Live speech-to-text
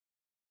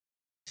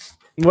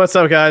What's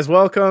up, guys?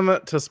 Welcome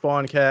to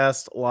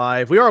Spawncast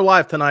Live. We are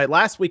live tonight.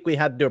 Last week we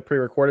had to do a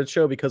pre-recorded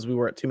show because we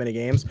were at too many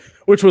games,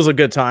 which was a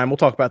good time. We'll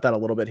talk about that a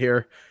little bit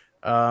here.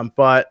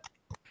 But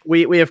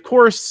we of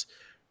course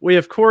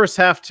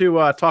have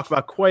to talk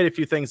about quite a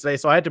few things today.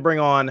 So I had to bring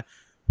on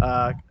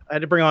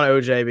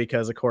OJ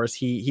because of course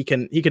he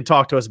can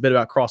talk to us a bit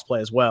about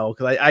crossplay as well.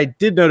 Because I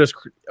did notice,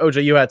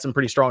 OJ, you had some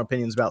pretty strong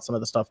opinions about some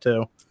of the stuff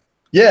too.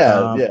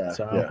 Yeah.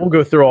 We'll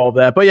go through all of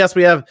that. But yes,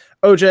 we have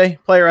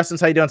OJ, Player Essence.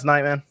 How you doing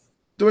tonight, man?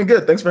 Doing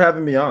good. Thanks for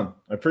having me on.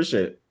 I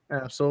appreciate it.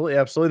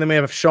 Absolutely. Then we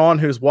have Sean,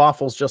 whose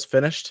waffles just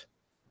finished.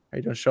 How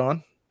you doing,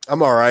 Sean?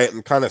 I'm all right.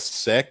 I'm kind of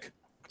sick.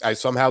 I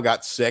somehow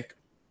got sick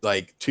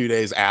like 2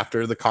 days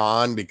after the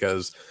con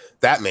because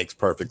that makes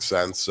perfect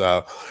sense.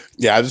 So,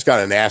 yeah, I just got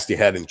a nasty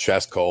head and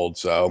chest cold.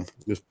 So,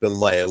 just been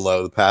laying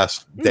low the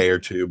past day or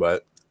two.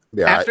 But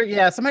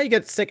yeah, somehow you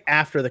get sick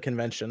after the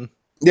convention.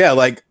 Yeah,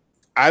 like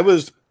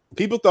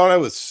people thought I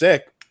was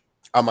sick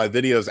on my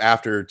videos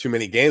after too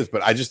many games,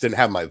 but I just didn't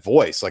have my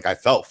voice. Like I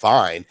felt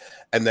fine.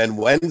 And then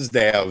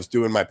Wednesday I was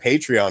doing my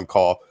Patreon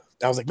call.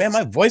 I was like, man,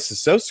 my voice is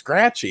so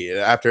scratchy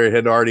after it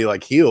had already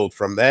like healed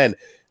from then.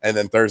 And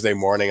then Thursday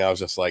morning I was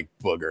just like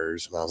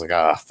boogers. And I was like,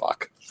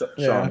 fuck.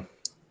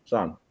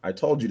 Sean, I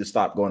told you to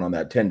stop going on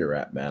that Tinder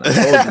app, man. I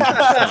told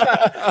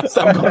you to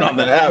stop going on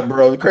that app,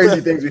 bro. The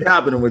crazy things be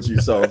happening with you.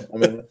 So, I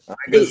mean, I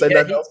ain't gonna say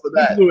nothing else for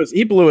that.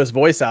 He blew his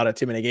voice out at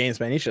too many games,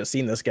 man. You should have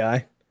seen this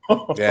guy.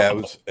 Yeah,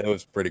 it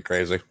was pretty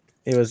crazy.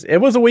 It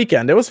was a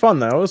weekend. It was fun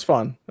though. It was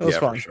fun.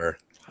 For sure.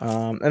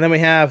 And then we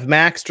have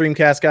Max,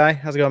 Dreamcast guy.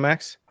 How's it going,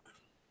 Max?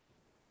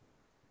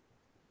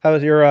 How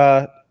was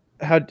your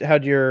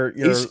how'd your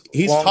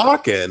he's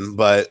talking,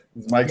 but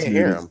I can't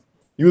hear him.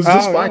 He was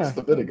just mic'd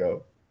a bit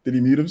ago. Did he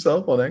mute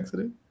himself on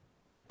accident?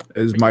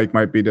 His mic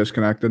might be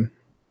disconnected.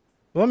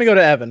 Well, let me go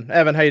to Evan.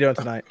 Evan, how you doing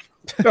tonight?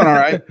 Doing all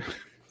right.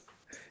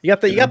 You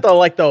got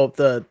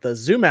the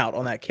zoom out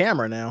on that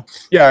camera now.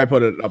 Yeah, I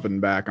put it up and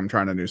back. I'm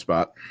trying a new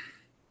spot.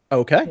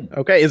 Okay.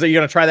 Is it you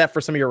gonna try that for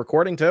some of your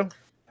recording too?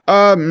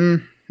 No.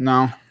 I'm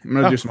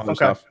gonna do some other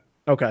stuff.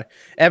 Okay.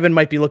 Evan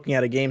might be looking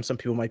at a game some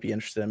people might be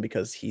interested in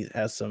because he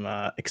has some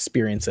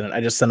experience in it.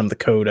 I just sent him the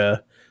code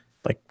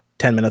like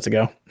 10 minutes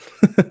ago.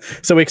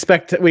 So we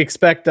expect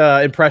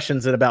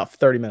impressions in about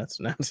 30 minutes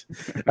now.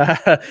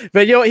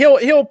 But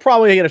he'll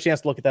probably get a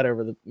chance to look at that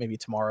over maybe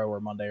tomorrow or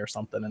Monday or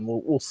something, and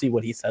we'll see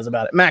what he says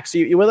about it. Max,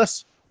 you with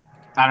us?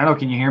 I don't know.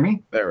 Can you hear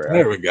me?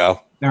 There we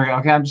go.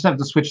 Okay, I just have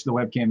to switch the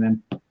webcam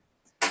then.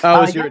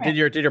 Oh, did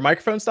your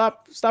microphone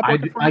stop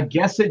working? I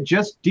guess it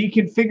just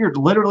deconfigured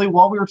literally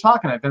while we were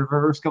talking. I better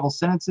reverse a couple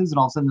sentences, and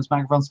all of a sudden this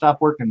microphone stopped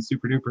working.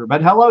 Super duper.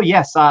 But hello,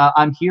 yes,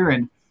 I'm here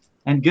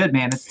and good,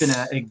 man. It's been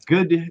a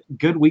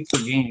good week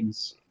for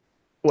games.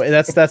 Wait,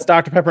 that's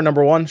Dr. Pepper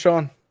 #1,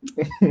 Sean.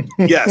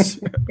 Yes,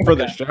 for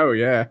the show,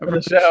 yeah. For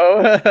the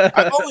show.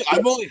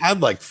 I've only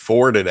had like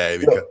 4 today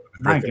because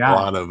My a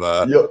God. lot of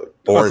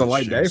It's a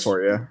light day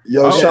for you.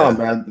 Sean,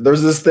 man.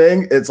 There's this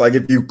thing. It's like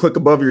if you click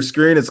above your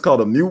screen, it's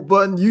called a mute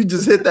button. You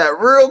just hit that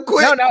real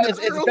quick. No, it's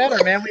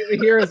better, man.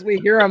 We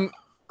hear them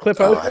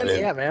clip open.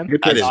 Yeah, man.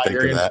 I didn't think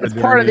of that.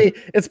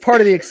 It's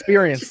part of the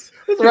experience.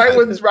 right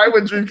when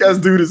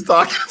Dreamcast dude is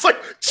talking, it's like.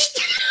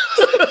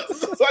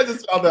 So I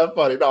just found that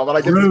funny. No, but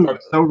I guess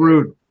so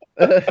rude.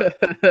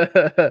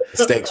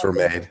 Mistakes were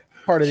made.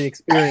 Part of the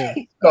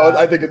experience. No,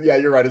 I think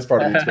you're right. It's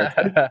part of the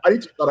experience. I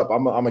need to shut up.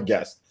 I'm a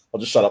guest. I'll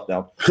just shut up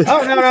now.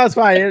 Oh no, it's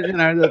fine. You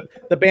know,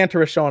 the banter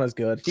with Sean is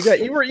good.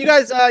 You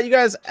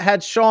guys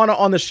had Sean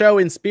on the show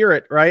in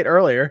spirit, right?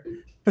 Earlier.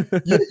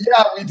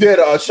 Yeah, we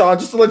did. Sean,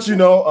 just to let you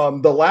know,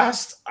 the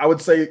last, I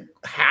would say,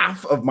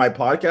 half of my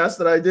podcast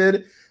that I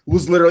did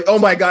was literally, oh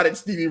my God, it's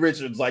Stevie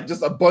Richards. Like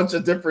just a bunch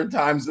of different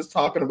times just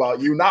talking about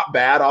you. Not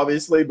bad,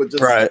 obviously, but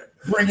just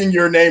bringing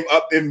your name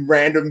up in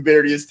random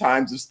various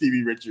times of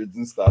Stevie Richards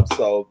and stuff.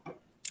 So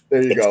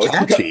there you go.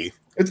 Catchy.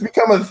 It's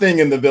become a thing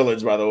in the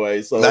village, by the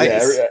way. So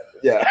nice.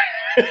 yeah.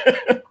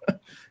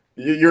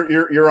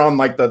 You're on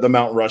like the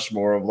Mount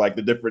Rushmore of like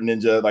the different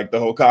ninja, like the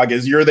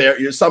Hokages. You're there.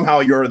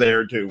 You're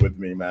there too with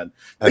me, man.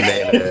 I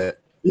made it.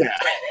 Yeah.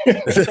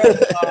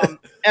 So,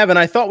 Evan,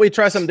 I thought we'd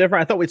try something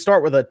different. I thought we'd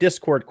start with a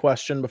Discord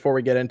question before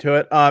we get into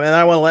it. And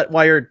I want to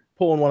while you're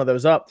pulling one of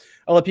those up,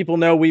 I'll let people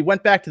know we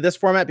went back to this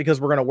format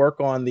because we're going to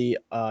work on the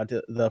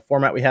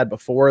format we had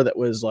before that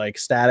was like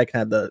static and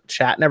had the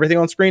chat and everything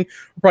on screen.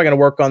 We're probably going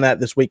to work on that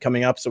this week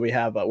coming up. So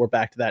we're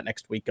back to that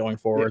next week going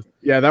forward.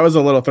 Yeah, that was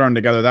a little thrown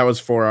together. That was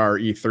for our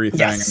E3 thing,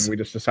 Yes. and we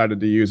just decided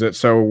to use it.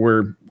 So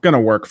we're going to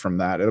work from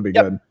that. It'll be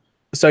good.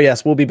 So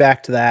yes, we'll be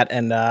back to that,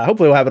 and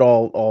hopefully we'll have it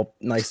all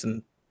nice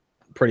and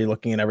pretty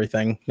looking and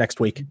everything next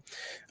week.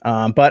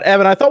 But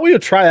Evan, I thought we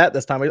would try that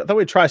this time. I thought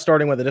we'd try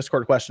starting with a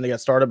Discord question to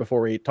get started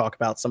before we talk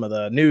about some of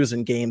the news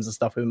and games and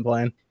stuff we've been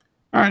playing.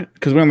 All right,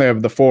 because we only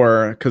have the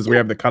 4 because we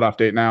have the cutoff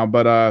date now.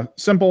 But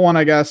simple one,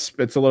 I guess.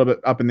 It's a little bit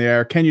up in the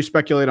air. Can you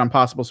speculate on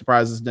possible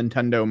surprises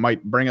Nintendo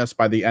might bring us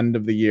by the end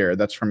of the year?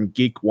 That's from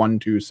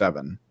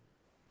Geek127.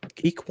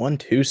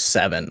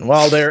 Geek127.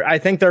 Well, I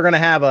think they're going to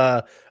have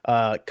a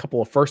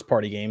couple of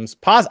first-party games.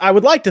 I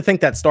would like to think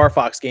that Star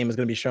Fox game is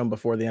going to be shown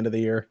before the end of the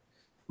year.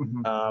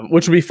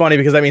 which would be funny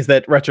because that means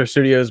that Retro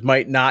Studios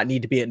might not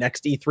need to be at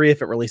next E3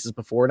 if it releases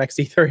before next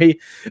E3.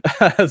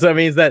 So it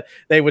means that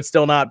they would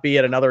still not be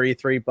at another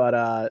E3.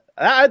 But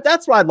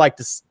that's what I'd like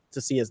to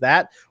see, is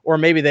that, or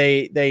maybe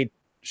they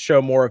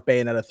show more of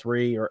Bayonetta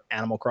 3 or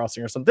Animal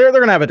Crossing or something. They're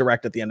gonna have a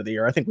direct at the end of the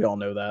year. I think we all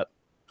know that,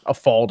 a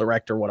fall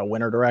direct or what, a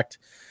winter direct.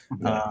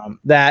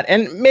 That,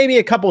 and maybe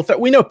a couple of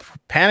we know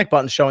Panic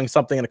Button's showing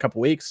something in a couple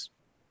weeks.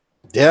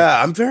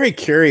 Yeah, I'm very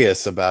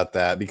curious about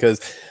that because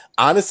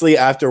honestly,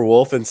 after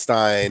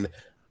Wolfenstein,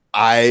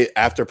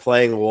 after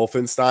playing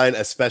Wolfenstein,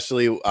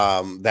 especially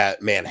that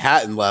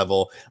Manhattan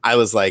level, I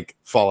was like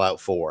Fallout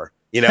 4.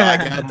 You know,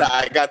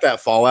 I got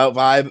that Fallout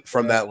vibe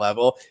from that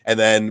level, and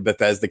then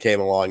Bethesda came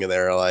along and they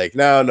were like,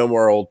 no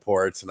more old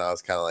ports, and I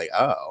was kind of like,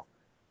 oh.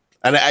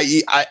 And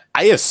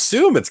I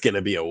assume it's going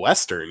to be a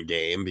Western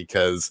game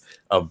because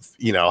of,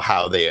 you know,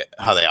 how they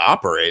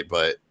operate,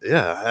 but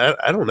yeah,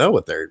 I don't know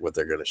what they're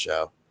going to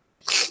show.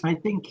 I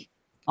think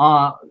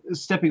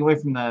stepping away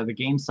from the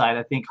game side,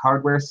 I think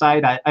hardware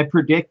side, I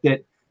predict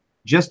that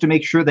just to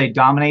make sure they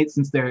dominate,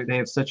 since they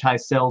have such high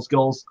sales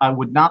goals, I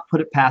would not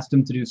put it past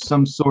them to do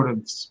some sort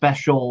of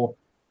special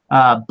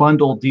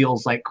bundle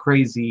deals like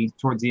crazy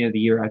towards the end of the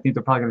year. I think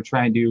they're probably going to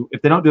try and do,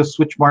 if they don't do a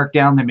Switch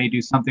markdown, they may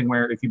do something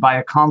where if you buy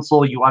a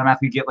console, you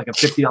automatically get like a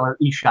 $50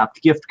 eShop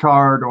gift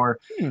card, or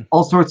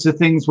all sorts of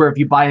things where if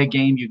you buy a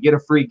game, you get a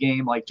free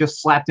game, like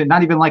just slapped in,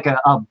 not even like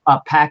a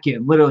pack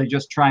in, literally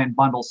just try and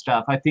bundle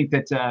stuff. I think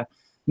that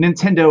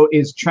Nintendo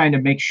is trying to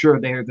make sure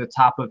they're the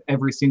top of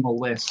every single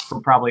list for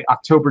probably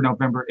October,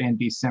 November, and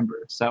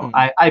December. So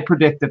I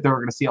predict that they're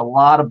going to see a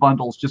lot of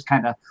bundles just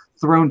kind of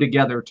thrown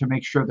together to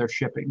make sure they're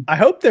shipping. I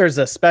hope there's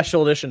a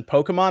special edition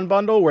Pokemon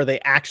bundle where they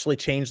actually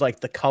change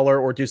like the color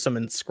or do some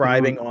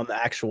inscribing on the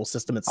actual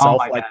system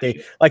itself, like they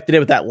did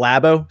with that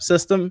Labo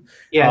system.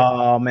 Yeah.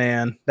 Oh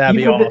man, that'd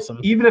be awesome.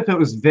 Even if it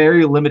was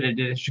very limited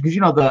edition, because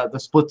you know the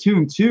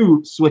Splatoon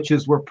 2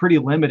 Switches were pretty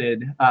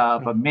limited,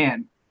 but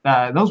man,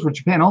 those were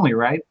Japan only,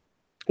 right?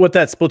 What,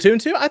 that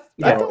Splatoon 2?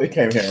 It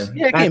came here.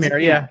 Yeah, it came here.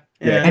 Yeah.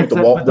 It came to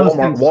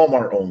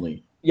Walmart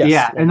only. Yes.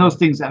 Yeah, and those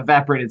things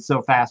evaporated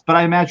so fast. But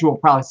I imagine we'll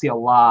probably see a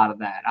lot of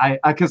that.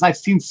 Because I've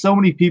seen so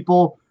many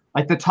people,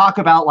 like, the talk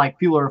about, like,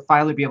 people are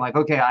finally being like,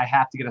 okay, I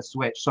have to get a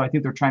Switch. So I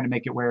think they're trying to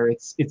make it where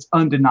it's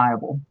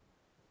undeniable.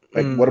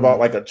 Like, what about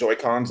like a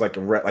Joy-Cons, like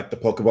the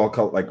Pokeball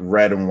color, like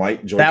red and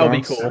white Joy-Cons? That would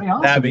be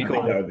cool. That'd be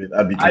cool.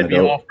 That'd be kind of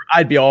dope.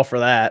 I'd be all for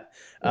that.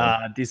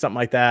 Do something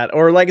like that,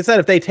 or like I said,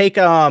 if they take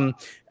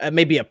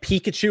maybe a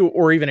Pikachu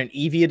or even an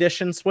Eevee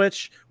edition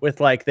Switch with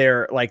like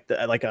their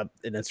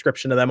an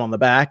inscription to them on the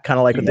back, kind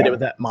of like what they did with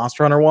that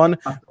Monster Hunter one.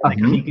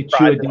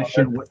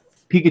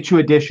 Pikachu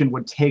edition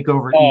would take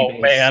over. Oh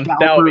eBay. man,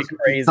 that would be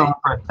crazy.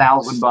 For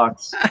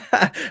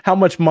 $1,000. How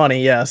much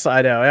money? Yes,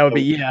 I know. That would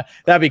be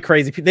that'd be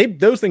crazy.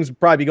 Those things would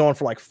probably be going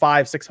for like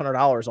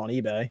 $500-$600 on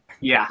eBay.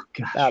 Yeah,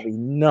 gosh. That'd be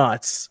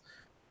nuts.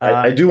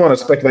 I do want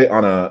to speculate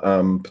on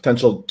a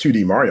potential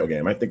 2D Mario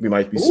game. I think we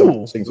might be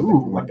seeing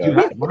something like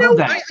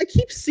that. I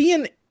keep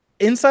seeing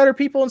insider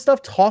people and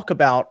stuff talk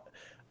about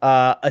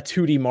a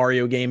 2D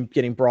Mario game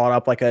getting brought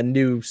up, like a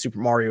new Super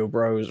Mario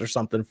Bros. Or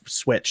something for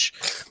Switch.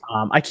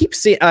 I keep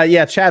seeing,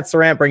 Chad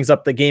Sarant brings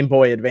up the Game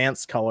Boy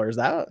Advance colors.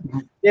 That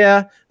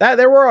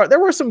there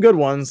were some good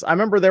ones. I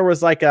remember there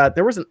was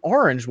an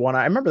orange one.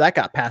 I remember that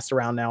got passed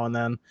around now and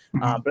then.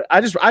 But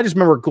I just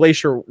remember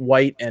Glacier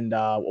White and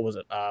what was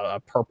it?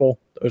 Purple.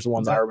 Those are the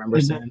ones I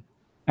remember seeing.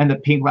 And the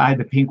pink, I had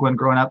the pink one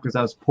growing up because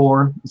I was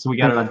poor, so we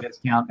got it on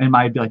discount. And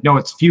I'd be like, "No,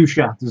 it's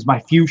fuchsia. This is my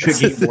fuchsia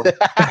Game Boy."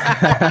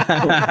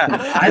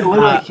 I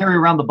literally carry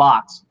around the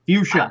box,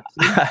 fuchsia.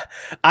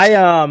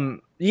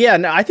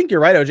 I think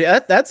you're right,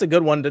 OJ. That's a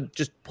good one to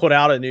just put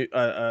out a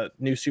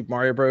new Super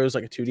Mario Bros.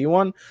 Like a 2D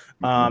one,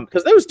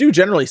 because those do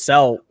generally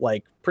sell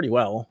like pretty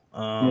well.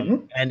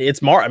 And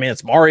it's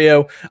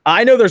Mario.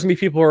 I know there's gonna be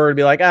people who are gonna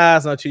be like,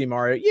 it's not 2D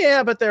Mario.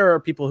 Yeah, but there are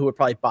people who would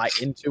probably buy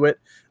into it.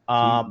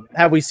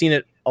 Have we seen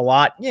it a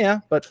lot? Yeah,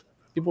 but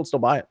people would still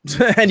buy it.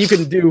 And you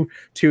can do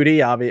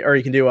 2D, or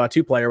you can do a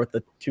 2-player with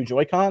the 2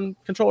 Joy-Con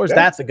controllers. Yeah.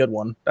 That's a good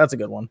one.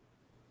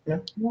 Yeah,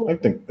 I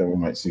think that we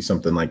might see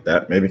something like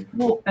that, maybe.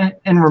 Well,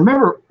 and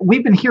remember,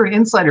 we've been hearing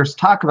insiders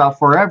talk about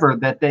forever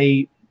that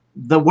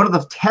one of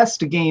the test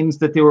games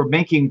that they were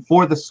making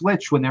for the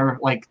Switch when they were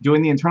like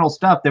doing the internal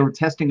stuff, they were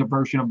testing a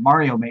version of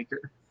Mario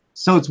Maker.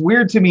 So it's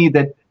weird to me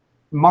that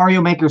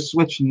Mario Maker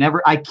Switch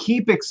I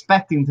keep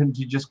expecting them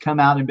to just come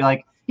out and be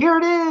like, here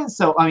it is.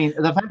 So, I mean,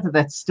 the fact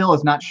that still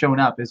has not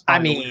shown up is.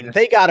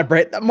 They got to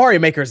break. Mario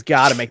Maker's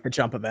got to make the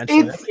jump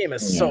eventually. This game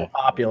is so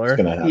popular.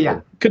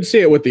 Could see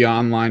it with the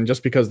online,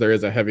 just because there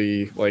is a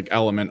heavy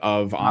element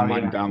of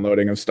online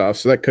downloading of stuff.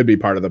 So that could be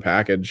part of the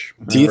package.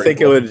 Do you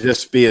think it would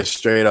just be a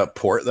straight up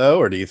port though,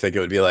 or do you think it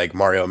would be like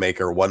Mario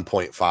Maker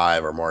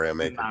 1.5 or Mario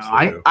Maker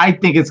 2? I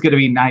think it's going to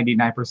be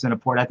 99% a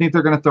port. I think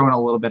they're going to throw in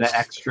a little bit of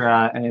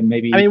extra and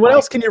maybe. I mean, what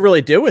else can you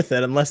really do with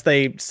it unless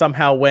they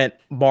somehow went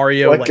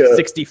Mario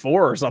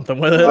 64 or something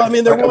with it. Well, I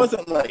mean, there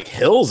wasn't like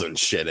hills and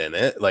shit in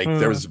it. Like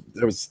there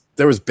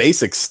was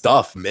basic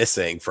stuff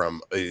missing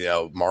from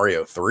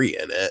Mario 3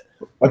 in it.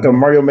 Like a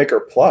Mario Maker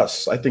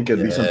Plus, I think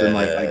it'd be something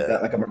like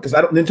that. Like because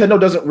Nintendo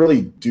doesn't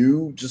really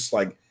do just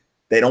like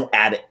they don't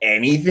add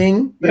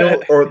anything,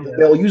 or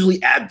they'll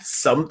usually add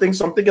something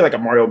like a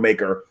Mario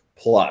Maker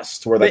Plus,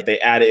 to where like they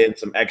add in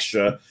some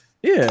extra.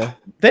 Yeah,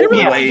 they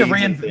really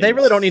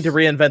don't need to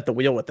reinvent the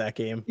wheel with that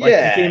game. Like,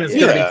 the game is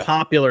going to be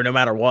popular no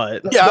matter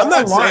what. Yeah, I'm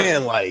not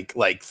saying like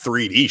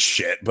 3D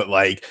shit, but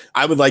like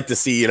I would like to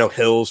see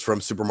hills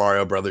from Super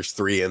Mario Brothers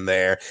 3 in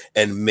there,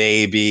 and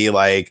maybe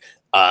like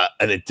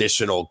an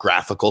additional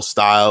graphical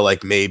style,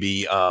 like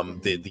maybe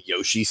the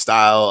Yoshi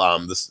style.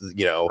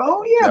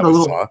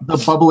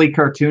 The bubbly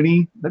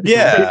cartoony.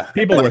 Yeah,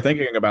 people were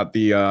thinking about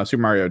the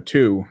Super Mario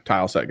 2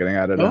 tile set getting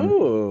added.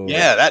 Oh,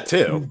 yeah, that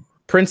too.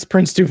 Prince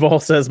Duval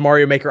says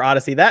Mario Maker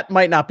Odyssey. That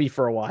might not be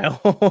for a while.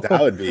 That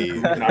would be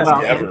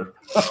not ever.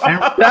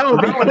 That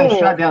would be cool. They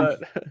shut down.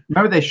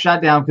 Remember they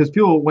shut down because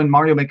people, when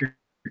Mario Maker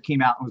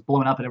came out and was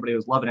blowing up and everybody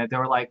was loving it, they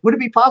were like, would it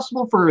be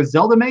possible for a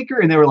Zelda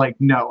Maker? And they were like,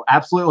 no,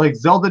 absolutely. Like,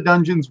 Zelda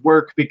dungeons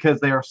work because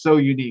they are so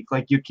unique.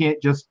 Like, you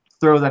can't just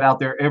throw that out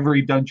there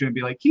every dungeon and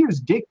be like, here's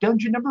Dick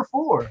Dungeon number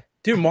 4.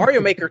 Dude, Mario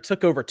Maker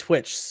took over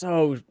Twitch.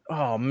 So,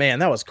 oh man,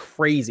 that was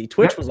crazy.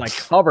 Twitch was like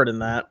covered in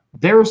that.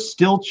 There's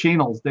still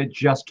channels that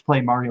just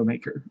play Mario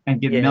Maker and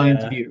get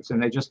millions of views,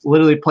 and they just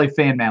literally play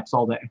fan maps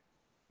all day.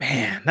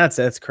 Man,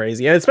 that's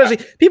crazy. Especially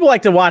people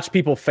like to watch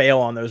people fail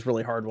on those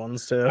really hard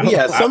ones too.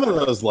 Yeah, some of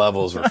those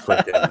levels were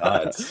freaking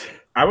nuts.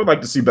 I would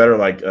like to see better.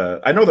 Like,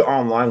 I know the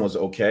online was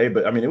okay,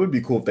 but I mean, it would be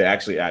cool if they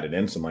actually added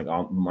in some like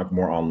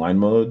more online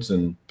modes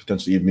and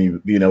potentially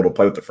even being able to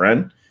play with a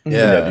friend.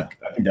 Yeah,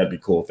 I think that'd be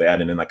cool if they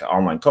added in like an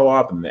online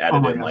co-op and they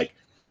added in like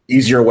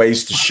easier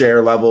ways to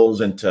share levels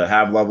and to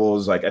have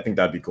levels. Like, I think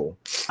that'd be cool.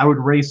 I would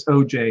race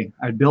OJ.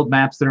 I'd build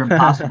maps that are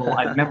impossible.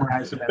 I'd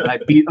memorize them and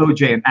I'd beat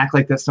OJ and act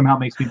like that somehow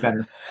makes me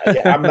better.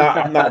 Yeah, I'm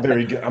not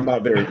very good. I'm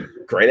not very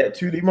great at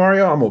 2D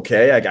Mario. I'm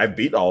okay. I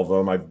beat all of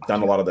them. I've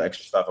done a lot of the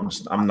extra stuff.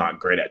 I'm not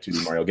great at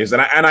 2D Mario games,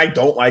 and I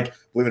don't like.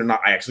 Believe it or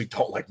not, I actually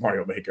don't like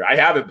Mario Maker. I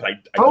have it, but I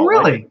don't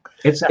really? Like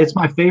it. It's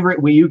my favorite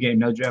Wii U game.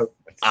 No joke.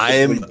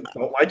 I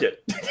don't like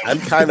it. I'm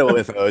kind of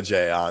with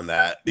OJ on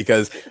that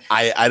because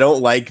I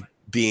don't like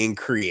being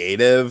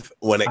creative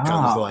when it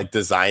comes to like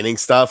designing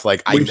stuff.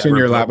 Like we've seen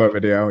your Labo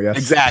video, yes,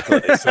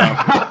 exactly. So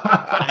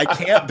I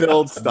can't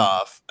build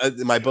stuff.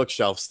 My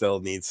bookshelf still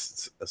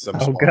needs some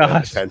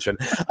attention.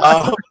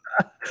 I'll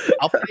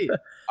pay.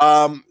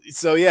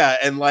 So yeah,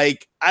 and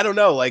like I don't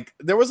know, like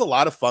there was a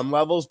lot of fun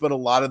levels, but a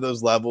lot of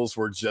those levels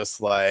were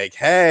just like,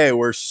 hey,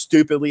 we're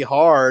stupidly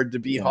hard to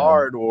be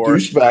hard, or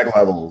douchebag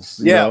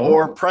levels. Yeah,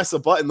 or press a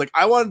button. Like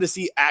I wanted to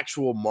see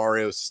actual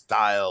Mario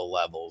style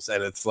levels,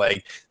 and it's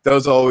like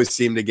those always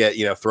seem to get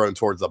thrown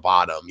towards the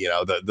bottom.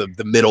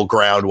 The middle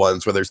ground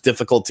ones where there's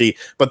difficulty,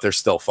 but they're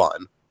still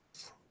fun.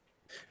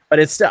 But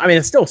it's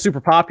still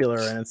super popular,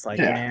 and it's like,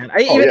 man, I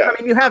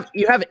mean,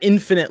 you have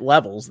infinite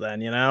levels.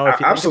 Then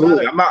if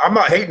absolutely, I'm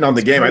not hating on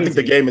the game. I think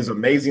the game is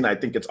amazing. I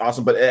think it's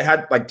awesome, but it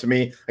had like to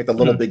me like the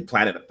Little Big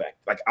Planet effect.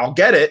 Like I'll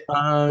get it,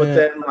 but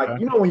then like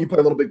when you play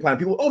Little Big Planet,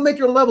 people make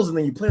your levels, and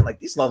then you play like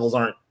these levels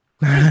aren't.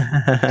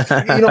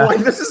 Like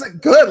this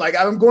isn't good. Like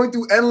I'm going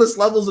through endless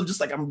levels of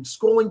just like I'm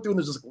scrolling through and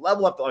there's just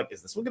level up to like,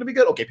 is this one gonna be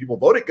good? Okay, people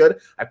voted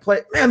good. I play,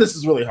 man, this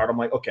is really hard. I'm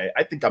like, okay,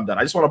 I think I'm done.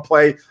 I just want to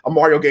play a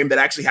Mario game that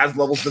actually has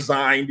levels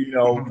designed,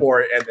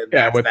 for it, and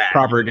then with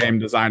proper game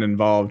design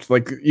involved.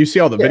 Like you see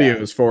all the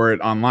videos for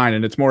it online,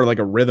 and it's more like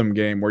a rhythm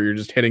game where you're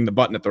just hitting the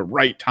button at the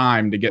right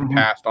time to get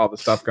past all the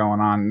stuff going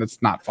on. And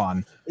it's not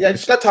fun. Yeah, I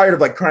just got tired of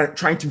like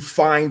trying to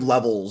find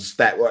levels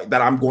that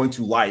I'm going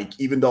to like,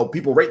 even though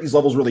people rate these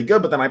levels really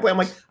good. But then I play, I'm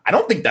like, I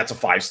don't think that's a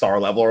 5-star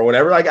level or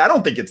whatever. Like, I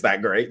don't think it's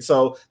that great.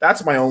 So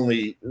that's my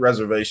only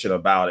reservation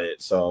about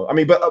it. So I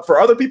mean, but for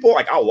other people,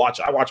 like I'll watch.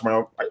 I watch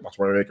Mario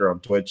Maker on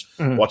Twitch.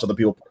 Watch other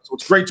people. So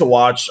it's great to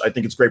watch. I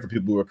think it's great for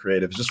people who are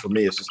creative. It's just for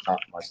me, it's just not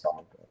my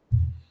style.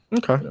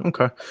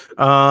 Okay.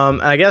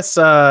 I guess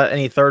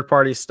any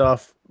third-party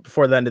stuff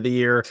before the end of the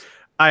year.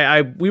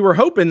 We were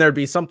hoping there'd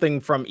be something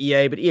from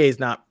EA, but EA is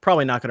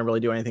probably not going to really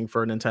do anything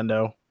for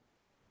Nintendo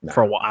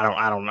for a while.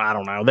 I don't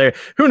know.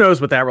 Who knows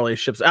what that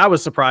relationship's. I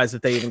was surprised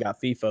that they even got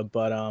FIFA,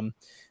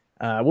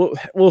 but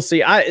we'll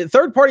see.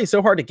 Third party is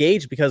so hard to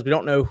gauge because we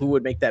don't know who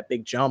would make that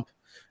big jump.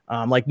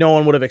 Like no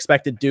one would have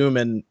expected Doom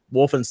and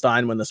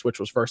Wolfenstein when the Switch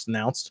was first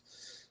announced.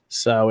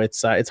 So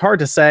it's hard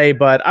to say,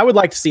 but I would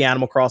like to see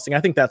Animal Crossing.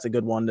 I think that's a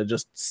good one to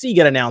just see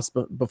get announced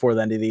before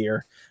the end of the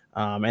year.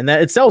 And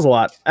that it sells a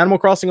lot. Animal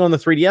Crossing on the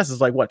 3DS is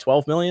like what,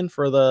 12 million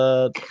for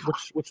the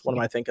which one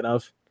am I thinking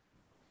of?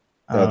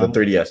 The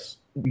 3DS.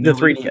 The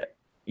 3DS.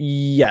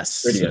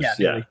 Yes. 3DS,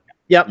 yeah.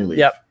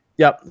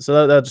 Yep.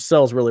 So that just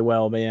sells really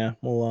well. But yeah,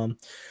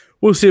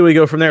 we'll see where we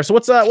go from there. So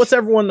what's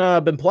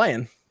everyone been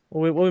playing?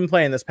 We've been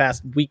playing this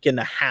past week and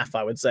a half,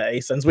 I would say,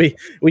 since we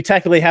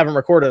technically haven't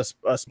recorded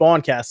a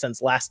Spawn cast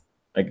since last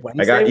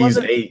Wednesday. I got Ys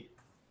 8.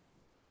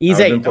 Ys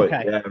 8,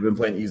 okay. Yeah, I've been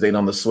playing Ys 8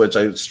 on the Switch.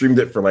 I streamed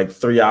it for like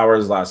 3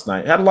 hours last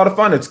night. Had a lot of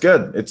fun. It's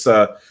good. It's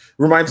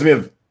reminds me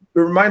of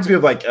reminds me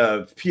of like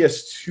a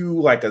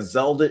PS2, like a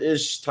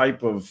Zelda-ish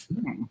type of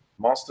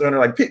Monster Hunter,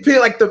 like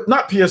like the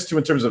not PS2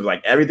 in terms of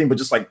like everything, but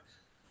just like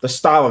the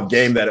style of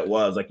game that it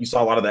was. Like you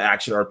saw a lot of the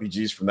action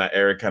RPGs from that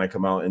era kind of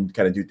come out and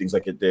kind of do things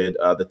like it did.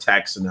 The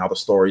text and how the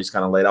story's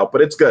kind of laid out,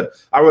 but it's good.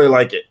 I really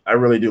like it. I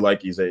really do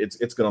like Ise.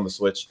 It's good on the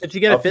Switch. Did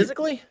you get it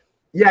physically?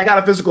 Yeah, I got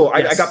a physical.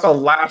 Yes. I got the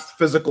last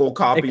physical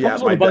copy. It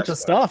comes with a bunch of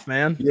stuff,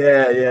 man.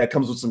 Yeah, it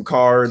comes with some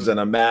cards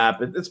and a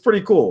map. It's pretty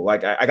cool.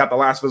 Like I got the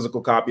last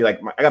physical copy. Like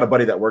I got a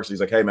buddy that works.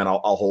 He's like, hey man, I'll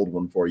hold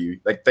one for you.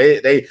 Like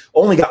they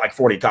only got like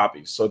 40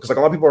 copies. So because like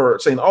a lot of people are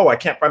saying, oh, I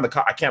can't find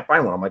I can't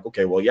find one. I'm like,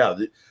 okay, well yeah,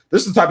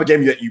 this is the type of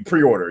game that you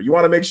pre-order. You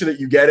want to make sure that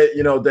you get it.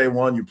 Day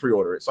one, you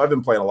pre-order it. So I've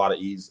been playing a lot of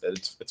Ys.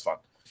 It's fun.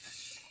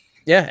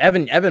 Yeah,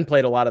 Evan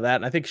played a lot of that,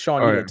 and I think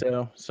Sean did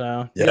too.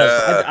 So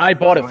yeah, I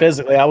bought it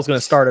physically. I was going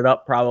to start it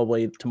up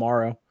probably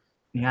tomorrow.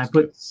 Yeah, I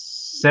put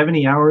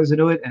 70 hours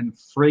into it and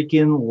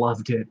freaking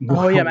loved it.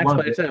 Oh yeah, Max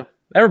played it too.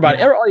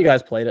 Everybody, all you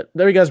guys played it.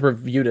 There, you guys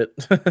reviewed it.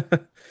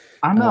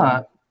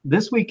 I'm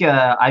this week.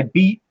 I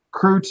beat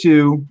Crew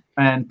 2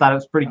 and thought it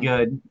was pretty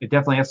good. It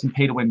definitely has some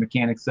pay-to-win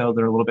mechanics though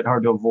that are a little bit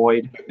hard to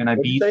avoid. And I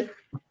beat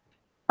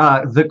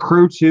the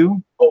Crew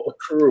 2. Oh,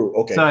 Crew.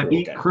 Okay. So I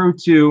beat Crew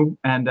 2,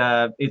 and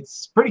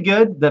it's pretty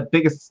good. The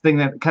biggest thing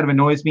that kind of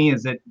annoys me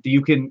is that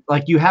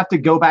you have to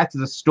go back to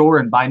the store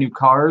and buy new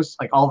cars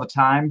like all the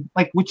time,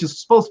 like which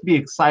is supposed to be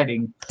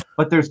exciting,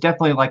 but there's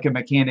definitely like a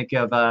mechanic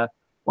of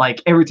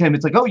like every time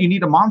it's like, oh, you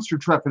need a monster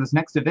truck for this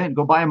next event,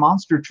 go buy a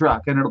monster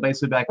truck, and it'll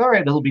basically be like, all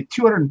right, it'll be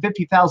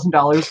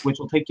 $250,000, which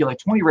will take you like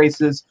 20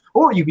 races,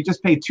 or you could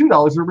just pay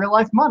 $2 of real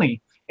life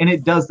money. And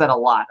it does that a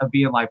lot of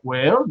being like,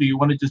 well, do you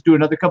want to just do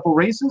another couple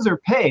races or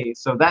pay?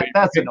 So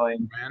that's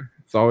annoying. Man,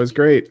 it's always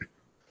great.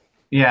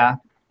 Yeah.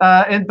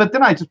 But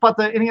then I just bought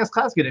the NES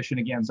Classic Edition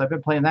again. So I've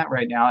been playing that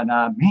right now.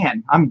 And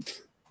man,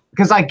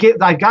 because I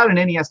got an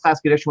NES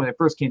Classic Edition when it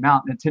first came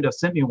out. Nintendo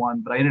sent me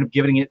one, but I ended up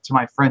giving it to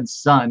my friend's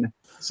son.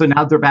 So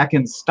now they're back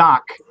in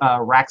stock.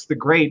 Rax the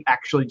Great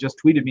actually just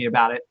tweeted me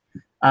about it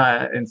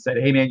and said,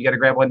 hey man, you got to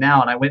grab one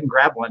now. And I went and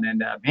grabbed one,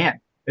 and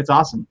man, it's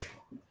awesome.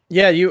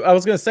 Yeah, I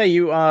was gonna say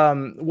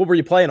what were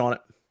you playing on it?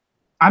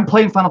 I'm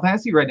playing Final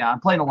Fantasy right now. I'm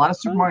playing a lot of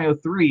Super Mario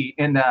 3,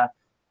 and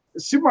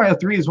Super Mario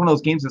 3 is one of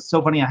those games that's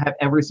so funny. I have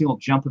every single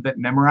jump of it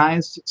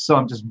memorized, so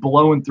I'm just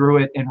blowing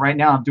through it. And right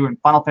now I'm doing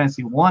Final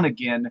Fantasy 1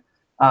 again,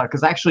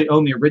 because I actually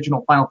own the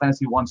original Final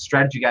Fantasy 1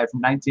 strategy guide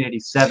from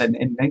 1987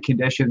 in mint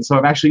condition. So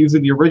I'm actually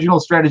using the original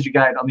strategy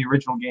guide on the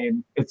original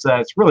game. It's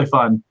really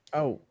fun.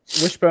 Oh,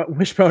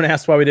 Wishbone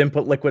asked why we didn't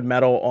put Liquid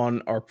Metal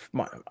on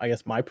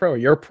my Pro or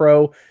your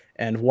Pro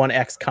and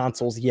 1X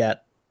consoles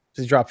yet.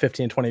 Just drop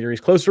 15 and 20 degrees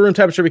close to room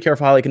temperature. Be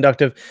careful, highly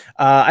conductive.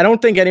 I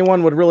don't think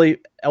anyone would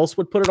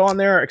put it on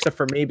there except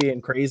for me being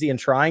crazy and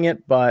trying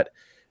it. But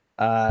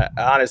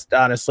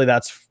honestly,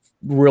 that's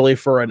really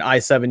for an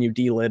i7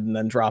 UD lid and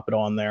then drop it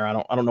on there. I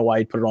don't know why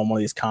you'd put it on one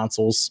of these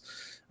consoles.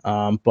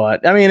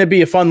 But I mean, it'd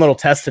be a fun little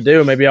test to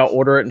do. Maybe I'll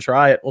order it and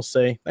try it. We'll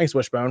see. Thanks,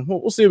 Wishbone.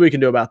 We'll see what we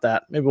can do about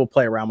that. Maybe we'll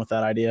play around with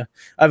that idea.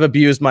 I've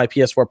abused my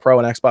PS4 Pro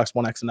and Xbox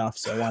One X enough,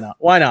 so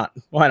why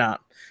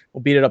not?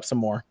 We'll beat it up some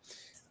more.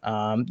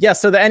 So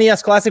the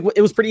NES Classic,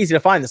 it was pretty easy to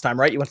find this time,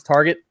 right? You went to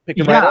Target,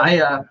 picked it right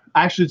up?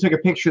 I actually took a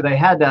picture. They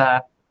had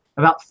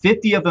about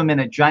 50 of them in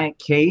a giant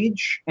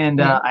cage, and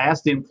I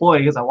asked the employee,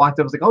 because I walked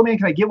up, I was like, oh man,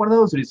 can I get one of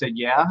those? And he said,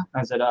 yeah.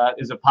 I said,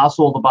 is it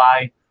possible to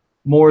buy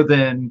more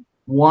than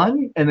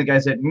one? And the guy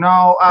said,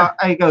 no.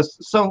 He goes,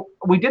 so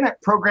we didn't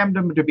program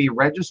them to be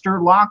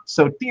register locked,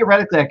 so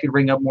theoretically I could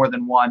ring up more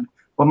than one,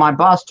 but my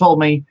boss told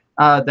me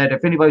that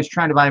if anybody's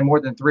trying to buy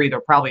more than 3,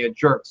 they're probably a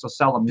jerk, so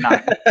sell them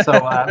 9. So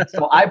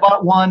I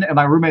bought one, and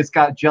my roommates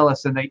got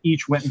jealous, and they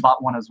each went and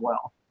bought one as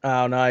well.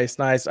 Oh, nice.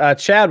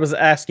 Chad was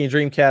asking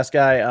Dreamcast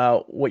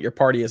guy what your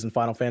party is in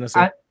Final Fantasy.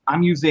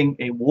 I'm using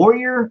a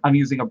warrior, I'm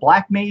using a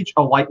black mage,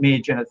 a white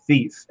mage, and a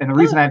thief. And the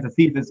reason I have the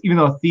thief is even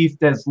though a thief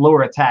does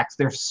lower attacks,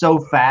 they're so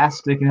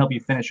fast they can help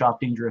you finish off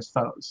dangerous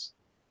foes.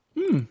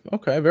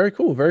 Okay, very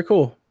cool, very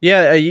cool.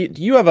 Yeah, did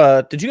you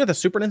get the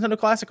Super Nintendo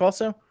Classic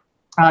also?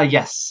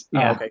 Yes.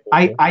 Yeah. Oh, okay,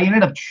 cool. I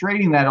ended up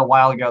trading that a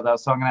while ago though,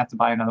 so I'm gonna have to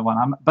buy another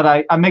one.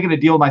 I'm making a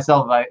deal with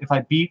myself. If I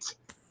beat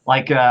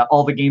like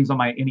all the games on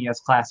my NES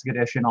Classic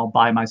Edition, I'll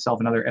buy myself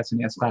another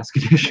SNES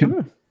Classic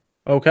Edition.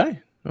 Okay,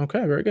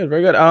 very good,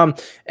 very good.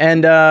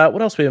 And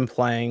what else we been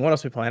playing? I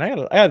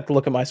got to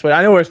look at my Switch.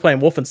 I know we were playing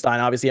Wolfenstein,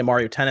 obviously, and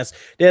Mario Tennis.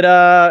 Who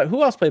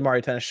else played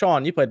Mario Tennis?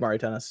 Sean, you played Mario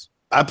Tennis.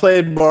 I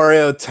played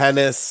Mario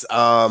Tennis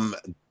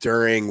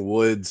during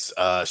Wood's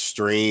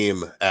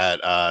stream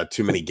at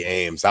Too Many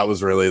Games. That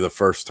was really the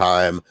first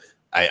time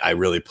I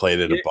really played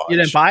it a bunch. You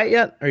didn't buy it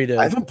yet, or you did?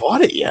 I haven't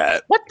bought it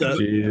yet. What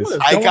the? What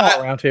is going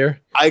on around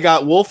here? I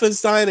got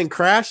Wolfenstein and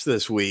Crash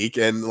this week,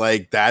 and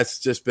like that's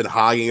just been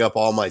hogging up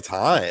all my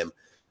time.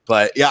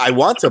 But yeah, I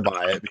want to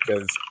buy it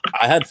because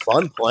I had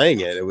fun playing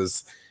it. It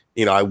was,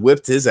 I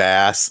whipped his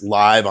ass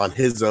live on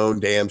his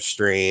own damn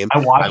stream. I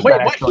watched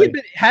that, what?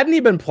 Hadn't he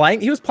been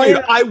playing? He was playing.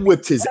 Dude, I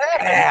whipped his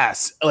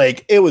ass.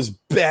 Like, it was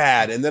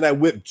bad. And then I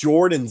whipped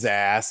Jordan's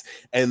ass.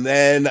 And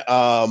then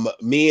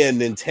me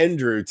and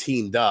Nintendo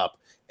teamed up.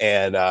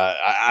 and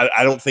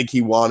I don't think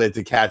he wanted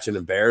to catch an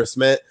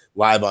embarrassment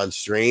live on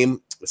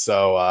stream.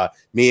 So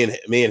me and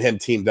him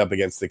teamed up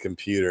against the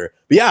computer.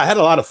 But yeah, I had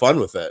a lot of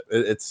fun with it.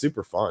 It's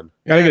super fun.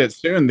 You gotta get it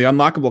soon. The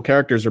unlockable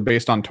characters are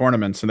based on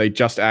tournaments, and they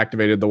just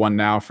activated the one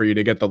now for you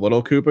to get the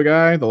little Koopa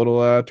guy, the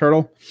little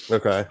turtle.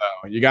 Okay.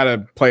 So you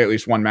gotta play at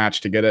least one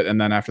match to get it, and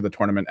then after the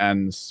tournament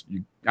ends,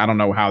 I don't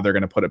know how they're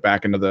gonna put it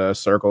back into the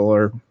circle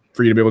or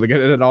for you to be able to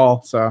get it at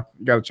all. So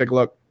you gotta take a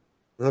look.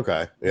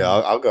 Okay. Yeah,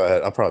 I'll go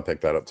ahead. I'll probably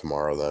pick that up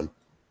tomorrow then.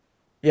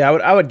 Yeah,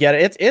 I would get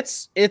it.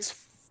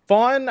 It's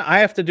fun. I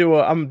have to do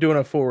I'm doing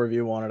a full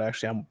review on it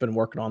actually. I've been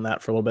working on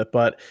that for a little bit,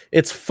 but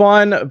it's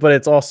fun, but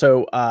it's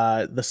also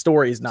the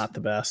story is not the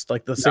best.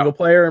 Like the single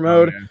player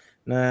mode.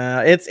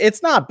 Nah,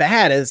 it's not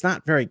bad. It's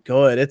not very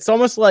good. It's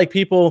almost like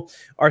people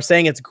are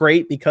saying it's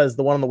great because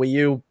the one on the Wii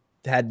U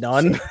had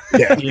none.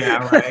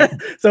 Yeah, right.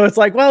 So it's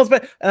like, well,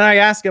 and I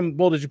ask them,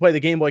 well, did you play the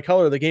Game Boy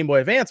Color or the Game Boy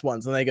Advance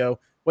ones? And they go,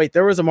 wait,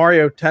 there was a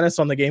Mario Tennis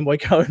on the Game Boy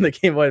Color and the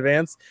Game Boy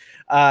Advance.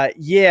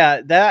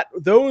 Yeah,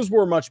 those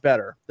were much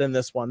better than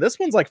this one. This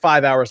one's like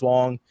 5 hours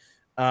long.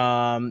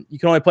 You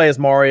can only play as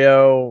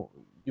Mario.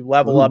 You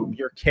level up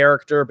your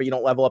character, but you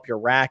don't level up your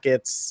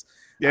rackets.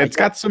 Yeah, it's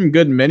got some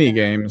good mini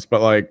games,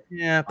 but like,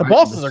 yeah, the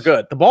bosses are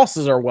good. The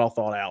bosses are well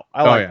thought out.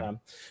 I like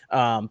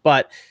them.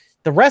 But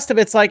the rest of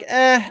it's like,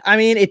 I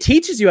mean, it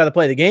teaches you how to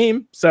play the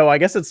game. So I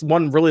guess it's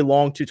one really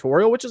long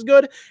tutorial, which is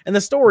good. And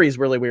the story is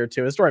really weird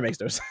too. The story makes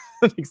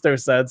no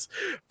sense.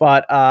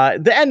 But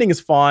the ending is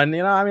fun.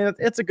 You know, I mean,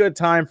 it's a good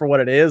time for what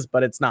it is,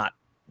 but it's not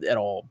at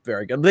all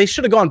very good. They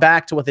should have gone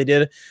back to what they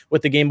did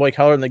with the Game Boy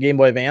Color and the Game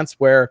Boy Advance,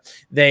 where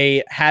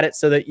they had it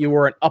so that you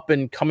were an up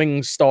and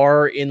coming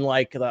star in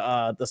like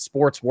the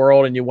sports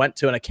world, and you went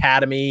to an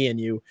academy and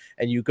you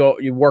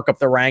work up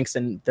the ranks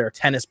in their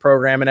tennis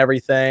program and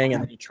everything,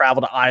 and then you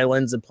travel to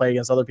islands and play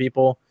against other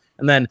people,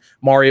 and then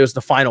Mario is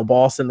the final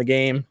boss in the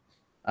game.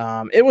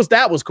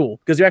 That was cool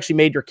because you actually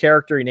made your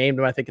character, you named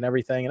him, I think, and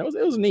everything, and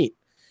it was neat.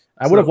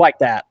 I would have liked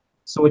that.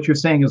 So what you're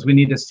saying is we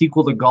need a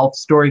sequel to Golf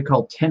Story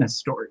called Tennis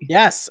Story.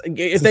 Yes,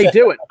 if they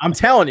do it, I'm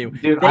telling you,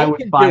 dude, I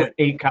would buy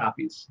 8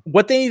 copies.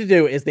 What they need to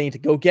do is they need to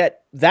go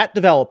get that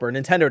developer,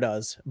 Nintendo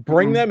does,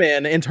 bring them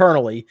in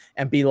internally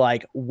and be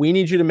like, we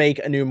need you to make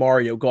a new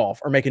Mario Golf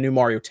or make a new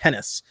Mario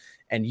Tennis,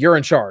 and you're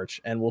in charge,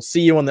 and we'll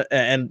see you on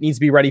and needs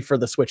to be ready for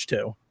the Switch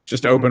too.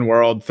 Just open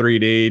world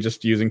 3D,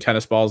 just using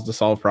tennis balls to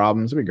solve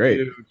problems. It'd be great.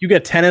 Dude, you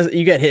get tennis,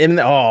 you get him.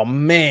 Oh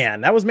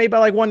man, that was made by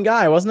like one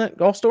guy, wasn't it?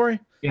 Golf Story.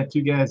 Yeah,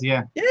 2 guys.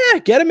 Yeah. Yeah,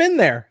 get him in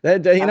there.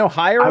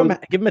 Hire him,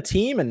 give him a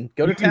team, and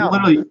go to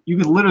town. You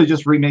could literally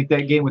just remake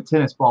that game with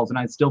tennis balls, and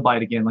I'd still buy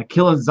it again. Like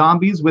killing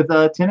zombies with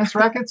tennis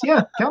rackets.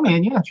 Yeah, tell me,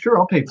 and yeah, sure,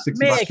 I'll pay $60 for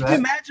that. Can you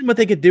imagine what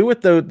they could do with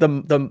the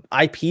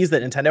IPs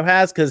that Nintendo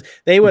has? Because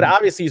they would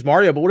obviously use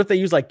Mario, but what if they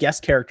use like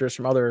guest characters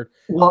from other?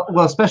 Well,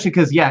 especially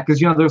because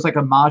there's like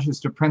homages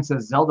to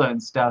Princess Zelda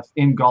and stuff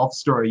in Golf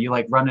Story. You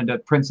like run into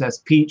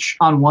Princess Peach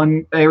on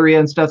one area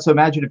and stuff. So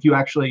imagine if you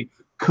actually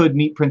could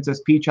meet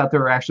Princess Peach out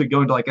there, or actually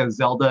go into like a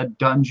Zelda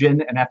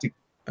dungeon and have to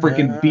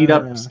freaking beat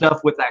up stuff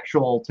with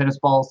actual tennis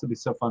balls. That'd be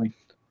so funny.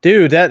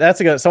 Dude,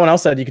 that's a good. Someone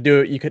else said you could do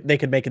it. They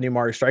could make a new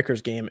Mario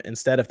Strikers game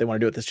instead if they want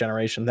to do it this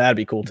generation. That'd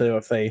be cool too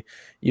if they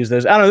use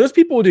those. I don't know. Those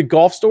people who do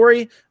Golf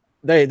Story,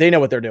 they know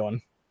what they're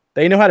doing.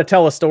 They know how to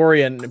tell a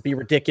story and be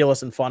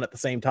ridiculous and fun at the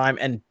same time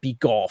and be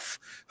golf.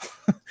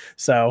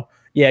 So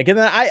yeah,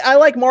 given that I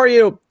like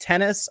Mario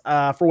Tennis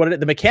for what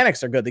the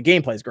mechanics are good. The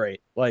gameplay is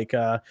great. Like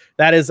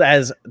that is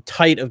as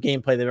tight of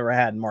gameplay they've ever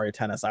had in Mario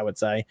Tennis, I would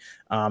say.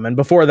 And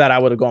before that, I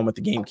would have gone with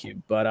the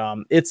GameCube.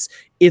 But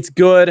it's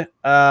good.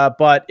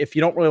 But if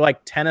you don't really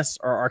like tennis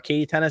or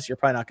arcade tennis, you're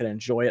probably not going to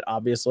enjoy it,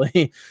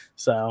 obviously.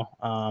 So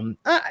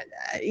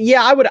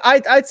yeah,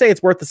 I'd say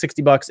it's worth the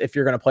 $60 if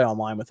you're going to play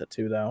online with it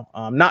too, though.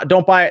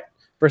 Don't buy it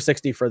for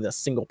 $60 for the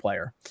single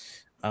player.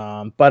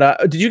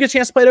 But did you get a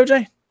chance to play it,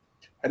 OJ?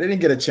 I didn't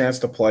get a chance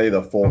to play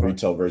the full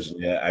retail version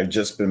yet. I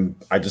just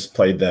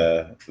played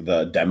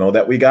the demo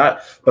that we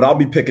got, but I'll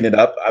be picking it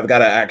up. I've got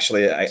to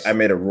actually, I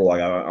made a rule.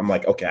 I'm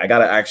like, okay, I got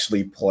to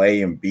actually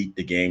play and beat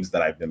the games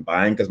that I've been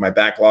buying because my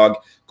backlog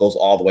goes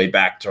all the way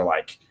back to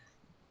like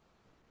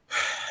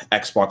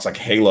Xbox, like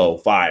Halo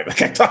 5.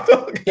 Like I talked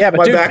about, yeah,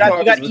 but dude,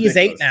 you got Ys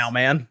 8 now,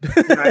 man.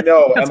 I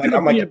know.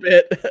 I'm like, a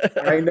bit.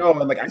 I know.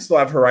 And like, I still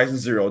have Horizon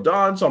Zero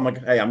Dawn. So I'm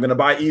like, hey, I'm going to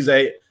buy Ys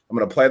 8. I'm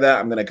gonna play that.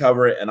 I'm gonna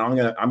cover it, and I'm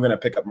gonna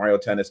pick up Mario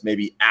Tennis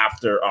maybe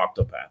after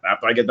Octopath.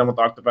 After I get done with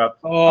Octopath.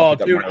 Oh,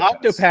 dude,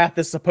 Octopath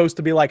is supposed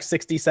to be like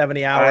 60,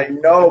 70 hours. I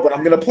know, but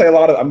I'm gonna play a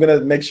lot of. I'm gonna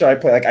make sure I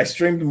play. Like I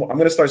streamed. I'm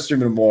gonna start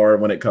streaming more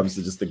when it comes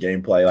to just the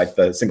gameplay, like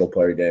the single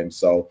player games.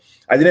 So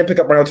I didn't pick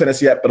up Mario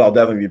Tennis yet, but I'll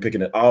definitely be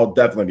picking it. I'll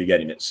definitely be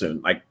getting it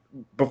soon. Like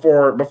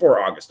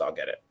before August, I'll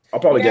get it. I'll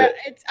probably get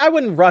it. I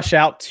wouldn't rush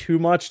out too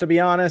much, to be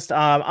honest.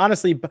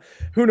 Honestly,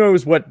 who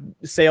knows what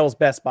sales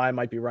Best Buy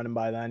might be running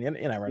by then? You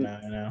never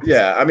know.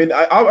 Yeah, I mean,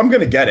 I'm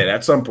gonna get it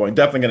at some point.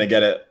 Definitely gonna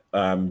get it.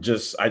 I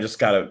just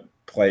gotta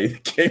play the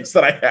games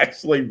that I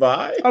actually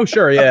buy. Oh,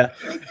 sure, yeah.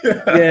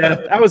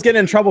 Yeah, I was getting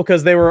in trouble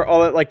because they were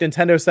all like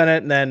Nintendo sent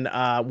it, and then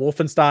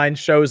Wolfenstein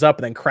shows up,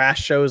 and then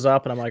Crash shows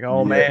up, and I'm like,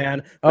 oh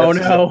man, oh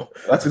no.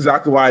 That's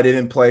exactly why I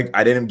didn't play.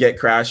 I didn't get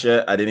Crash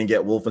yet. I didn't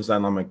get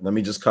Wolfenstein. I'm like, let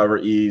me just cover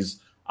Ys.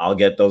 I'll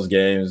get those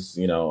games.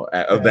 You know,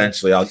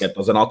 eventually I'll get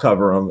those, and I'll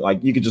cover them.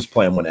 Like you could just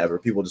play them whenever.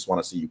 People just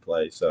want to see you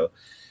play. So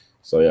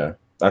yeah.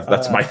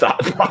 That's my thought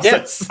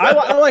process. Yeah,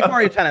 I like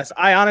Mario Tennis.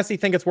 I honestly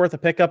think it's worth a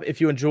pickup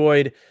if you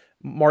enjoyed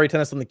Mario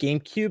Tennis on the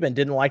GameCube and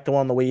didn't like the one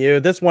on the Wii U.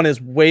 This one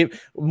is way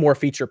more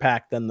feature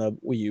packed than the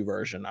Wii U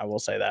version. I will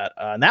say that.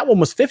 And that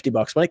one was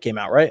 $50 when it came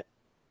out, right?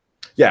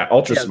 Yeah,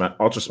 Ultra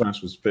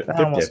Smash was 50,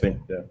 I think.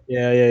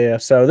 Yeah.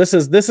 So this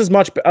is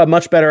a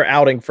much better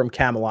outing from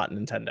Camelot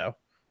and Nintendo.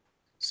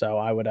 So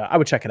I would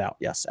check it out.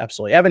 Yes,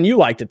 absolutely. Evan, you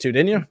liked it too,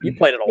 didn't you? You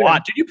played it a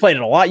lot, dude. You played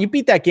it a lot. You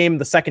beat that game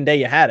the second day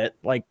you had it.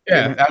 Like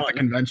at the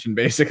convention,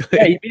 basically.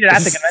 Yeah, you beat it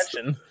at the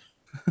convention.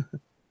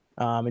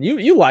 And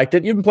you liked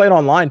it. You've been playing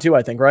online too,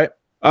 I think, right?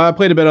 I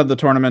played a bit of the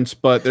tournaments,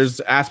 but there's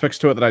aspects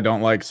to it that I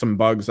don't like. Some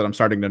bugs that I'm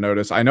starting to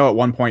notice. I know at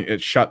one point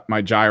it shut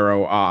my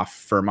gyro off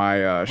for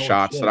my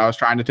shots that I was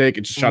trying to take.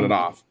 It just shut it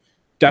off.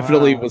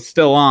 Definitely was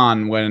still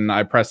on when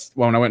I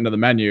went into the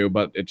menu,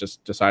 but it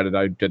just decided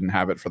I didn't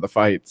have it for the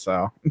fight.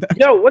 So,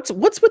 what's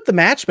with the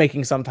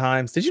matchmaking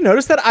sometimes? Did you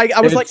notice that? I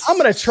was like, I'm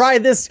gonna try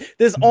this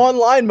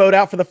online mode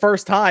out for the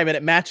first time, and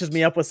it matches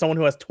me up with someone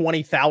who has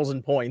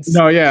 20,000 points.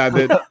 No, yeah,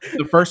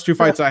 the first two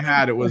fights I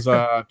had, it was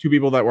two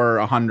people that were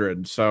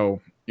 100.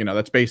 So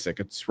that's basic.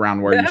 It's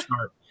around where you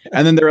start.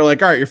 And then they were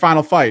like, all right, your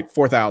final fight,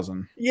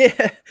 4,000. Yeah.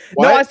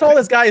 What? No, I saw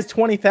this guy is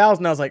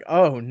 20,000. I was like,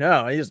 oh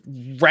no, he just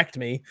wrecked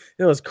me.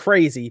 It was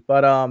crazy.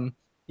 But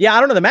yeah, I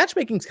don't know. The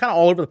matchmaking's kind of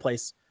all over the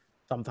place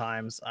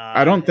sometimes.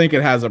 I don't think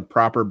it has a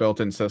proper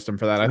built-in system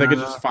for that. I think it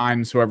just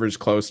finds whoever's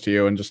close to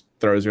you and just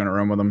throws you in a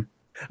room with them.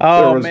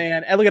 Oh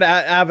man. And look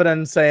at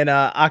Avedon saying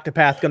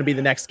Octopath going to be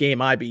the next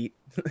game I beat.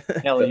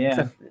 Hell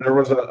yeah. There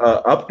was an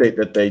update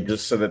that they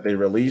just said that they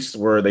released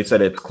where they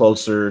said it's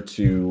closer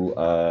to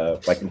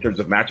like in terms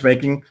of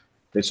matchmaking.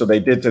 So they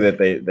did say that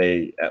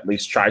they at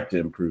least tried to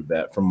improve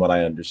that from what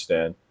I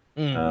understand.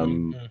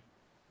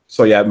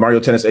 So yeah, Mario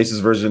Tennis Aces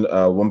version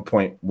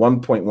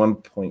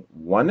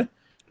 1.1.1.1.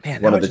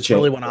 Man, one of the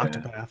really want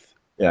Octopath.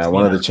 Yeah,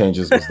 one of the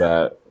changes was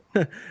that.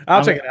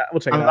 I'll check it out.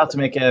 We'll check it out. I'm about to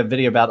make a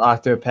video about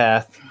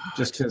Octopath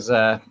just because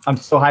I'm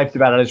so hyped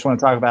about it. I just want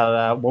to talk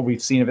about what we've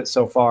seen of it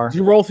so far. Did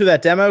you roll through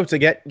that demo to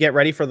get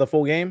ready for the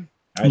full game?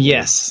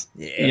 Yes.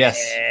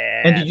 Yes.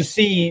 And did you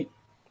see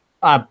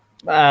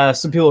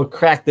some people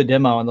cracked the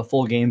demo and the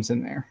full game's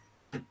in there?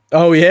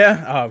 Oh,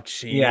 yeah? Oh,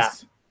 jeez. Yeah.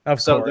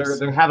 So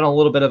they're having a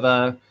little bit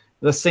of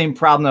the same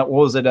problem that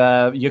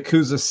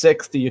Yakuza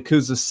 6, the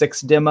Yakuza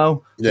 6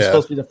 demo. Yeah. It's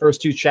supposed to be the first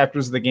two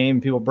chapters of the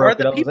game. People broke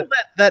it up. People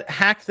that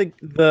hacked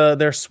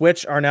their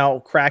Switch are now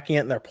cracking it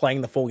and they're playing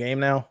the full game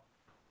now?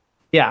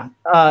 Yeah.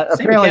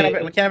 Apparently,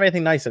 we can't have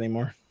anything nice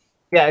anymore.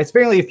 Yeah, it's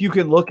apparently if you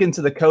can look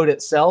into the code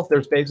itself,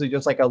 there's basically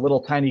just like a little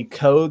tiny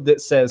code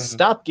that says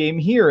stop game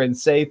here and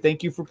say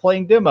thank you for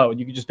playing demo. And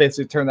you can just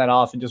basically turn that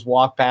off and just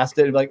walk past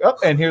it and be like, oh,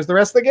 and here's the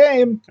rest of the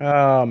game.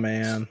 Oh,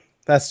 man.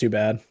 That's too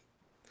bad.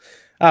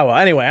 Oh, well,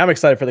 anyway, I'm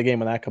excited for the game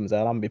when that comes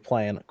out. I'm going to be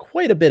playing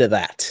quite a bit of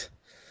that.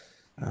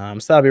 So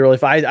that'll be really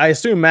fun. I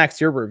assume,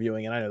 Max, you're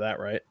reviewing it. I know that,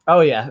 right?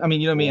 Oh, yeah. I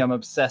mean, you know me. I'm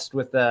obsessed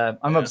with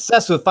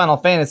obsessed with Final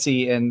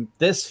Fantasy, and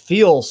this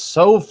feels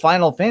so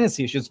Final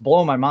Fantasy. It's just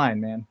blowing my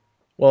mind, man.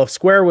 Well, if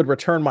Square would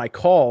return my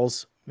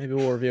calls, maybe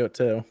we'll review it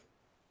too.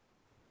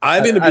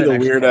 I'm going to be the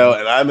weirdo,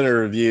 and I'm going to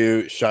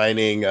review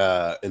Shining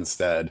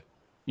instead.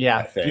 Yeah,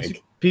 I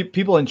think.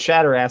 People in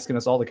chat are asking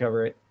us all to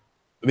cover it.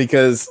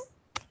 Because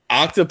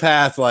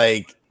Octopath,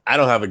 like, I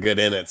don't have a good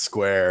in at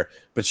Square,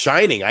 but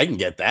Shining, I can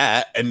get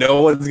that, and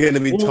no one's going to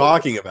be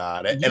talking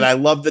about it, and I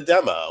love the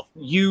demo.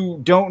 You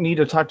don't need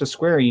to talk to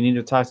Square, you need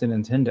to talk to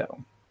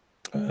Nintendo.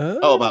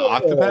 Oh,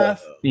 about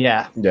Octopath?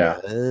 Yeah. Yeah.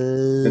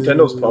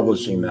 Nintendo's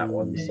publishing that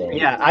one. So.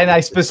 Yeah, I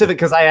specific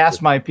because I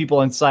asked my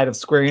people inside of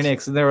Square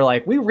Enix, and they were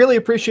like, we really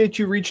appreciate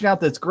you reaching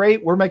out. That's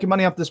great. We're making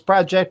money off this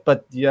project,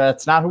 but yeah,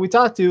 it's not who we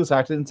talk to.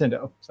 Talk to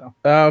Nintendo. So.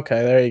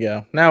 Okay, there you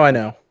go. Now I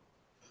know.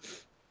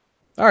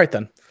 All right,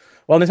 then.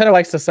 Well, Nintendo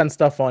likes to send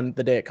stuff on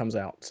the day it comes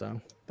out, so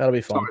that'll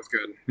be fun. Always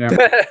good. Yeah.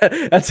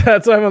 that's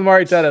why I'm with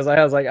Mario Tennis.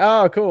 I was like,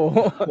 oh,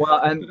 cool.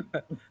 Well, and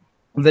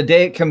the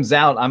day it comes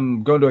out,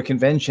 I'm going to a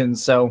convention,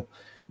 so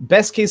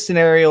best case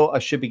scenario, I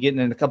should be getting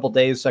it in a couple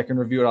days so I can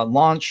review it on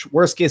launch.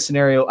 Worst case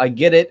scenario, I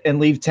get it and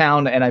leave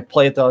town and I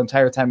play it the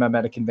entire time I'm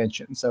at a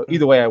convention. So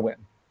either way, I win.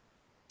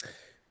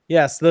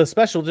 Yes, the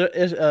special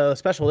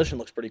edition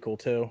looks pretty cool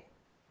too.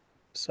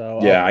 So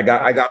yeah, I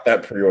got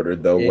that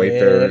pre-ordered though.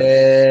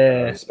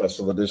 Wayfarer's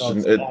special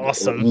edition. It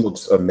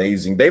looks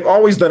amazing. They've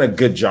always done a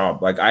good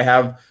job. Like I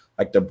have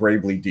like the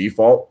Bravely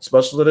Default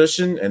special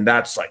edition, and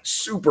that's like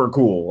super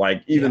cool.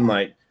 Like even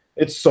like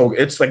it's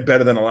like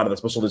better than a lot of the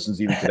special editions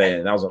even today,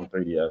 and that was on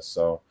 3DS.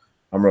 So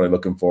I'm really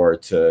looking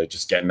forward to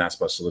just getting that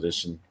special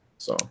edition.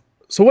 So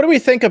what do we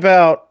think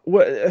about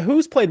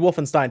who's played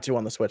Wolfenstein 2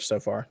 on the Switch so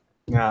far?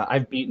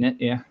 I've beaten it.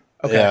 Yeah.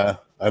 Okay. Yeah,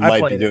 I I might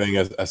be played it. doing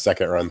a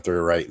second run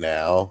through right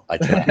now. I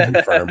can't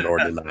confirm nor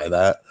deny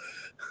that.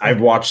 I've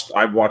watched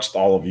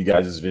all of you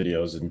guys'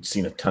 videos and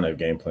seen a ton of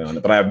gameplay on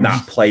it, but I have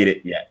not played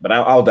it yet. But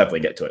I'll definitely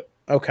get to it.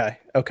 Okay.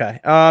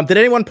 Did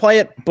anyone play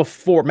it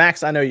before?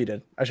 Max, I know you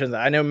did.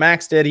 I know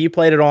Max did. You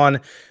played it on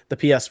the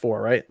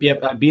PS4, right?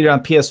 Yep, I beat it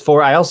on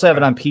PS4. I also have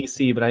it on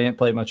PC, but I didn't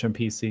play it much on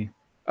PC.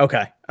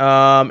 Okay.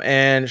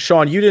 And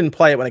Sean, you didn't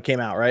play it when it came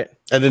out, right?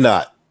 I did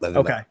not.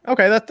 Okay.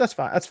 That's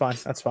fine.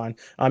 That's fine.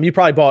 You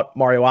probably bought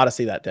Mario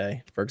Odyssey that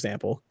day, for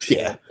example.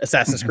 Yeah.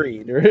 Assassin's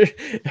Creed, or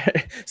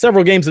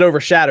several games that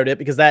overshadowed it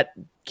because that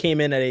came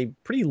in at a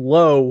pretty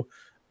low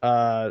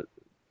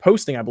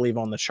posting, I believe,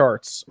 on the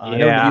charts. I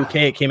know in the UK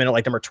it came in at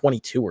like number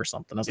 22 or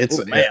something. I was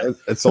like, man,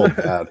 it's so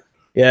bad.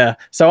 Yeah.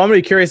 So I'm going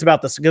to be curious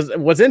about this because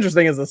what's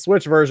interesting is the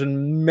Switch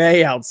version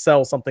may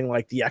outsell something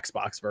like the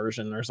Xbox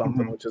version or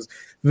something, which is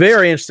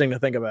very interesting to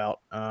think about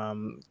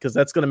because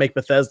that's going to make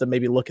Bethesda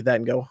maybe look at that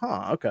and go,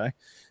 okay.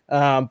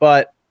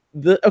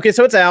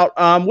 So it's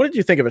out. What did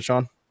you think of it,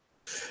 Sean?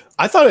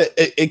 I thought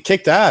it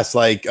kicked ass.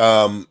 Like,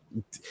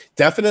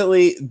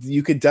 definitely,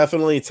 you could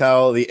definitely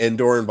tell the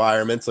indoor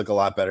environments look a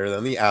lot better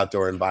than the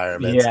outdoor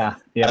environments. Yeah.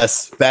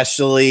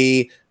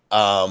 Especially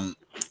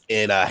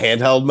in a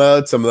handheld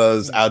mode, some of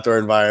those outdoor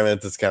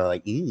environments, it's kind of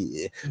like,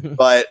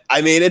 but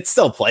I mean, it's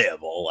still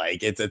playable.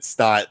 Like it's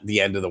not the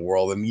end of the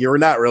world, and you're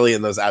not really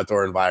in those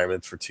outdoor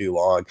environments for too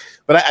long.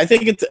 But I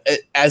think it's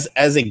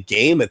as a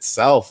game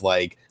itself,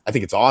 like I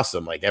think it's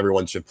awesome. Like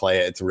everyone should play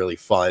it. It's really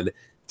fun.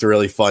 It's a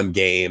really fun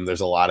game.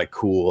 There's a lot of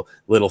cool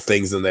little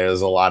things in there.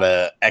 There's a lot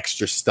of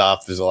extra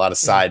stuff. There's a lot of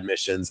side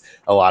missions,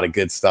 a lot of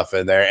good stuff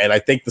in there. And I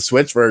think the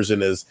Switch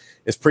version is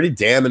pretty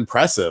damn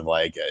impressive.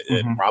 Like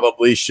it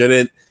probably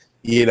shouldn't,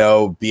 be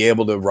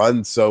able to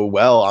run so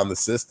well on the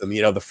system.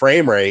 The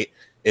frame rate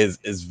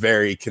is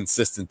very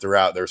consistent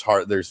throughout.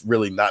 There's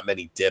really not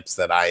many dips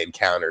that I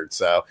encountered.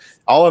 So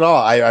all in all,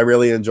 I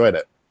really enjoyed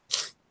it.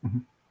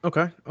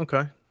 Okay.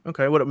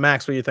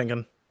 Max, what are you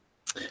thinking?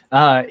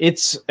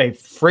 It's a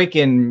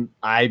freaking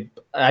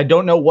I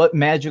don't know what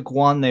magic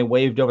wand they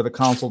waved over the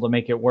console to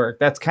make it work.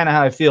 That's kind of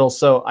how I feel.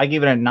 So I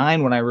gave it a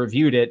 9 when I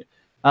reviewed it,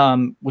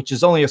 which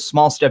is only a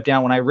small step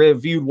down. When I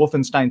reviewed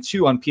Wolfenstein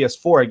 2 on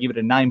PS4, I gave it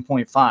a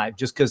 9.5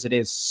 just because it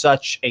is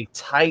such a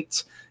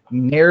tight,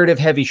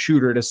 narrative-heavy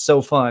shooter. It is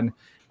so fun.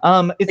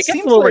 It gets a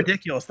little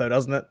ridiculous, though,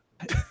 doesn't it?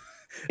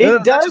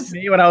 It does.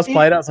 Me when I was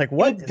playing, I was like,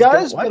 "What?" It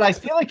does, but I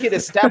feel like it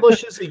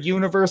establishes a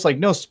universe. Like,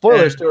 no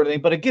spoilers to everything,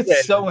 but it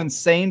gets so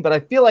insane. But I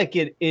feel like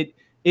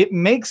it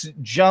makes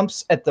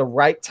jumps at the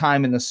right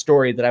time in the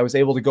story that I was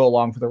able to go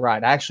along for the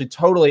ride.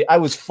 I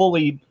was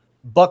fully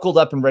buckled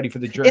up and ready for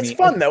the journey. It's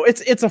fun though.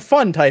 It's a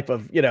fun type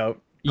of Yeah,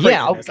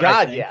 oh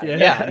god,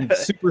 yeah. And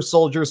super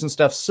soldiers and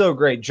stuff, so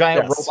great.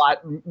 Giant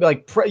robot,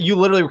 like you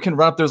literally can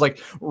run up. There's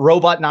like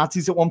robot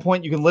Nazis at one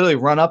point. You can literally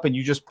run up and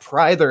you just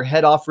pry their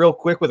head off real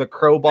quick with a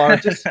crowbar.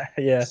 Just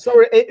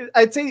So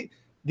I'd say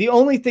the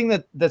only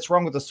thing that's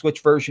wrong with the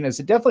Switch version is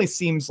it definitely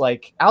seems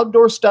like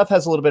outdoor stuff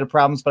has a little bit of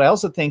problems, but I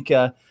also think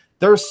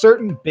there are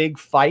certain big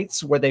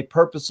fights where they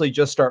purposely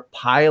just start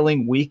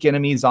piling weak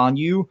enemies on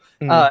you.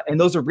 And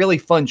those are really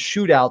fun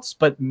shootouts,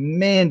 but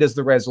man, does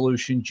the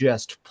resolution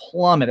just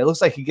plummet. It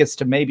looks like it gets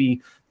to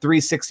maybe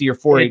 360 or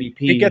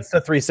 480p. It gets to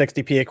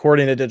 360p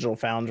according to Digital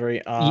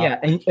Foundry.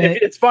 And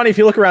it's funny if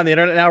you look around the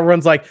internet now,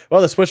 everyone's like,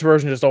 well, the Switch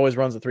version just always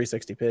runs at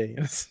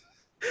 360p.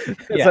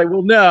 It's like,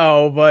 well,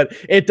 no, but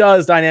it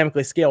does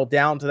dynamically scale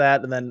down to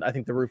that, and then I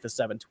think the roof is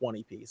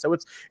 720p. So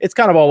it's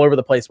kind of all over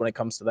the place when it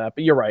comes to that.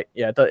 But you're right,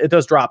 it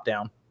does drop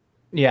down.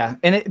 Yeah,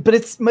 but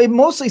it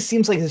mostly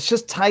seems like it's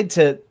just tied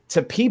to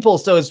people.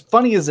 So as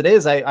funny as it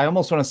is, I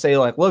almost want to say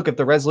like, look, if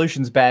the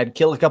resolution's bad,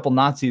 kill a couple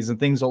Nazis and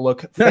things will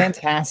look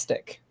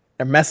fantastic.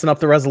 They're messing up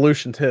the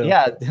resolution too.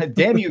 Yeah,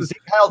 damn you,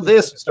 how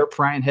this start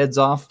prying heads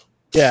off.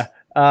 Yeah,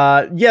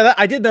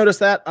 I did notice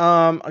that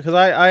because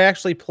I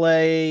actually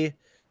play.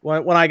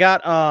 When I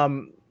got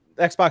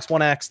Xbox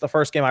One X, the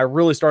first game I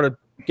really started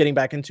getting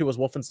back into was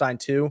Wolfenstein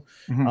 2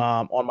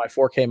 on my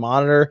 4K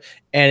monitor,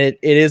 and it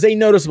is a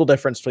noticeable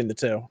difference between the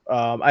two.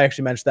 I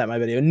actually mentioned that in my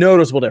video.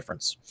 Noticeable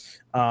difference.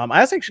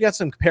 I actually got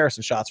some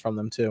comparison shots from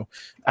them too.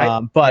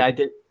 I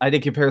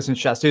did comparison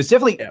shots too. It's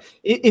definitely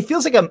it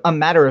feels like a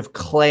matter of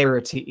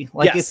clarity.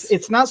 Like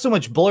it's not so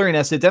much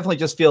blurriness. It definitely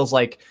just feels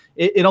like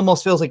it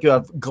almost feels like you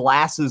have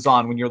glasses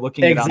on when you're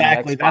looking at it on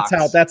the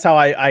Xbox. That's how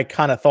I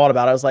kind of thought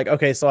about it. I was like,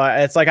 okay, so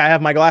it's like I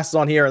have my glasses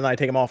on here and then I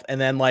take them off, and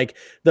then like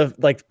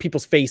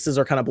people's faces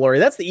are kind of blurry.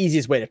 That's the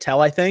easiest way to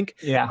tell, I think.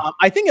 Yeah.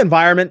 I think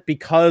environment,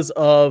 because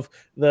of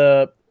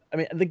the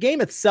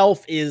game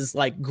itself is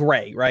like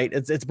gray, right?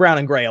 It's brown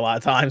and gray a lot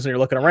of times when you're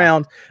looking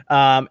around.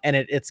 And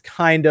it's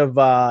kind of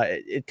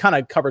it kind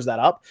of covers that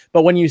up.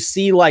 But when you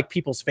see like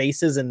people's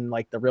faces and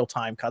like the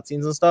real-time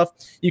cutscenes and stuff,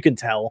 you can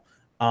tell.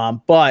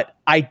 But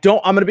I'm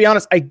going to be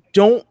honest, I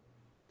don't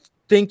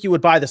think you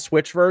would buy the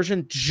Switch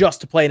version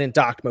just to play it in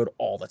docked mode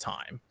all the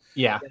time.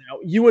 Yeah.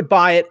 You would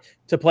buy it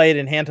to play it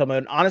in handheld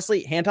mode.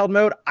 Honestly, handheld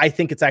mode, I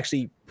think it's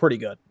actually pretty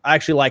good. I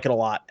actually like it a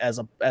lot as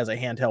a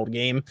handheld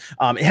game.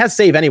 It has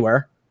save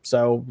anywhere.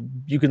 So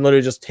you can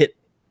literally just hit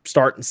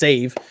start and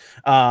save.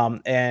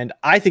 And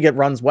I think it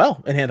runs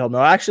well in handheld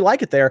mode. I actually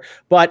like it there.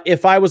 But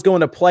if I was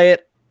going to play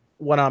it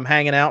when I'm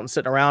hanging out and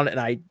sitting around, and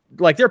I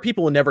like, there are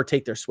people who never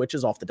take their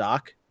Switches off the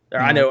dock.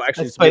 I know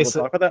actually some people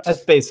talk about that.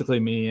 That's basically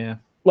me, yeah.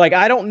 Like,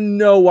 I don't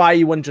know why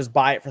you wouldn't just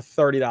buy it for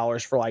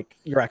 $30 for like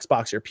your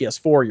Xbox, your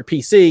PS4, your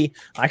PC.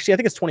 Actually, I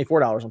think it's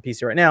 $24 on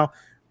PC right now.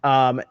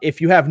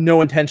 If you have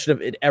no intention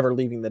of it ever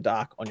leaving the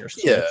dock on your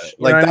Switch. Yeah, You know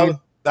like what I mean?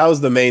 that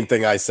was the main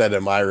thing I said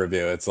in my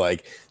review. It's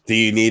like, do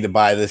you need to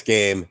buy this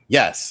game?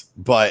 Yes,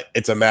 but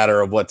it's a matter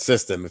of what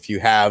system. If you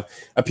have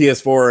a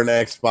PS4 and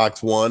an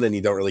Xbox One and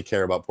you don't really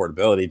care about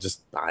portability,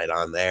 just buy it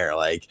on there.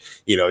 Like,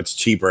 you know, it's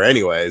cheaper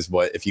anyways.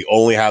 But if you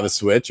only have a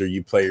Switch or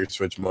you play your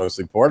Switch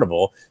mostly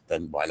portable,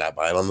 then why not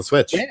buy it on the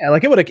Switch? Yeah,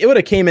 like it would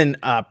have came in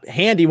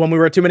handy when we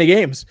were at too many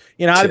games.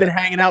 You know, I'd have been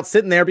hanging out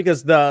sitting there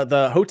because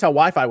the hotel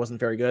Wi-Fi wasn't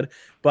very good.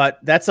 But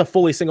that's a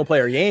fully single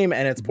player game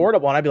and it's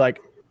portable, and I'd be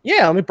like,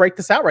 yeah, let me break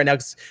this out right now,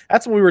 because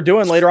that's what we were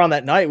doing later on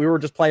that night. We were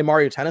just playing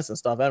Mario Tennis and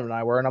stuff, Evan and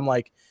I were, and I'm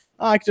like,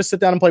 oh, I could just sit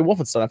down and play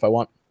Wolfenstein if I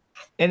want.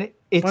 And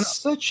it's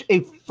such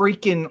a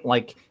freaking,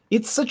 like,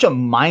 it's such a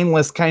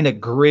mindless kind of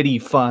gritty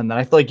fun that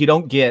I feel like you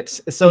don't get.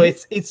 So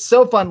it's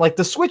so fun. Like,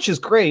 the Switch is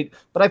great,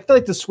 but I feel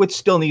like the Switch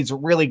still needs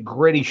really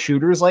gritty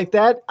shooters like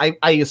that.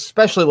 I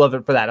especially love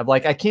it for that. I'm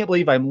like, I can't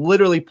believe I'm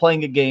literally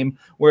playing a game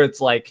where it's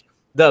like,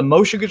 the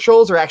motion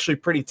controls are actually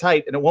pretty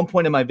tight. And at one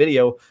point in my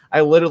video,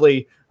 I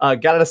literally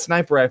got out a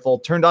sniper rifle,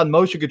 turned on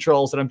motion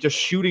controls, and I'm just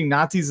shooting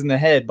Nazis in the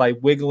head by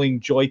wiggling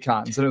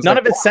Joy-Cons. And None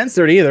of it's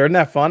censored either. Isn't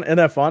that fun?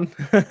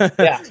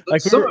 Yeah.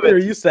 Like we were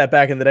used to that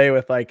back in the day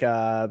with like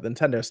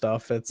Nintendo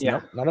stuff. It's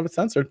none of it's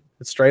censored.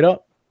 It's straight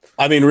up.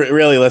 I mean,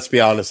 really, let's be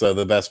honest though.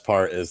 The best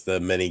part is the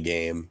mini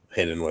game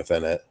hidden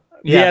within it.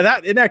 Yeah,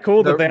 that isn't that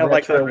cool that they have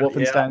like the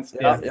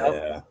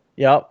Wolfenstein.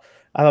 Yep.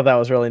 I thought that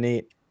was really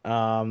neat.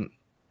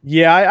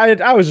 Yeah,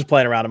 I was just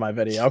playing around in my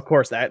video. Of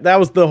course, that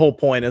was the whole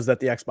point, is that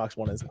the Xbox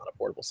One is not a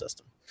portable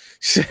system.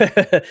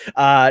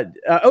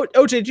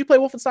 OJ, did you play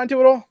Wolfenstein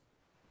 2 at all?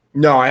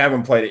 No, I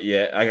haven't played it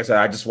yet. Like I said,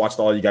 I just watched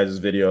all you guys'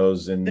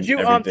 videos and did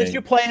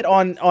you play it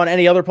on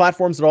any other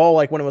platforms at all?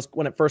 Like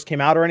when it first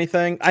came out or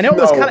anything? I know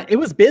it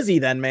was busy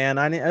then, man.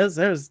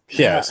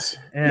 Yes.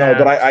 Yeah. No,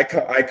 but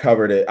I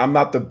covered it. I'm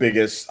not the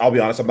biggest. I'll be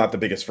honest. I'm not the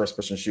biggest first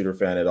person shooter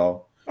fan at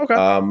all. Okay.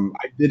 I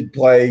did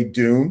play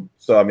Doom,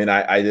 so I mean,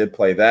 I did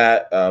play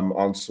that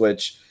on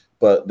Switch,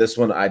 but this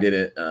one I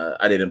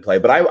didn't play.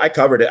 But I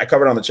covered it. I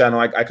covered it on the channel.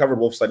 I covered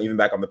Wolfenstein even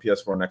back on the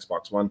PS4 and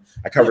Xbox One.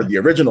 I covered the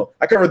original.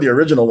 I covered the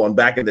original one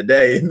back in the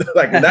day,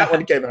 like when that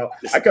one came out.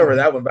 I covered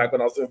that one back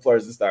when I was doing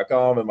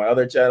PlayersThis.com and my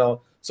other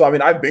channel. So I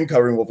mean, I've been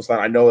covering Wolfenstein.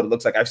 I know what it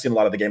looks like. I've seen a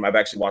lot of the game. I've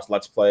actually watched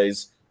Let's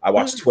Plays. I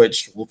watched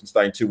Twitch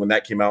Wolfenstein 2 when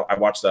that came out. I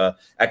watched the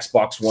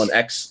Xbox One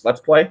X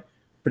Let's Play.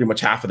 Pretty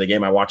much half of the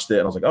game I watched it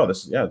and I was like, oh,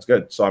 it's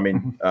good. So I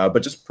mean, but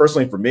just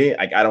personally for me,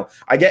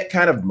 I get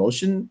kind of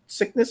motion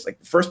sickness,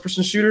 like first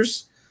person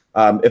shooters.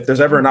 If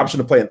there's ever an option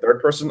to play in third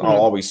person, I'll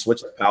always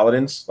switch to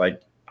Paladins.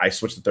 Like I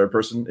switch to third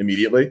person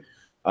immediately.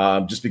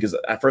 Just because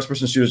first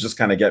person shooters just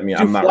kind of get me.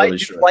 I'm not really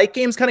sure. Flight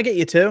games kind of get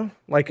you too,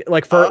 like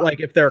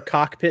if they're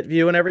cockpit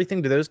view and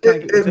everything. Do those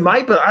kind of get you it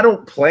might, but I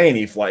don't play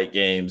any flight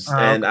games,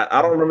 and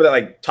I don't remember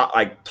that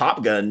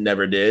Top Gun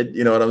never did.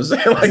 You know what I'm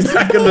saying? Like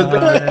back in the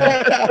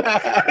day.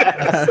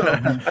 So,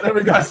 I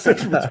never got sick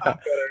from Top Gun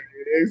or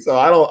anything, so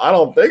I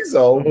don't think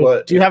so.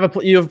 But do you have a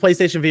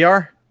PlayStation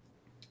VR?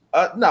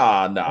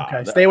 Nah.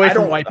 Okay, stay away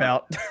from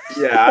Wipeout.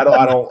 Yeah,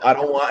 I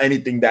don't want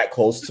anything that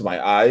close to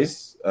my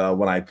eyes.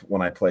 When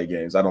I play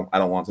games, I don't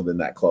want something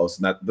that close,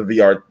 and that the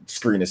VR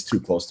screen is too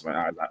close to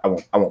my eyes.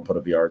 I won't put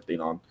a VR thing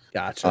on.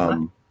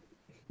 Gotcha.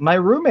 My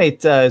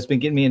roommate has been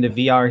getting me into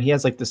VR. He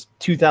has like this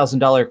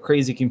 $2,000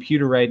 crazy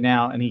computer right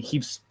now, and he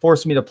keeps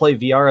forcing me to play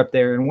VR up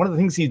there. And one of the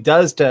things he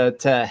does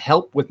to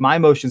help with my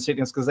motion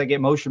sickness, because I get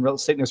motion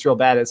sickness real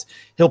bad, is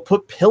he'll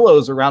put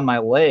pillows around my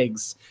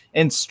legs.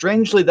 And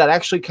strangely, that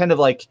actually kind of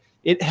like,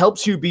 it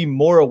helps you be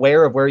more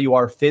aware of where you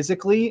are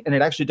physically, and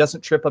it actually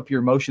doesn't trip up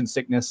your motion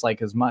sickness like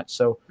as much.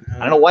 So I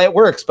don't know why it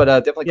works, but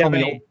definitely call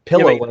me old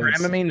pillow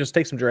legs. Dramamine, just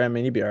take some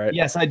Dramamine, you'll be all right.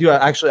 Yes, I do.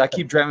 Actually, I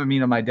keep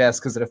Dramamine on my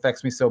desk because it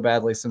affects me so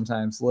badly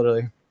sometimes,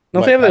 literally.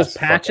 Don't they have those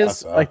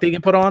patches like they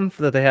can put on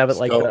so that they have it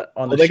like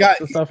on the they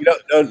and stuff?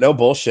 No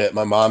bullshit.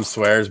 My mom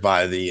swears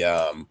by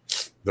the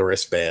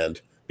wristband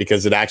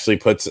because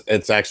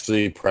it's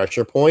actually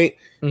pressure point.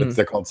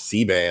 They're called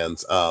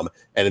C-bands, and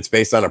it's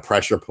based on a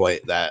pressure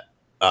point that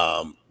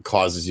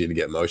causes you to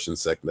get motion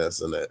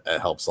sickness, and it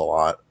helps a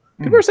lot.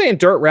 People were saying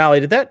Dirt Rally.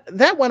 Did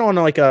that went on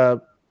like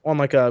a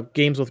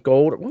Games with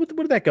Gold? What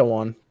did that go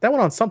on? That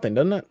went on something,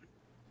 didn't it?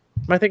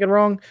 Am I thinking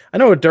wrong? I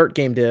know a Dirt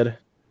game did.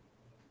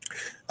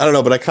 I don't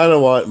know, but I kind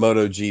of want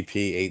MotoGP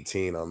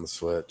 18 on the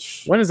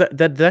Switch. When is that?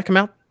 Did that come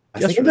out?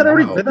 Did that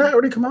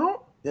already come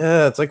out?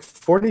 Yeah, it's like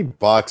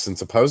 $40, and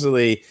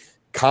supposedly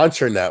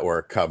Contra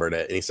Network covered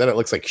it, and he said it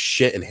looks like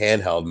shit in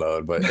handheld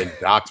mode, but in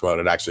docked mode,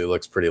 it actually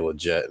looks pretty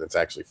legit, and it's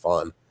actually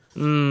fun.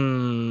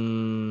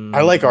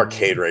 I like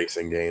arcade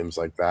racing games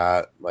like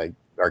that, like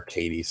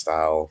arcadey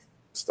style.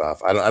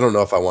 stuff. I don't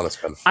know if I want to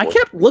spend. I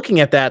kept looking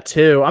at that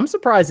too. I'm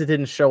surprised it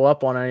didn't show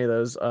up on any of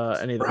those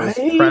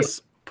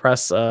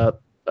press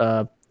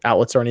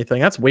outlets or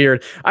anything. That's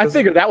weird. I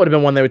figured that would have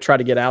been one they would try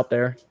to get out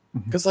there.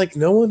 because like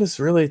no one is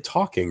really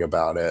talking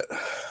about it.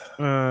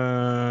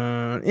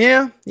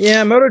 Yeah.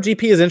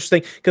 MotoGP is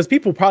interesting because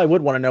people probably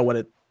would want to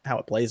know how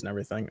it plays and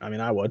everything. I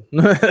mean, I would.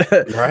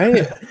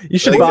 Right? You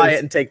should buy it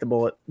and take the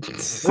bullet.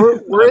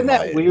 We're in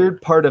that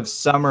weird part of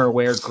summer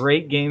where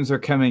great games are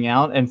coming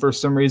out, and for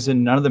some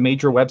reason, none of the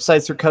major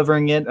websites are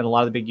covering it, and a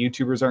lot of the big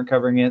YouTubers aren't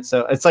covering it.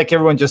 So it's like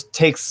everyone just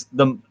takes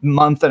the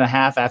month and a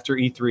half after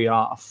E3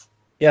 off.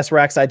 Yes,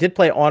 Rex, I did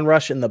play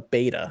Onrush in the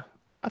beta.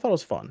 I thought it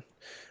was fun.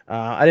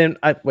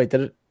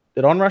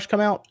 Did Onrush come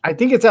out? I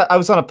think I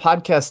was on a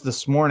podcast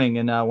this morning,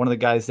 and one of the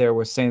guys there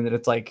was saying that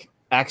it's like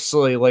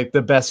actually like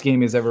the best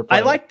game he's ever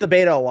played. I liked the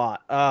beta a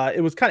lot.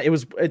 This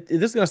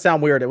is gonna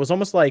sound weird. It was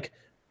almost like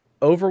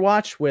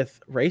Overwatch with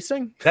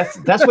racing.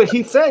 That's what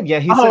he said. Yeah,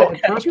 he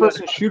said first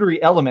person shootery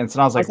elements,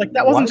 and I was like,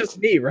 that wasn't just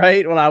me,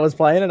 right? When I was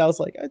playing it, I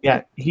was like,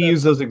 yeah, he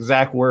used those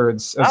exact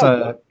words.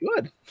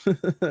 Good.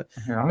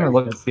 Here, I'm gonna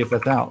look and see if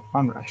that's out.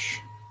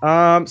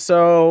 Onrush.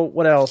 So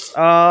what else?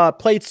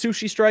 Played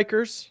Sushi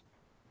Strikers.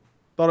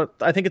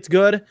 I think it's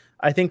good.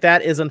 I think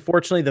that is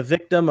unfortunately the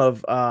victim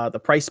of the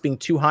price being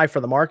too high for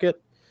the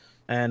market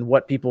and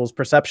what people's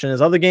perception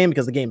is of the game,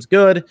 because the game's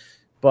good,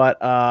 but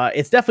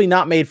it's definitely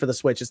not made for the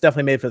Switch. It's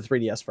definitely made for the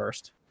 3DS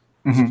first.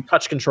 Mm-hmm.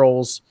 Touch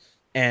controls,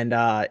 and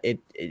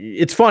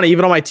it's funny.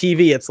 Even on my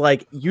TV, it's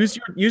like use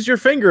your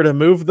finger to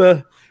move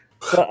the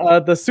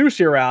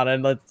sushi around,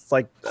 and it's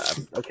like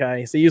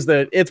okay. So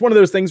it's one of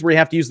those things where you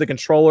have to use the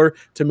controller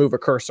to move a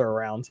cursor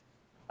around.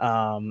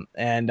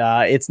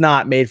 It's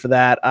not made for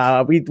that.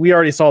 We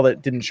already saw that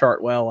it didn't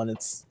chart well, and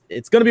it's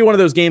going to be one of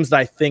those games that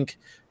I think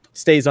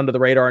stays under the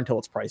radar until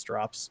its price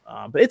drops.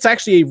 But it's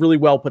actually a really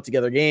well put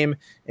together game.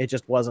 It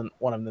just wasn't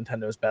one of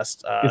Nintendo's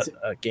best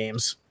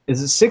games.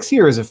 Is it 60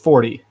 or is it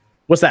 40?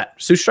 What's that?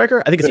 Sushi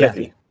Striker? I think it's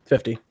 50.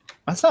 50.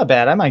 That's not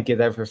bad. I might get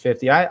that for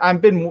 50.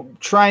 I've been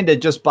trying to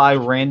just buy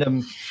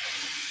random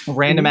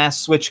ass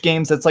Switch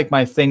games. That's like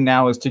my thing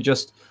now, is to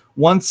just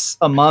once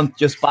a month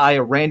just buy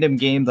a random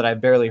game that I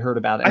barely heard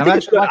about. And I think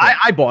it's good.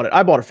 I bought it.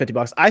 I bought it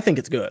 $50. I think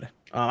it's good.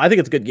 I think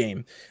it's a good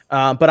game.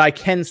 But I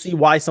can see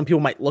why some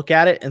people might look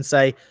at it and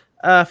say,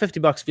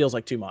 $50 feels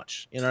like too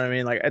much. You know what I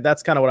mean? Like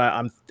that's kind of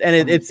what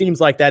it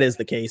seems like that is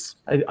the case.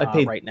 I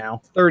paid right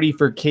now $30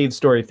 for Cave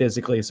Story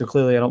physically, so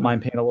clearly I don't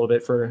mind paying a little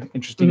bit for an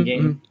interesting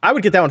game. I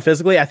would get that one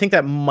physically. I think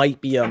that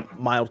might be a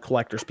mild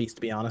collector's piece,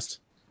 to be honest.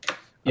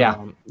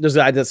 Yeah,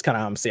 that's kind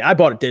of how I'm seeing. I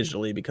bought it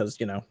digitally because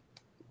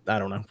I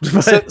don't know.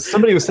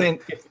 Somebody was saying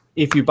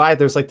if you buy it,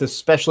 there's like this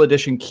special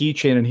edition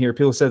keychain in here.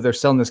 People said they're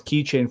selling this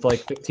keychain for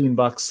like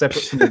 $15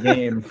 separate from the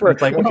game.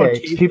 It's like, okay,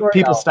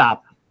 people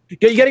stop. You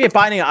got to get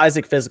Binding of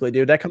Isaac physically,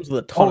 dude. That comes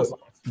with a ton of stuff.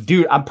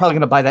 Dude, I'm probably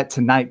gonna buy that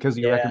tonight because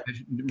of your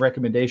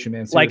recommendation,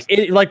 man.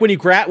 Seriously. Like when you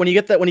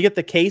get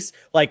the case,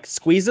 like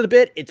squeeze it a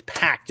bit, it's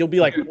packed. You'll be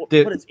like, what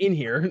is in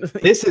here?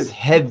 This is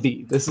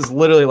heavy. This is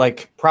literally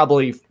like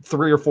probably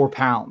 3 or 4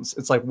 pounds.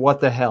 It's like, what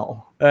the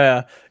hell?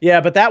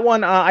 Yeah, but that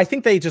one, I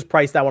think they just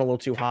priced that one a little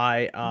too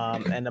high,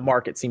 and the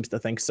market seems to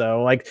think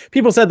so. Like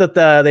people said that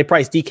they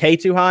priced DK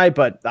too high,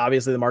 but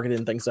obviously the market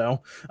didn't think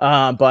so.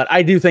 But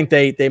I do think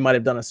they might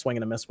have done a swing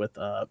and a miss with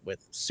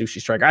Sushi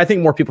Striker. I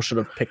think more people should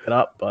have picked it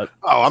up, but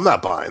oh, I'm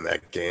not buying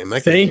that game.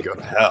 That game can go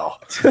to hell.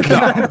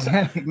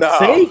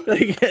 No.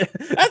 See?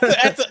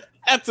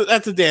 That's a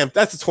 $20 game.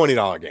 That's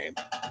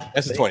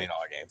a $20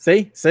 game.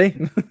 See?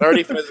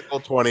 30 physical,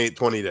 20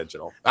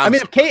 digital.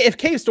 If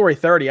Cave Story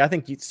 30, I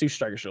think Sushi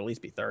Striker should at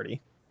least be 30.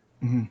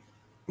 Mm-hmm.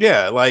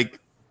 Yeah, like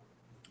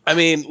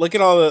look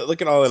at all the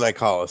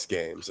Nicalis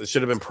games. It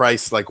should have been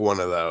priced like one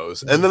of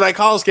those. And the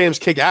Nicalis games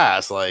kick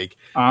ass. Like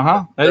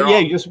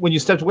when you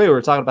stepped away, we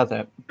were talking about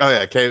that. Oh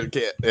yeah,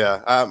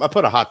 I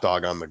put a hot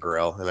dog on the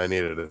grill and I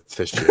needed a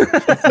tissue.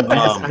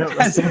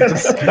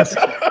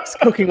 He's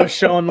cooking with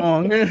Sean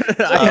Long. He's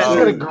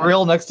got a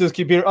grill next to his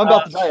computer. I'm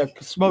about to die of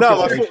smoke.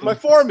 No, my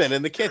foreman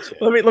in the kitchen.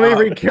 Let me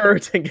read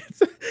Carrot.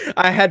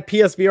 I had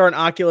PSVR and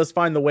Oculus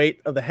find the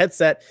weight of the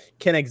headset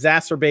can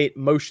exacerbate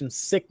motion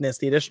sickness.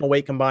 The additional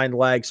weight combined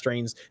lag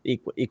strains the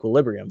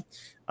equilibrium.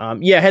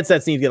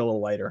 Headsets need to get a little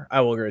lighter. I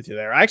will agree with you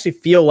there. I actually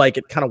feel like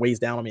it kind of weighs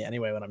down on me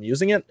anyway when I'm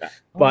using it,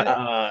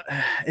 but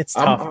it's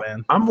tough,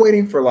 man. I'm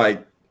waiting for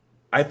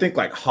I think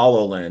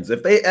HoloLens.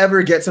 If they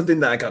ever get something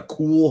like a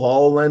cool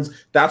HoloLens,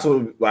 that's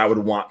what I would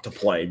want to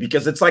play,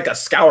 because it's like a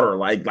scouter,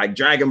 like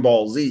Dragon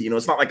Ball Z.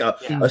 It's not like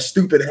a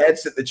stupid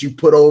headset that you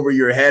put over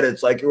your head.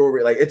 It's like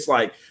it's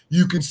like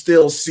you can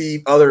still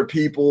see other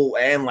people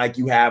and like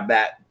you have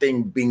that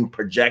thing being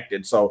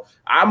projected. So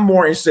I'm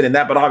more interested in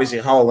that, but obviously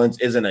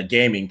HoloLens isn't a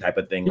gaming type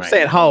of thing. You're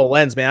saying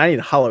HoloLens, man. I need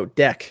a holo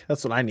deck.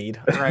 That's what I need.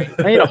 Right.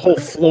 I need a whole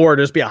floor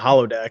to just be a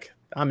holo deck.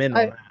 I'm in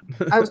on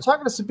that. I was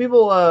talking to some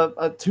people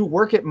who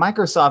work at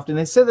Microsoft, and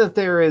they said that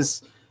there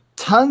is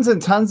tons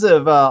and tons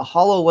of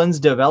HoloLens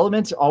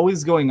development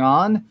always going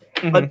on,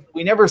 but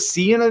we never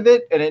see any of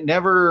it, and it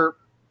never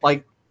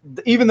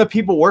even the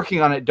people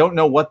working on it don't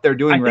know what they're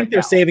doing. I think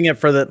they're saving it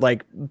for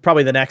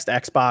probably the next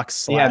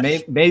Xbox. Yeah,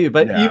 maybe.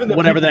 But even the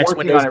whatever the next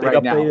working Windows on it big right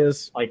update now,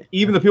 is. like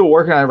even the people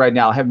working on it right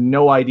now have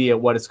no idea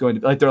what it's going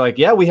to be. Like they're like,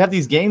 yeah, we have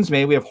these games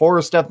made, we have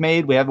horror stuff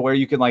made, we have where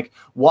you can like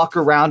walk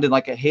around in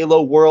like a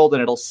Halo world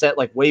and it'll set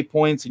like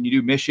waypoints and you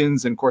do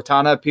missions and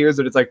Cortana appears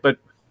and it's like, but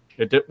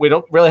we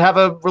don't really have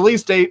a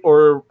release date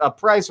or a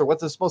price or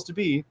what's it supposed to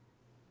be.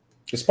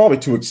 It's probably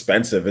too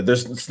expensive.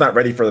 It's not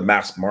ready for the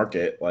mass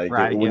market. Like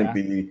it wouldn't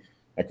be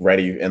like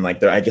ready, and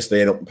like I guess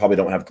they probably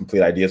don't have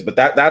complete ideas. But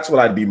that's what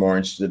I'd be more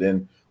interested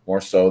in, more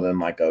so than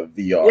like a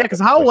VR. Yeah, because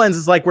HoloLens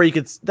is like where you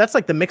could. That's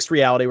like the mixed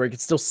reality where you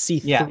could still see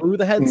through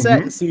the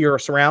headset and see your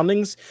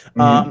surroundings.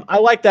 I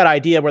like that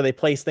idea where they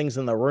place things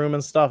in the room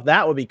and stuff.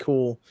 That would be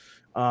cool.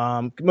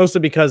 Mostly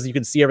because you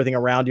can see everything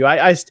around you.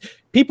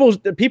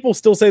 People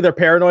still say they're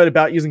paranoid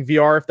about using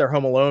VR if they're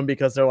home alone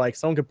because they're like,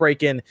 someone could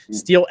break in,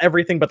 steal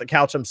everything but the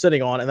couch I'm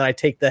sitting on, and then I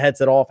take the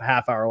headset off a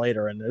half hour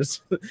later, and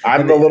there's.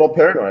 I'm a little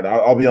paranoid.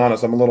 I'll be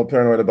honest. I'm a little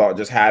paranoid about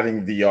just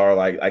having VR.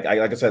 Like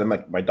I said, I'm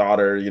like my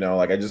daughter. You know,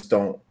 like I just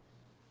don't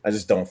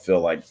feel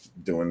like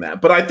doing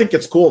that. But I think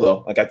it's cool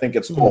though. Like I think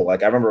it's cool.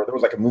 Like I remember there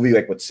was like a movie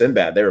like with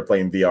Sinbad. They were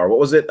playing VR. What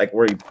was it like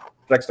where he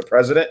protects the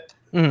president?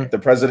 The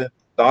president.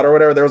 Daughter or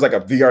whatever, there was like a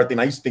VR thing.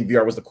 I used to think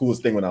VR was the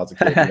coolest thing when I was a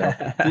kid.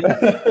 You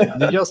know?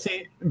 Did y'all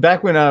see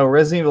back when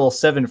Resident Evil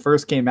 7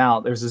 first came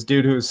out? There's this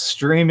dude who was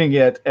streaming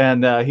it,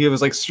 and he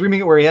was like streaming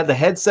it where he had the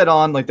headset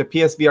on, like the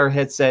PSVR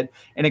headset,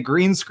 and a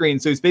green screen.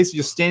 So he's basically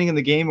just standing in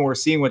the game, and we're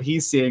seeing what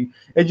he's seeing.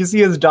 And you see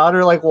his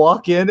daughter like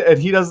walk in, and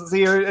he doesn't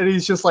see her, and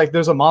he's just like,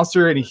 "There's a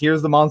monster," and he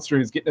hears the monster,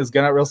 and he's getting his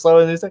gun out real slow,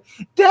 and he's like,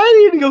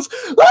 "Daddy!" and he goes,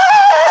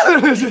 "Ah!"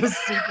 It's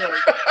just super.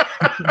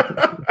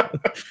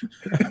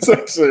 It's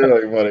actually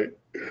really funny.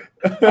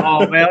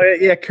 Oh man,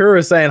 yeah. Kura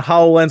is saying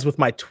HoloLens with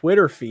my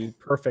Twitter feed.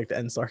 Perfect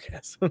end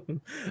sarcasm.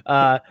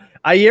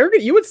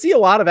 You would see a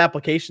lot of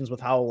applications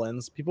with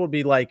HoloLens. People would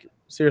be like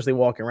seriously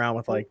walking around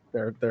with like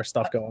their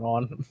stuff going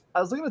on. I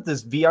was looking at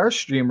this VR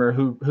streamer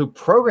who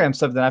programs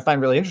something I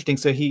find really interesting.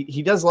 So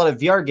he does a lot of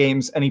VR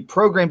games, and he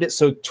programmed it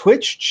so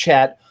Twitch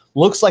chat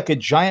looks like a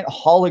giant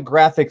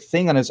holographic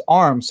thing on his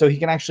arm, so he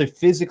can actually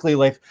physically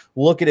like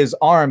look at his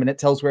arm and it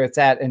tells where it's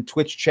at, and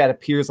Twitch chat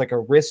appears like a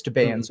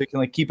wristband, so he can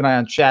like keep an eye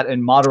on chat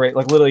and moderate,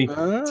 like literally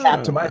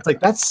tap to my. It's like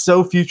that's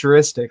so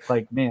futuristic.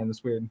 Like man,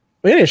 it's weird.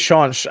 But it is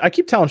Sean. I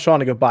keep telling Sean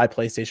to go buy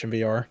PlayStation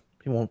VR.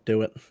 He won't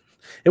do it.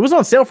 It was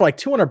on sale for like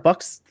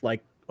 $200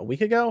 like a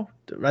week ago.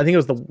 I think it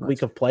was the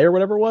week of play or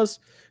whatever it was,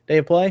 day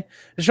of play.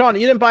 And Sean,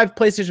 you didn't buy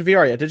PlayStation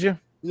VR yet, did you?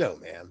 No,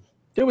 man.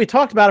 Dude, we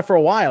talked about it for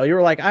a while. You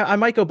were like, I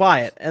might go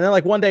buy it. And then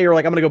like one day you were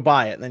like, I'm going to go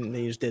buy it. And then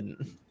you just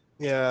didn't.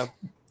 Yeah.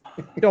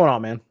 What's going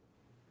on, man?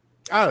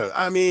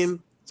 I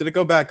mean, did it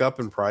go back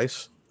up in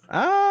price?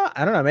 I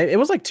don't know. Maybe it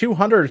was like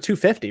 200 or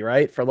 250,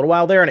 right? For a little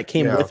while there. And it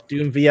came with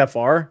Doom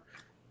VFR.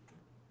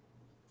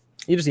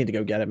 You just need to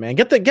go get it, man.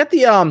 Get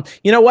the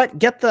you know what?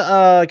 Get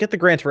the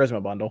Gran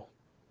Turismo bundle.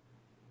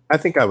 I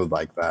think I would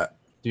like that.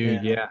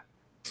 Dude, yeah.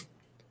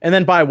 And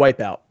then buy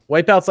Wipeout.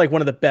 Wipeout's like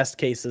one of the best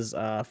cases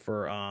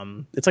for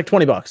it's like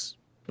 $20,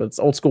 but it's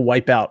old school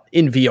Wipeout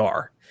in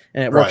VR,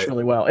 and it works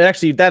really well.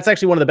 That's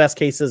actually one of the best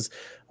cases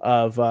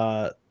of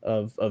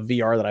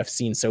VR that I've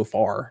seen so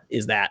far,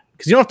 is that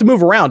because you don't have to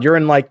move around.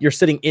 You're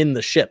sitting in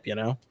the ship, you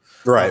know.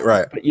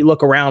 Right. But you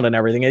look around and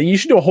everything, and you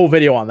should do a whole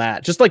video on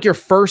that. Just like your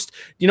first,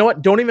 you know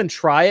what? Don't even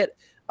try it.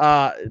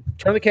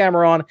 Turn the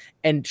camera on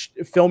and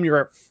film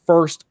your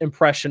first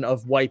impression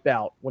of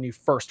Wipeout when you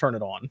first turn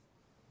it on.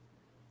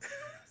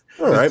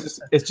 All right.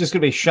 It's just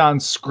gonna be Sean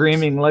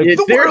screaming like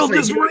the world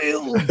is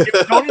real.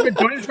 don't even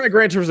try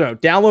Gran Turismo.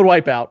 Download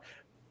Wipeout,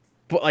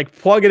 but like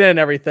plug it in and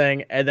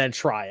everything, and then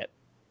try it.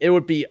 It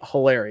would be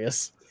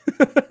hilarious.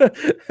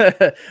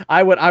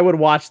 I would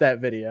watch that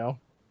video.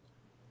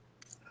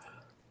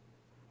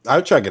 I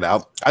would check it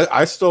out.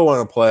 I still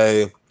want to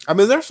play. I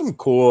mean, there's some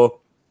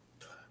cool,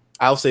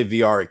 I'll say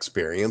VR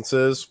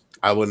experiences.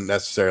 I wouldn't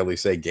necessarily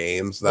say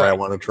games that I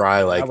want to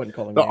try, like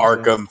the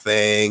Arkham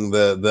thing,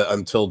 the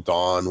Until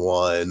Dawn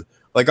one.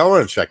 Like I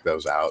want to check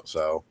those out.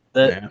 So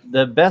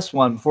the best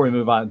one before we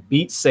move on,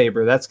 Beat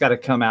Saber. That's got to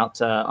come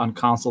out on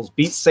consoles.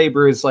 Beat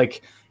Saber is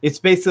like, it's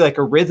basically like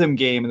a rhythm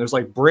game, and there's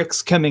like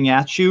bricks coming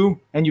at you,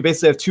 and you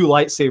basically have two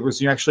lightsabers,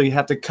 and you actually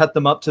have to cut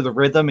them up to the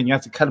rhythm, and you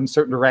have to cut them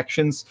certain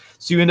directions.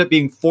 So you end up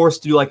being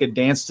forced to do like a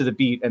dance to the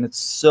beat, and it's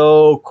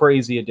so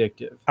crazy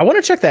addictive. I want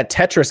to check that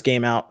Tetris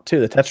game out too,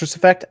 the Tetris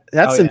Effect.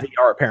 That's in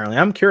VR apparently.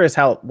 I'm curious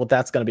what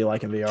that's going to be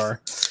like in VR.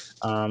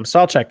 So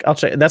I'll check.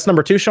 That's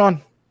number 2,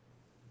 Sean?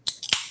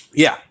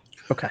 Yeah.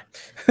 Okay.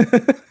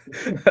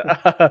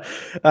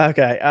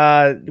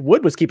 Okay.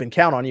 Wood was keeping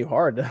count on you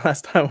hard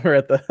last time we were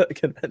at the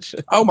convention.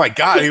 Oh my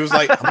God. He was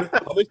like,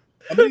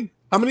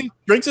 how many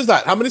drinks is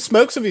that? How many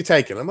smokes have you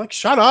taken? I'm like,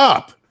 shut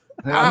up.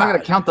 I'm not going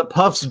to count the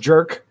puffs,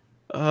 jerk.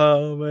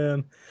 Oh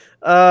man.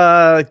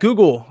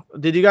 Google.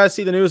 Did you guys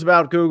see the news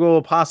about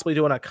Google possibly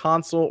doing a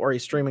console or a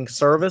streaming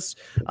service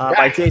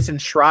by Jason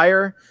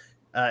Schreier?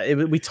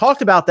 We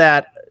talked about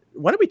that.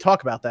 When did we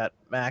talk about that,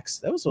 Max?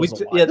 This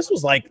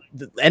was like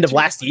the end of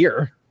last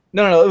year.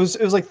 No. It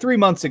was like 3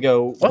 months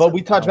ago, but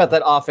we talked about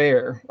that off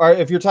air. Or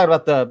if you're talking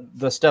about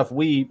the stuff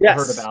we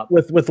heard about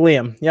with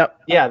Liam.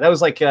 Yep. Yeah, that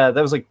was like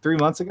 3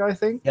 months ago, I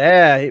think.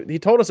 Yeah, he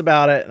told us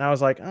about it, and I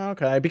was like, oh,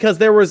 okay, because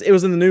it was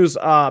in the news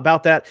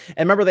about that.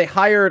 And remember, they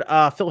hired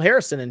Phil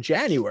Harrison in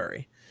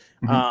January.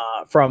 He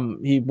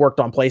worked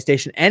on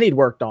PlayStation and he'd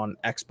worked on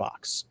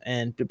Xbox,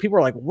 and people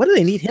were like, what do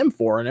they need him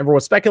for? And everyone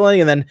was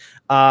speculating. And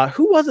then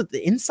who was it?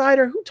 The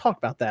Insider? Who talked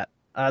about that?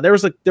 There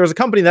was a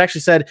company that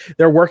actually said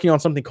they're working on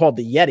something called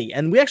the Yeti,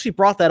 and we actually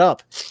brought that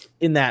up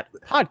in that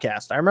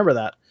podcast. I remember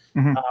that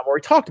where we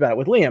talked about it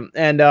with Liam,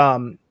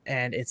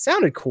 and it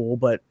sounded cool,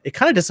 but it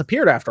kind of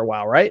disappeared after a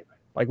while, right?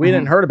 Like we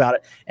didn't heard about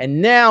it,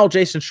 and now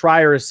Jason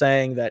Schreier is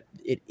saying that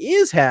it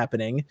is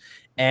happening,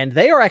 and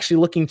they are actually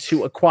looking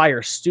to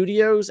acquire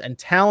studios and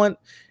talent,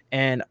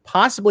 and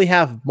possibly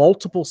have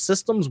multiple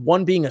systems,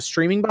 one being a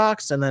streaming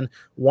box, and then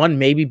one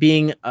maybe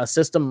being a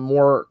system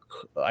more,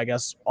 I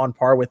guess, on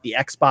par with the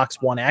Xbox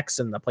One X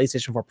and the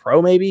PlayStation 4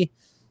 Pro, maybe.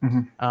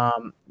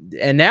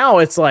 And now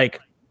it's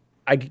like,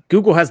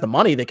 Google has the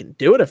money; they can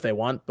do it if they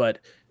want, but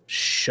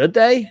should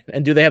they?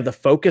 And do they have the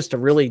focus to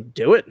really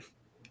do it?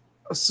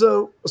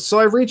 So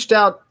I reached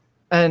out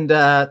and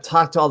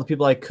talked to all the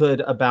people I could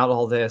about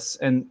all this,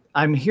 and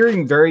I'm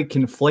hearing very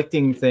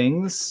conflicting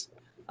things.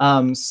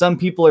 Some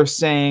people are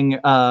saying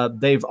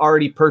they've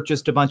already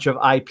purchased a bunch of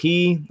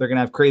IP. They're going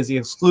to have crazy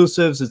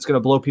exclusives. It's going to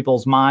blow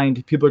people's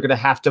mind. People are going to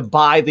have to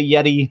buy the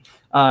Yeti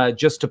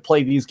just to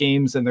play these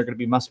games, and they're going to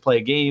be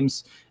must-play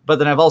games. But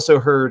then I've also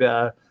heard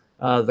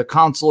the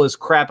console is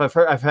crap.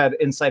 I've had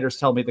insiders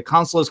tell me the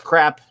console is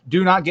crap.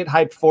 Do not get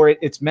hyped for it.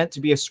 It's meant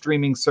to be a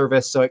streaming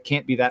service, so it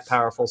can't be that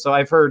powerful. So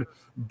I've heard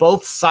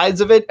both sides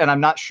of it, and I'm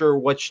not sure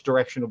which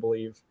direction to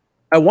believe.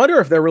 I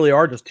wonder if there really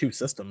are just two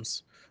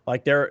systems.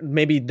 Like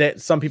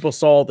some people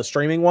saw the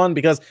streaming one,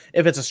 because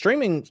if it's a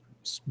streaming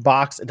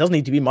box, it doesn't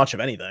need to be much of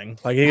anything.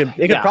 Like it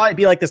could probably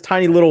be like this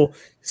tiny little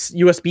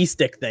USB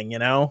stick thing, you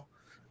know?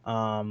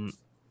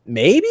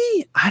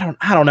 Maybe I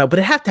don't know, but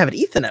it have to have an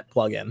Ethernet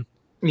plug-in.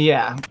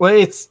 Yeah, well,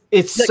 it's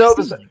so,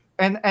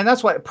 and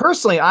that's why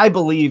personally I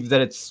believe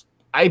that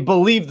I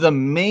believe the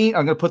main,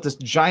 I'm going to put this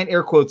giant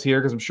air quotes here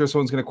because I'm sure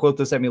someone's going to quote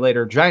this at me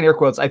later. Giant air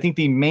quotes. I think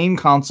the main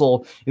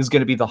console is going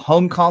to be the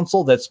home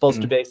console that's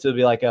supposed to basically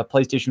be like a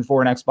PlayStation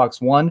 4 and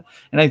Xbox One.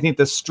 And I think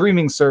the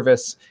streaming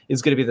service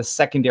is going to be the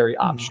secondary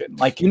option.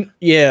 Like,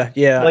 yeah,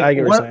 like I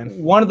get what you're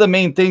saying. One of the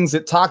main things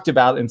it talked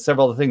about in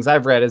several of the things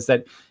I've read is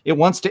that it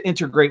wants to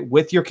integrate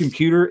with your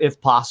computer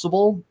if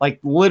possible. Like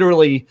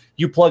literally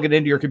you plug it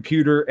into your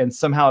computer and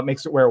somehow it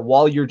makes it where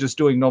while you're just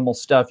doing normal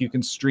stuff, you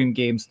can stream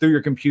games through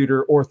your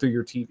computer or through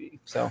your TV.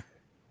 So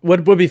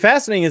what would be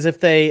fascinating is if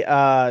they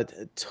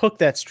took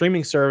that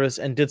streaming service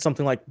and did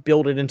something like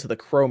build it into the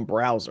Chrome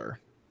browser.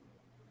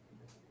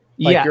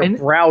 Like your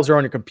browser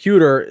on your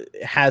computer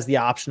has the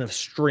option of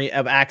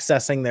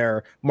accessing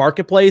their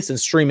marketplace and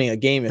streaming a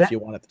game if you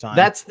want at the time.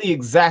 That's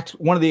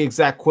one of the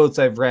exact quotes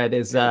I've read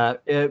is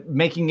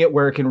making it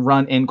where it can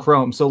run in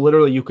Chrome. So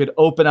literally you could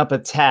open up a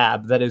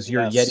tab that is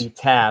your Yeti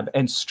tab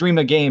and stream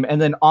a game.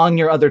 And then on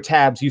your other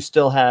tabs, you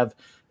still have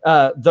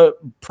the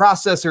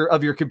processor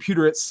of your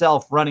computer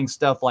itself running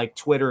stuff like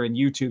Twitter and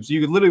YouTube. So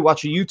you could literally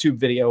watch a YouTube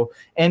video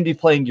and be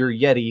playing your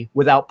Yeti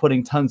without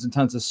putting tons and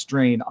tons of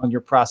strain on your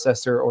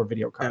processor or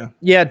video card.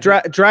 Yeah,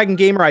 Dragon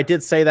Gamer, I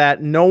did say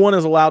that. No one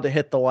is allowed to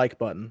hit the like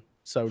button.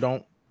 So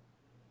don't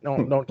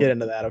get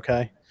into that,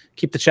 okay?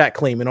 Keep the chat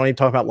clean. We don't need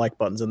to talk about like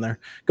buttons in there.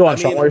 Go on,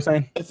 Sean, what are you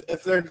saying?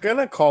 If they're going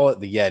to call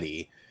it the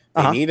Yeti,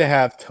 they need to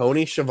have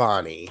Tony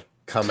Schiavone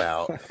come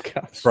out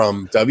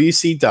from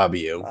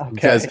WCW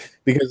because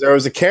there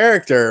was a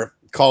character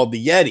called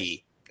the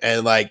Yeti,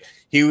 and like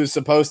he was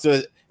supposed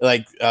to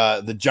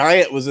the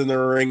Giant was in the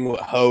ring with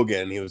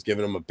Hogan. He was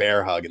giving him a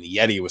bear hug, and the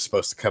Yeti was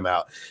supposed to come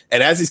out.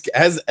 And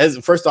as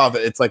first off,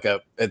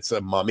 it's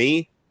a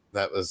mummy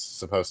that was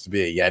supposed to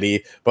be a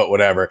Yeti, but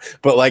whatever.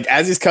 But like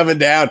as he's coming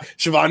down,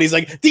 Shivani's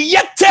like, the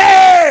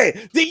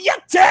Yeti! The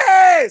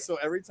Yeti! So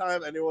every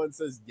time anyone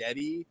says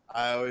Yeti,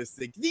 I always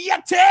think the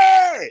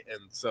Yeti!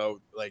 And so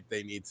like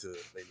they need to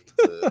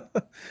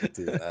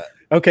do that.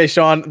 Okay,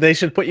 Sean, they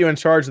should put you in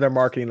charge of their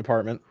marketing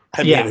department.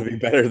 I mean, it'd be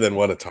better than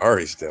what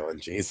Atari's doing.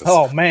 Jesus.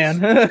 Oh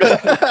man.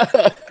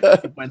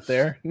 Went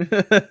there.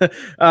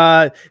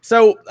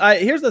 So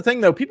here's the thing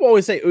though. People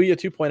always say Ouya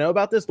 2.0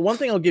 about this. The one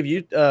thing I'll give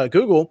you,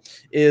 Google,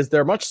 is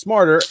they're much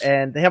smarter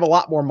and they have a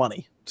lot more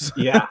money.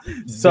 Yeah.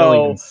 So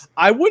Billions.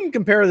 I wouldn't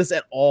compare this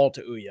at all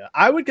to Ouya.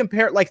 I would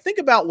compare, think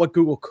about what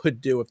Google could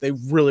do if they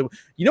really,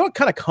 what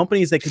kind of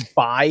companies they could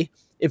buy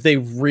if they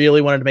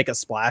really wanted to make a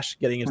splash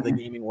getting into the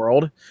gaming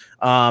world.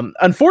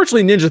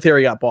 Unfortunately, Ninja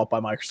Theory got bought by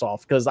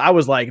Microsoft because I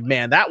was like,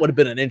 man, that would have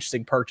been an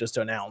interesting purchase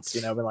to announce.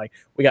 Been like,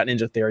 we got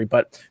Ninja Theory.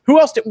 But who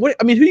else? Who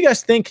do you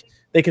guys think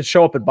they could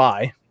show up and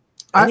buy?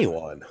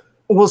 Anyone.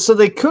 Well, so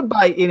they could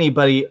buy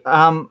anybody.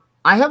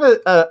 I have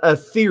a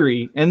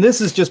theory, and this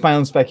is just my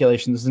own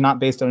speculation. This is not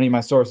based on any of my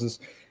sources.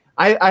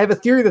 I have a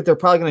theory that they're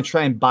probably going to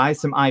try and buy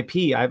some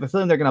IP. I have a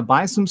feeling they're going to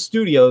buy some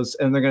studios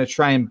and they're going to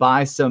try and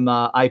buy some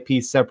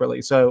IP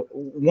separately. So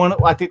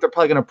I think they're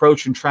probably going to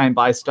approach and try and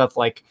buy stuff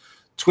like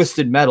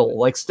Twisted Metal,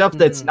 like stuff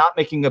that's not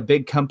making a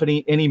big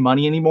company any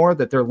money anymore,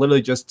 that they're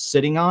literally just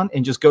sitting on,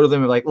 and just go to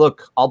them and like,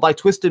 look, I'll buy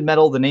Twisted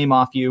Metal, the name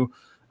off you.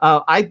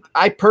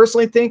 I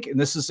personally think, and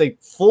this is a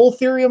full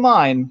theory of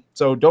mine,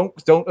 so don't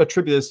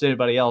attribute this to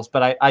anybody else,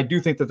 but I do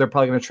think that they're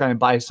probably going to try and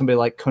buy somebody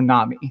like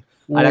Konami.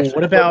 I'd actually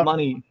what about put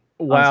money?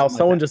 Wow,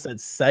 someone like just said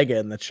Sega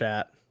in the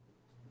chat.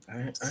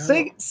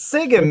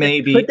 Sega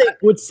maybe.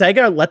 Would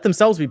Sega let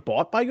themselves be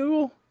bought by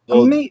Google?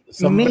 Well, Maybe.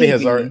 somebody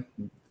has already.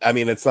 I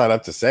mean, it's not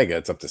up to Sega;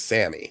 it's up to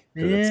Sammy.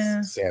 Yeah.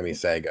 It's Sammy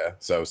Sega,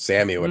 so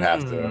Sammy would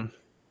have to.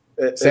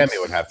 It's- Sammy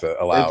would have to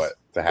allow it's- it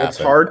to happen. It's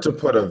hard to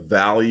put a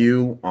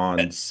value on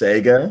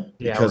Sega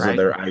because of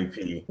their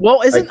IP.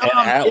 Well, isn't Like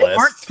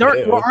Atlas,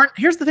 too.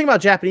 here's the thing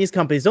about Japanese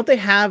companies? Don't they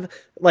have,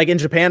 like in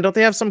Japan? Don't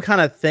they have some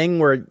kind of thing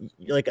where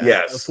like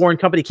a foreign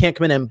company can't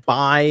come in and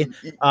buy?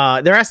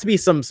 There has to be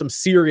some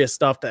serious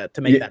stuff to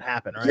make that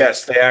happen, right?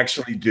 Yes, they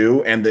actually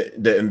do, and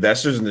the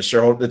investors and the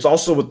shareholders. It's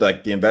also with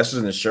like the investors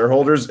and the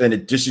shareholders, in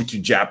addition to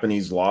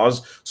Japanese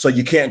laws. So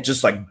you can't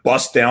just like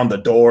bust down the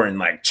door and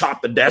like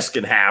chop the desk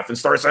in half and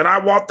start saying, "I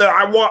want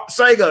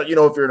Sega." You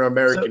know, if you're an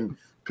American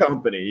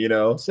company, you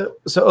know. So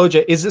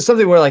OJ, is it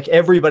something where like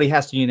everybody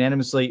has to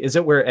unanimously? Is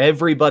it where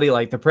everybody,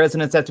 like the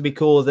presidents have to be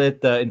cool with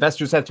it, the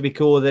investors have to be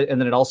cool with it,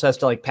 and then it also has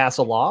to like pass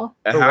a law?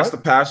 It has to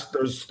pass.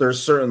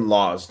 There's certain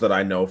laws that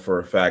I know for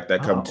a fact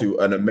that come to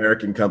an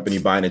American company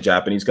buying a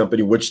Japanese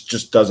company, which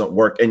just doesn't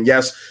work. And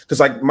yes, because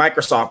like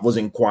Microsoft was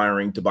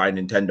inquiring to buy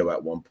Nintendo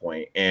at one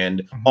point,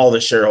 and all the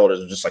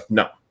shareholders were just like,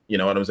 no, you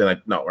know what I'm saying?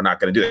 Like, no, we're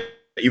not going to do it.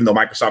 Even though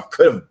Microsoft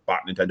could have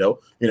bought Nintendo,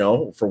 you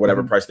know, for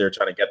whatever price they were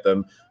trying to get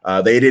them,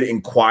 they did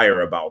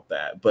inquire about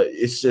that. But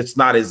it's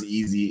not as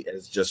easy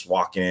as just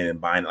walking in and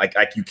buying like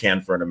you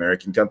can for an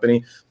American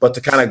company. But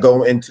to kind of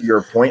go into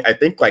your point, I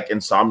think like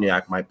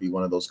Insomniac might be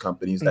one of those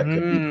companies that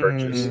could be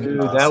purchased.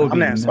 Dude, that would be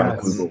by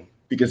nuts. Google,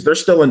 because they're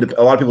still a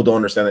lot of people don't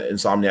understand that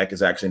Insomniac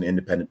is actually an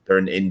independent. They're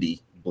an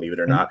indie, believe it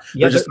or not.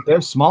 Yeah, they're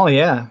small.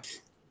 Yeah,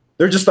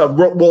 they're just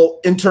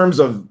well in terms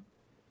of.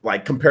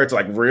 Like compared to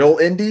like real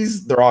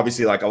indies, they're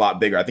obviously like a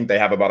lot bigger. I think they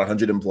have about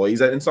 100 employees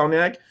at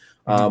Insomniac,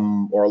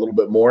 or a little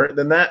bit more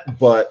than that.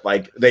 But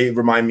like they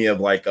remind me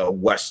of like a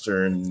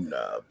Western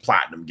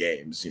Platinum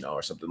Games, you know,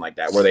 or something like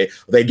that, where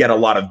they get a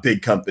lot of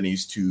big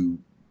companies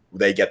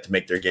they get to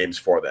make their games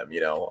for them,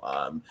 you know,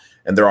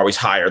 and they're always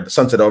hired. The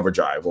Sunset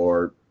Overdrive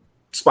or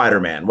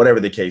Spider-Man, whatever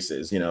the case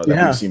is, you know,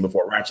 that we've seen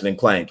before, Ratchet and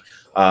Clank.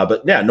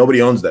 But yeah,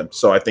 nobody owns them,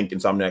 so I think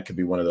Insomniac could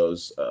be one of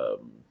those.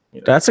 You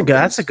know, that's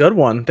a good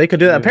one. They could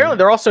do that. Apparently,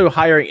 they're also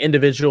hiring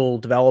individual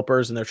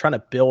developers, and they're trying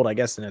to build, I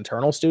guess, an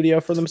internal studio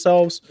for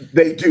themselves.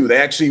 They do.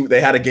 They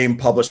had a game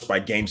published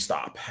by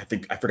GameStop.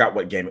 I forgot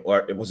what game it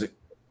was.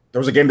 There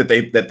was a game that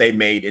they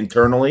made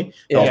internally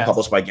that was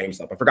published by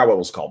GameStop. I forgot what it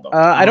was called though.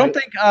 I don't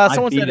think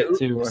someone said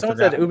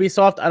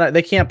Ubisoft.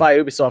 They can't buy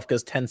Ubisoft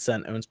because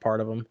Tencent owns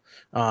part of them,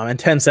 and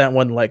Tencent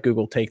wouldn't let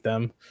Google take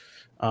them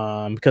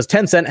because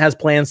Tencent has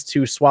plans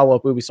to swallow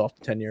up Ubisoft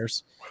in 10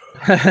 years.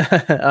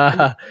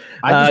 I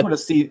just want to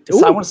see.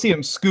 I want to see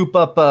him scoop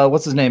up.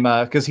 What's his name?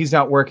 Because he's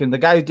not working. The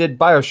guy who did the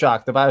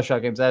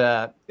Bioshock games.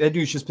 That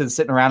dude's just been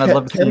sitting around. I'd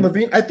love to see Ken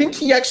Levine. I think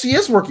he actually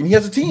is working. He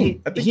has a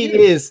team. He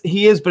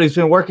is, but he's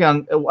been working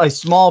on a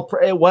small,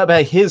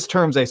 by his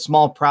terms, a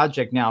small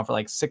project now for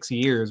like 6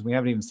 years. We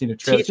haven't even seen a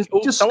trailer.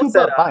 Just scoop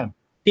up by him.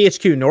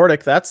 THQ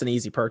Nordic. That's an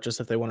easy purchase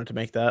if they wanted to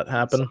make that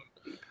happen.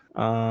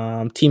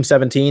 Team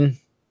 17.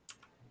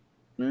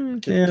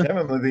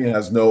 Kevin Levine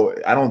has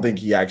I don't think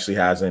he actually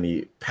has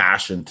any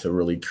passion to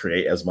really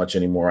create as much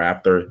anymore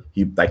after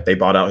they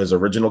bought out his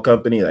original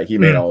company. Like he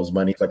made all his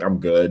money. He's like, I'm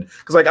good.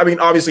 Because like, I mean,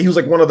 obviously he was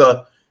like one of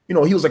the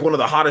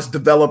hottest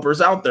developers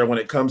out there when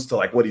it comes to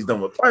like what he's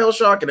done with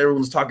BioShock, and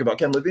everyone's talking about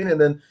Ken Levine.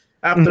 And then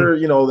after,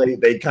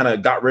 they kind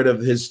of got rid of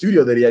his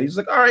studio that he had, he's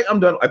like, all right, I'm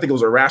done. I think it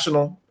was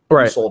Irrational.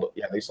 Right. They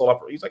sold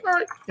off. He's like, all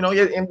right,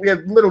 and we have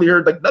literally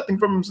heard like nothing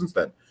from him since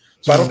then.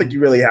 So I don't think he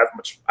really has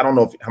much. I don't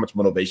know how much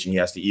motivation he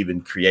has to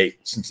even create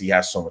since he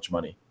has so much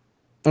money.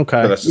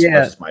 Okay, but that's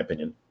just my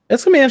opinion.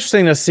 It's gonna be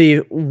interesting to see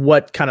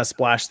what kind of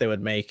splash they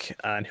would make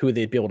and who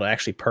they'd be able to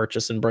actually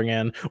purchase and bring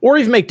in, or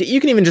even make. You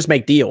can even just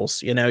make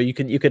deals. You know, you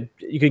could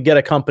get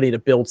a company to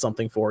build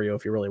something for you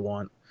if you really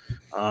want.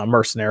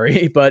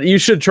 Mercenary, but you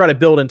should try to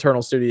build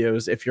internal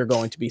studios if you're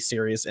going to be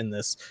serious in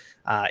this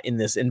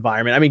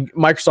environment. I mean,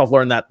 Microsoft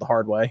learned that the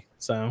hard way,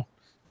 so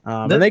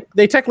and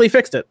they technically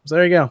fixed it. So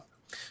there you go.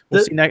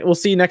 We'll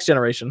see next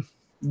generation.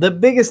 The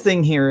biggest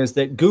thing here is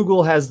that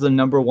Google has the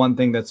number one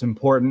thing that's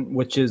important,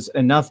 which is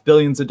enough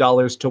billions of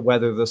dollars to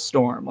weather the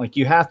storm. Like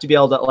you have to be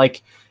able to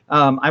like.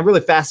 I'm really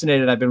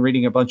fascinated. I've been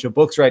reading a bunch of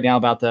books right now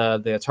about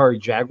the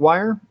Atari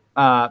Jaguar.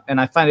 And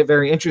I find it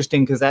very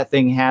interesting because that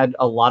thing had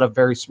a lot of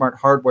very smart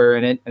hardware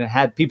in it, and it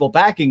had people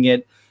backing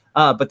it,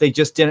 but they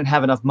just didn't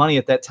have enough money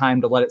at that time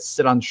to let it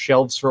sit on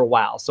shelves for a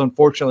while. So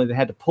unfortunately, they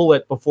had to pull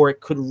it before it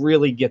could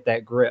really get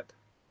that grip.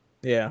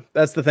 Yeah,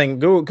 that's the thing.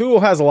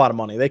 Google has a lot of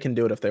money. They can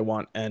do it if they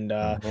want. And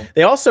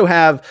they also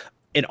have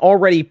an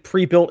already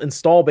pre-built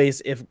install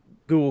base if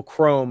Google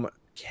Chrome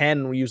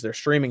can use their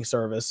streaming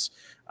service.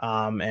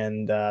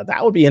 And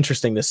that would be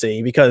interesting to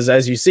see because,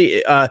 as you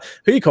see,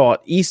 who you call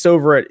it, East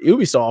over at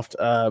Ubisoft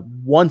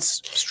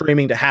wants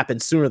streaming to happen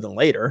sooner than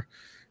later.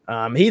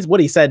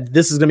 He said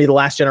this is going to be the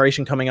last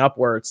generation coming up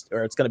where it's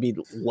going to be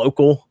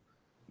local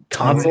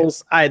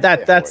consoles.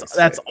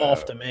 That's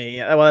off to me.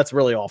 Well, that's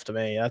really off to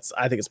me. I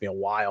think it's gonna be a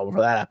while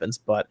before that happens.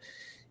 But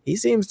he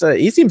seems to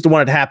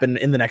want it to happen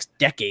in the next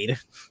decade,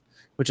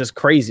 which is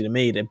crazy to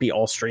me to be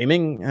all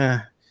streaming.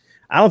 I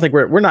don't think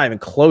we're not even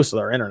close with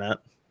our internet.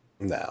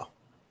 No.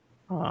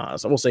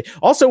 So we'll see.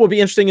 Also, what will be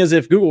interesting is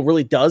if Google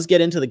really does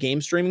get into the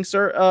game streaming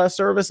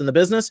service and the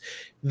business,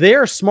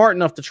 they're smart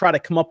enough to try to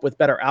come up with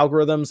better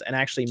algorithms and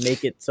actually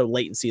make it so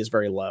latency is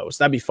very low.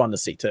 So that'd be fun to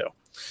see too.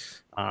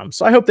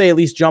 So I hope they at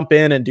least jump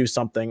in and do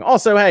something.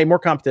 Also, hey, more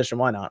competition.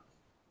 Why not?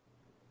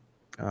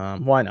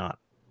 Why not?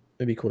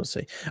 It'd be cool to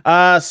see.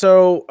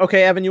 So,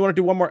 okay, Evan, you want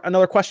to do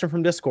another question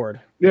from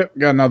Discord? Yep,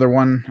 got another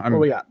one. What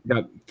we got?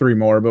 Got 3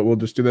 more, but we'll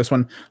just do this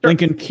one. Sure.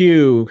 Lincoln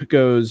Q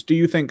goes, do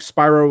you think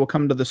Spyro will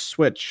come to the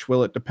Switch?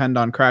 Will it depend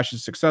on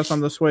Crash's success on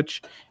the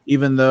Switch,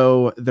 even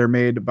though they're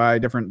made by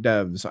different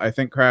devs? I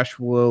think Crash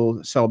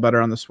will sell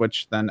better on the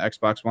Switch than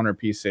Xbox One or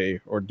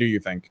PC. Or do you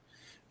think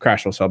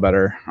Crash will sell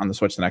better on the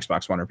Switch than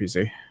Xbox One or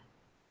PC?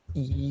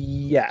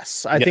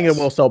 Yes, I think it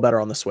will sell better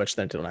on the Switch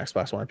than to an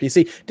Xbox One or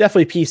PC.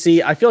 Definitely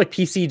PC. I feel like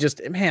PC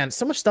just, man,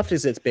 so much stuff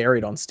just gets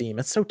buried on Steam.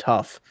 It's so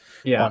tough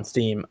on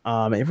Steam.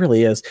 It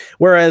really is.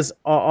 Whereas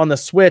on the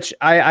Switch,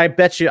 I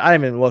bet you, I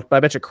haven't even looked, but I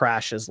bet you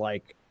Crash is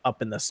like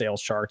up in the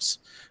sales charts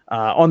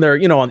on their,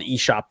 on the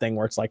eShop thing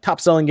where it's like top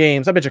selling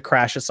games. I bet you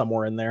Crash is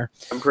somewhere in there.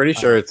 I'm pretty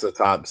sure it's the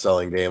top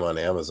selling game on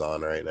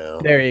Amazon right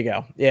now. There you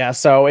go. Yeah.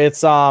 So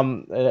it's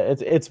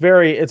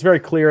very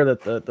clear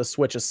that the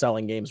Switch is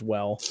selling games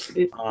well.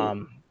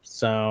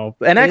 So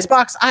and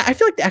Xbox, I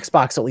feel like the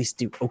Xbox at least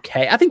do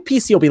okay. I think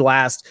PC will be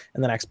last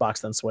and then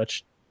Xbox, then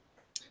Switch.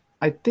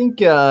 I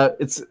think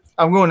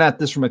I'm going at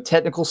this from a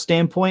technical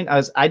standpoint.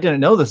 I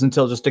didn't know this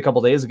until just a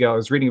couple days ago. I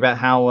was reading about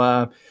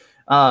how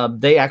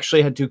they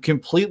actually had to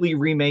completely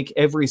remake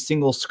every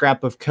single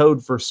scrap of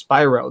code for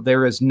Spyro.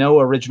 There is no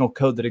original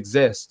code that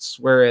exists,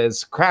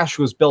 whereas Crash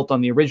was built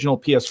on the original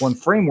PS1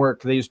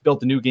 framework. They just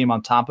built a new game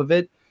on top of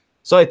it.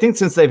 So I think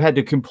since they've had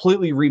to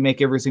completely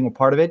remake every single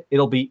part of it,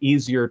 it'll be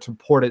easier to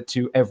port it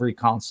to every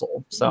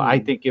console. So I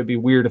think it'd be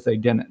weird if they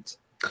didn't.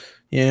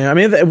 Yeah, I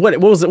mean, what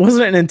was it?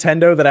 Wasn't it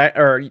Nintendo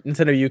or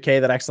Nintendo UK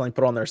that accidentally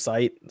put on their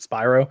site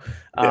Spyro?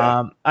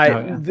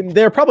 Yeah.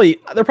 They're probably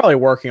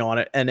working on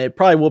it, and it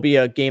probably will be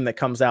a game that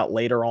comes out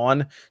later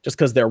on, just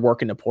because they're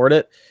working to port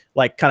it,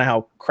 like kind of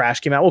how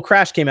Crash came out. Well,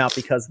 Crash came out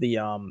because the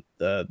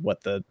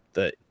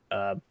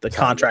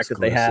contract that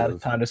they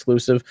had, time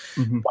exclusive.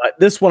 Mm-hmm. But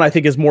this one I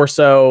think is more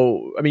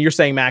so. I mean, you're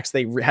saying, Max,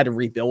 they had to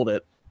rebuild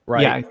it.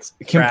 Right. Yeah, it's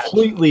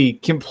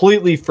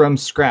completely from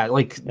scratch.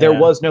 Like there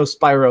was no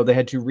Spyro; they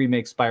had to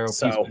remake Spyro.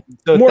 So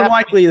more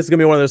likely, it's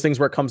gonna be one of those things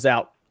where it comes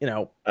out,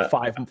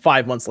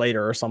 5 months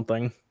later or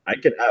something. I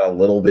could add a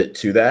little bit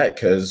to that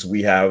because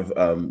we have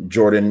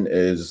Jordan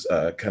is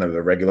kind of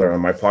a regular on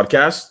my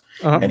podcast,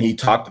 and he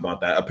talked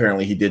about that.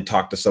 Apparently, he did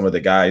talk to some of the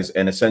guys,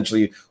 and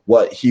essentially,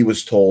 what he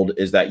was told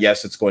is that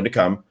yes, it's going to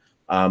come,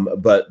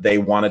 but they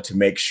wanted to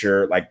make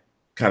sure, like,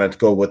 kind of to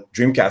go with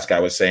Dreamcast guy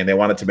was saying, they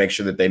wanted to make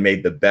sure that they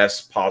made the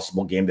best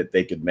possible game that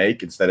they could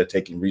make instead of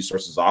taking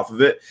resources off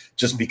of it,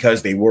 just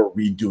because they were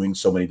redoing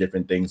so many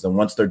different things. And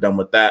once they're done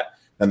with that,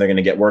 then they're going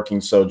to get working.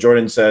 So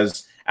Jordan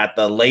says at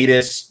the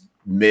latest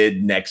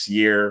mid next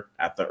year,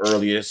 at the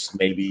earliest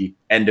maybe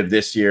end of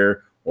this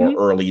year or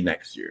early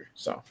next year.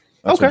 So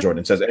that's what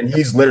Jordan says, and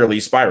he's literally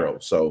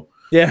Spyro. So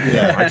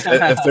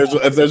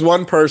if there's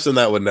one person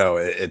that would know,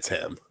 it's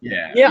him.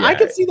 Yeah. I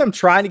could see them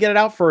trying to get it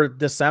out for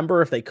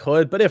December if they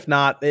could, but if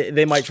not,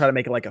 they might try to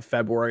make it like a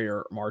February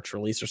or March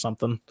release or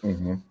something.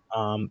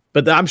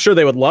 But I'm sure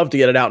they would love to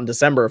get it out in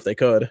December if they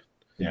could.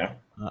 Yeah,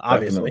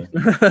 obviously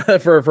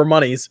for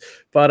monies.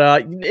 But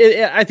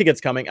I think it's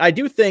coming. I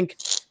do think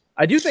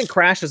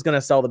Crash is going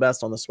to sell the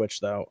best on the Switch,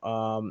 though.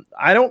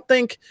 I don't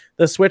think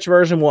the Switch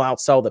version will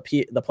outsell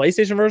the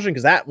PlayStation version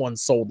because that one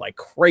sold like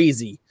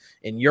crazy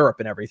in Europe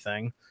and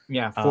everything.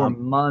 Yeah, for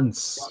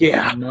months.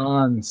 Yeah,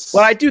 months.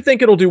 But I do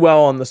think it'll do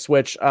well on the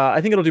Switch.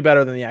 I think it'll do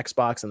better than the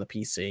Xbox and the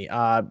PC.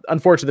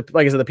 Unfortunately,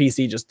 like I said, the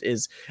PC just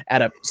is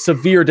at a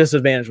severe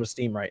disadvantage with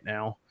Steam right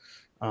now.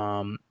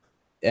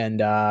 And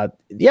the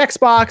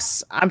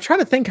Xbox, I'm trying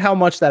to think how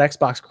much that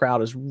Xbox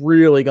crowd is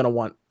really going to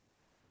want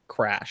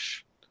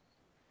Crash.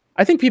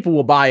 I think people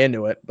will buy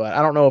into it, but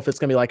I don't know if it's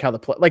going to be like how the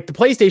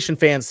PlayStation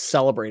fans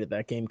celebrated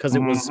that game because it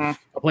was a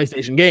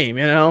PlayStation game,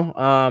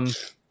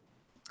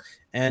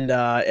 And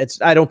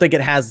I don't think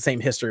it has the same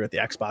history with the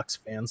Xbox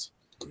fans.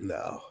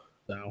 No.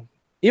 So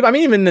even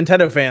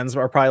Nintendo fans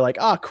are probably like,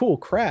 cool,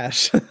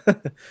 Crash.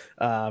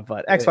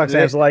 But Xbox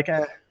fans are like,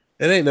 It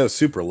ain't no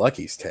Super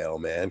Lucky's Tale,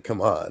 man.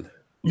 Come on.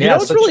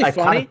 It's really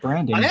funny.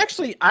 I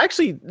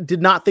actually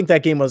did not think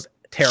that game was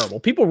terrible.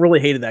 People really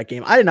hated that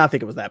game. I did not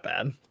think it was that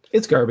bad.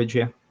 It's garbage,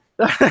 yeah.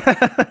 Am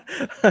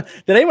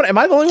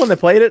I the only one that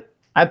played it?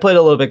 I played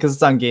a little bit because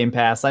it's on Game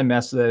Pass. I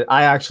messed with it.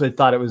 I actually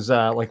thought it was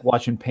like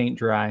watching paint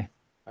dry.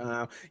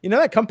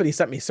 That company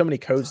sent me so many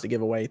codes to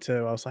give away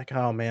too. I was like,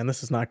 oh man,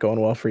 this is not going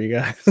well for you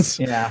guys.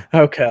 Yeah.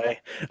 Okay.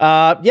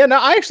 Yeah. No,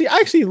 I actually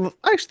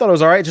thought it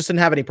was all right. It just didn't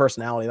have any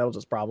personality. That was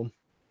his problem.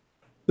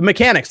 The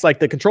mechanics, like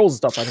the controls and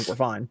stuff, I think were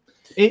fine.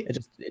 It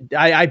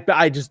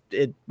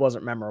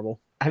wasn't memorable.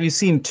 Have you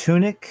seen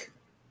Tunic?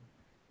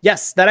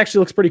 Yes, that actually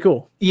looks pretty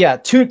cool. Yeah,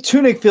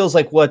 Tunic feels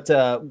like what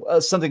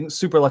something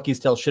Super Lucky's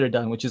Tale should have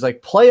done, which is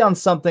like play on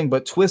something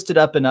but twist it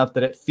up enough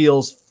that it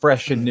feels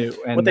fresh and new.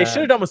 And what they should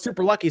have done with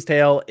Super Lucky's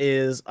Tale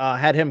is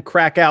had him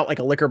crack out like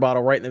a liquor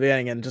bottle right in the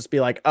beginning and just be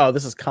like, "Oh,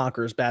 this is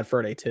Conker's Bad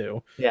Fur Day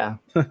 2." Yeah,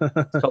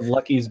 it's called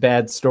Lucky's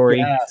Bad Story.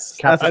 Yes,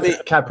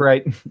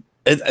 copyright.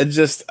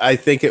 I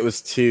think it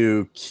was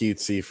too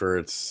cutesy for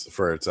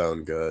its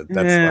own good.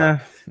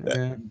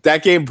 That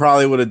game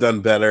probably would have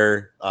done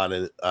better on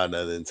a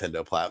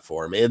Nintendo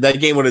platform. That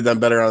game would have done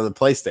better on the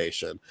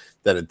PlayStation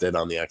than it did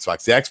on the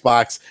Xbox. The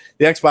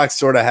Xbox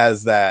sort of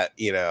has that,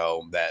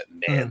 that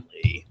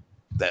manly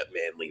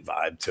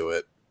vibe to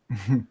it.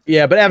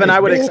 Yeah, but Evan,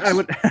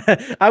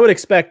 I would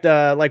expect,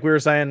 like we were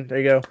saying,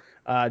 there you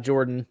go.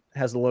 Jordan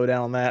has the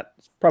lowdown on that.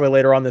 Probably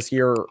later on this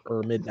year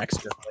or mid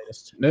next year,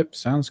 latest. Yep,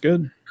 sounds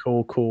good.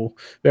 Cool,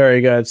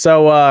 very good.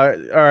 So, all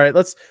right,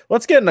 let's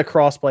get into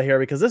crossplay here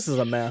because this is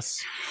a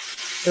mess.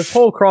 This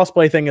whole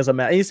crossplay thing is a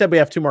mess. And you said we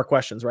have 2 more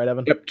questions, right,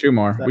 Evan? Yep, 2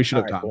 more. We should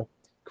have time.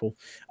 Cool.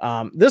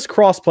 This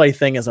crossplay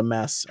thing is a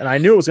mess, and I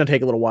knew it was going to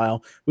take a little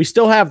while. We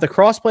still have the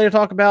crossplay to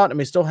talk about, and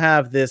we still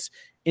have this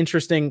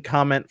interesting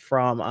comment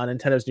from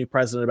Nintendo's new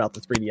president about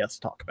the 3DS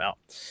to talk about.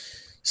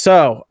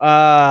 So,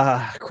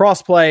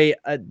 crossplay.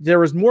 There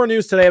was more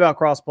news today about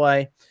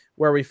crossplay,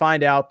 where we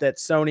find out that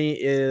Sony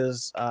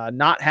is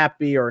not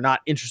happy or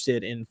not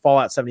interested in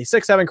Fallout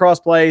 76 having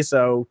crossplay.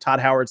 So Todd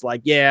Howard's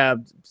like, yeah,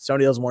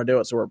 Sony doesn't want to do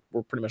it, so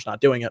we're pretty much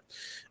not doing it.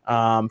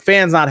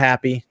 Fans not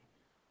happy.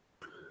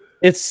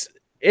 It's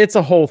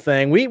a whole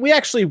thing. We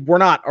actually were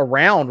not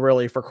around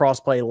really for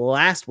crossplay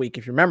last week,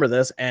 if you remember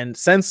this. And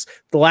since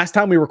the last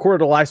time we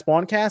recorded a live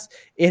Spawncast,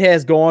 it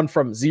has gone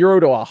from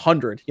 0 to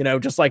 100,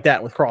 just like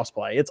that with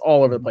crossplay. It's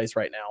all over the place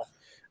right now.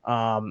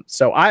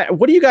 So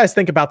what do you guys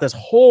think about this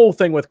whole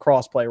thing with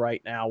crossplay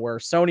right now, where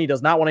Sony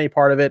does not want any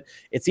part of it?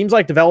 It seems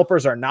like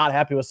developers are not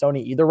happy with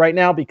Sony either right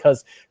now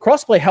because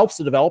crossplay helps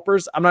the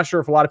developers. I'm not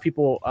sure if a lot of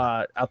people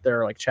out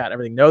there like chat and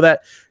everything know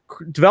that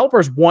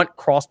developers want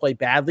crossplay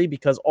badly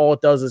because all it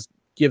does is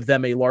give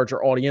them a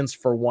larger audience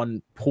for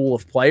one pool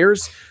of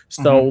players.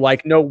 So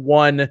like no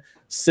one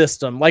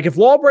system, like if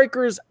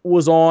Lawbreakers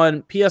was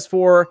on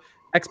PS4,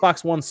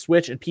 Xbox One,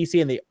 Switch, and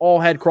PC, and they all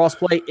had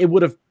crossplay, it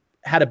would have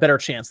had a better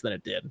chance than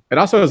it did. It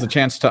also has a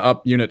chance to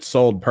up units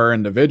sold per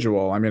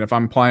individual. I mean, if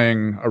I'm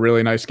playing a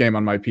really nice game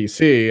on my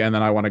PC and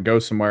then I want to go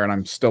somewhere and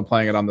I'm still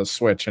playing it on the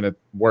Switch and it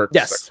works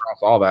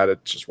across all that,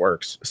 it just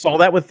works. Saw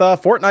that with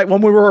Fortnite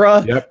when we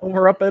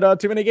were up at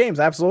Too Many Games.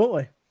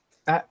 Absolutely.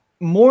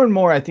 More and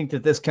more, I think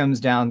that this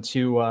comes down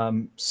to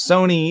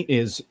Sony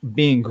is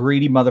being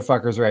greedy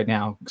motherfuckers right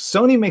now.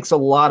 Sony makes a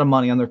lot of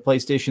money on their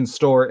PlayStation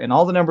Store, and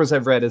all the numbers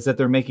I've read is that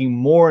they're making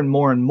more and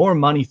more and more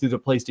money through the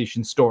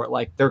PlayStation Store.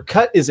 Like, their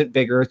cut isn't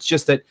bigger. It's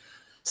just that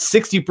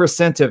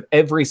 60% of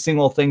every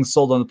single thing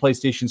sold on the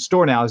PlayStation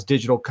Store now is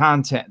digital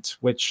content,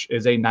 which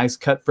is a nice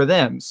cut for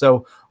them.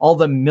 So all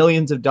the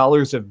millions of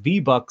dollars of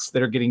V-Bucks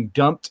that are getting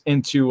dumped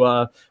into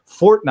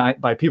Fortnite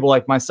by people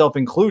like myself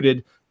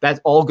included, that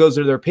all goes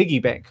to their piggy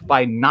bank.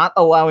 By not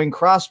allowing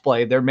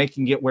crossplay, they're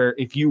making it where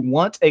if you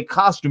want a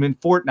costume in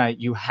Fortnite,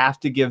 you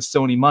have to give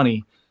Sony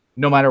money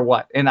no matter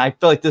what. And I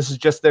feel like this is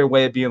just their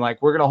way of being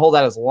like, we're going to hold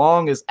that as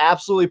long as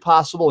absolutely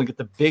possible and get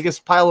the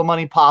biggest pile of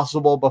money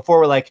possible before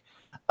we're like,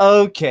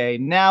 okay,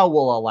 now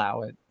we'll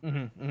allow it.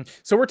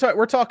 So we're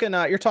talking.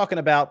 You're talking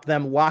about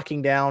them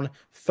locking down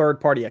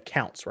third-party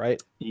accounts,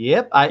 right?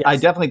 Yep, I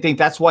definitely think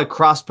that's why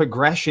cross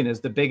progression is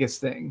the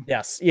biggest thing.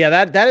 Yes,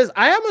 yeah, that is.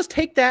 I almost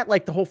take that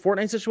like the whole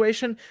Fortnite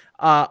situation,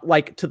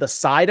 like to the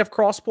side of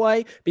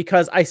crossplay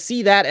because I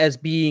see that as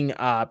being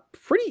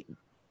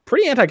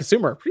pretty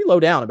anti-consumer, pretty low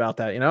down about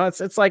that.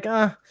 It's like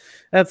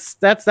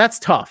that's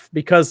tough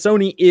because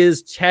Sony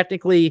is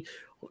technically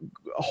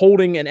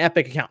holding an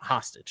Epic account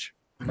hostage,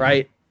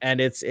 right? And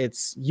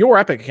it's your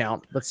Epic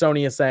account, but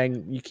Sony is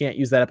saying you can't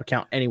use that Epic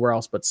account anywhere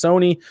else but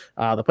Sony,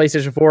 the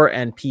PlayStation 4,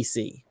 and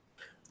PC.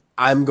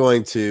 I'm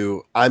going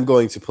to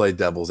play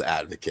devil's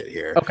advocate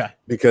here. Okay.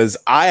 Because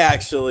I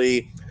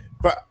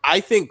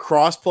think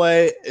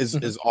crossplay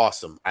is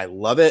awesome. I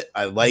love it.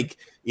 I like,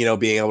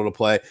 being able to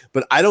play,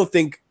 but I don't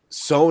think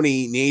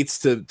Sony needs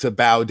to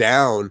bow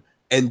down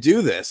and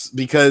do this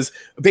because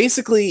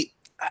basically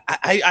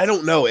I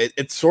don't know.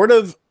 It's sort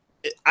of,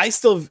 I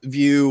still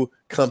view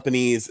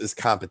companies as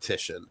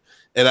competition.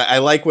 And I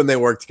like when they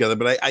work together,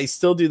 but I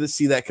still do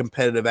see that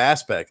competitive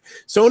aspect.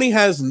 Sony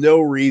has no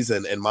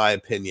reason, in my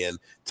opinion,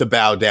 to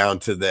bow down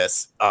to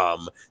this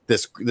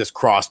this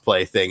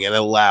crossplay thing and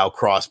allow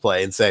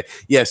crossplay and say,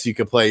 yes, you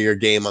can play your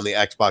game on the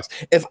Xbox.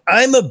 If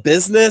I'm a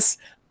business,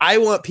 I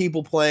want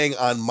people playing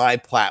on my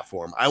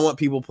platform. I want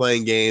people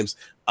playing games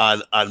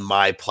on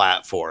my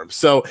platform.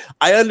 So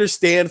I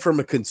understand from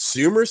a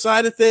consumer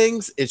side of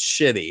things, it's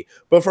shitty,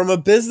 but from a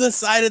business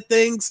side of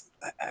things,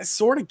 I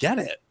sort of get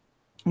it.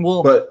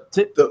 Well, But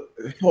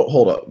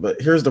hold up.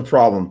 But here's the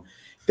problem: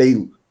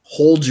 they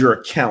hold your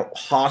account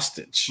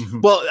hostage.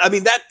 Well, I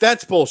mean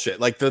that's bullshit.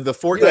 Like the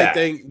Fortnite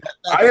thing.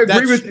 I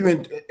agree with you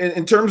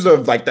in terms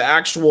of like the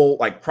actual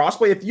like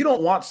crossplay. If you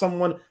don't want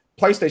someone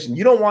PlayStation,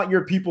 you don't want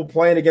your people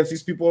playing against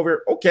these people over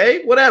here.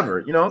 Okay,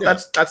 whatever. You know,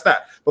 that's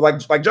that.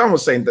 But like John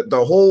was saying,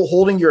 the whole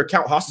holding your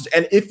account hostage,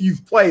 and if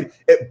you've played,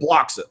 it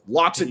blocks it,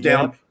 locks it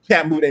down.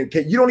 Can't move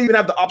it. You don't even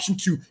have the option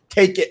to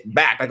take it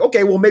back. Like,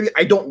 okay, well, maybe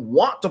I don't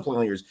want to play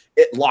on yours.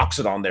 It locks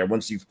it on there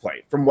once you've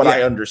played, from what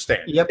I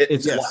understand. Yep,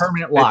 it's a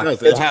permanent lock.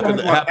 It happened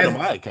to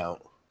my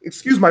account.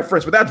 Excuse my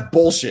French, but that's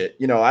bullshit.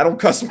 You know, I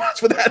don't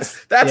customize, but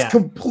that's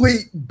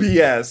complete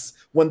BS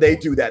when they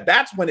do that.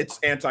 That's when it's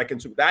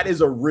anti-consumer. That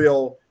is a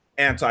real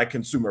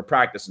anti-consumer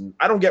practice. And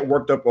I don't get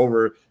worked up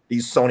over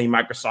these Sony,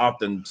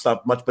 Microsoft and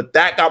stuff much, but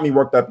that got me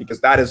worked up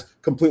because that is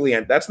completely,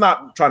 that's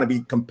not trying to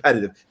be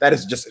competitive. That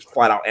is just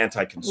flat out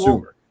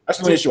anti-consumer. That's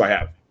the issue I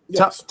have.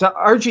 Yes. To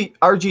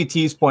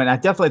RGT's point, I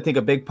definitely think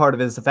a big part of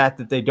it is the fact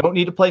that they don't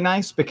need to play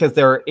nice because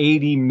there are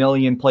 80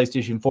 million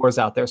PlayStation 4s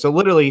out there. So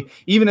literally,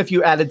 even if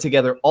you added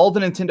together all the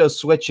Nintendo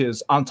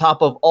Switches on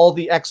top of all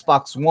the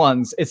Xbox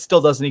Ones, it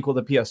still doesn't equal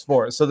the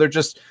PS4s. So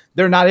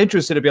they're not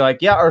interested to be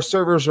like, yeah, our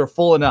servers are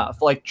full enough.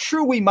 Like,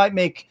 true, we might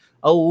make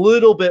a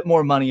little bit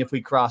more money if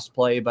we cross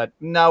play, but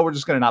no, we're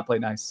just going to not play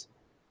nice.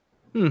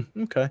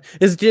 Okay.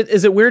 Is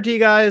it weird to you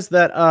guys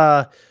that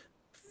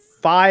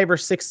about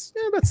 6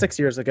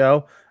 years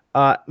ago,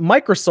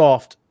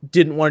 Microsoft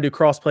didn't want to do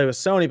crossplay with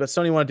Sony, but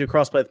Sony wanted to do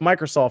crossplay with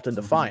Microsoft in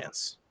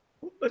defiance?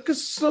 Because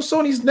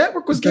Sony's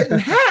network was getting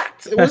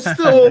hacked. It was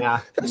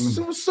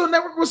still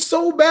network was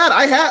so bad.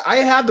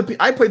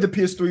 I played the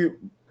PS3,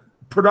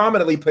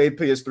 predominantly played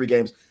PS3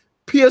 games.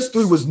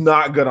 PS3 was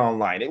not good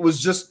online. It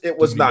was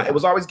not. It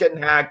was always getting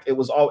hacked. It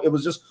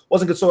just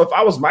wasn't good. So if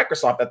I was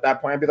Microsoft at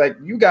that point, I'd be like,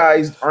 you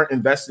guys aren't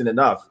investing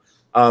enough.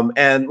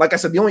 And like I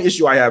said, the only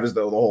issue I have is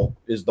the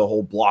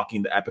whole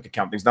blocking the Epic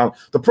account things. Now,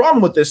 the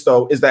problem with this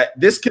though is that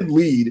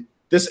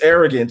this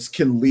arrogance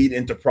can lead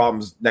into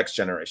problems next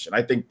generation.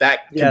 I think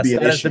that can be an issue.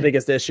 That's the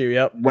biggest issue.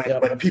 Yep.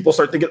 When people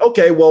start thinking,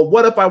 okay, well,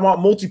 what if I want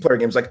multiplayer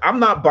games? Like, I'm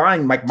not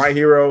buying like My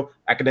Hero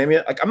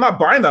Academia. Like, I'm not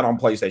buying that on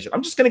PlayStation.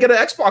 I'm just gonna get an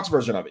Xbox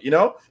version of it, you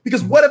know?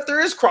 Because what if there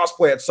is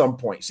crossplay at some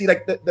point? See,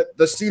 like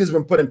the seed has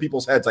been put in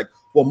people's heads, like,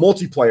 well,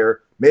 multiplayer,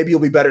 maybe it'll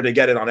be better to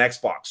get it on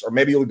Xbox, or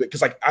maybe it'll be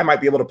because like I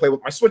might be able to play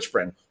with my Switch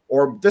friend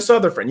or this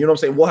other friend. You know what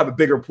I'm saying? We'll have a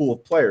bigger pool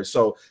of players.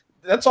 So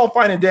that's all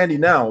fine and dandy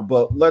now,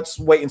 but let's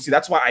wait and see.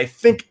 That's why I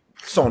think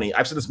Sony,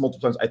 I've said this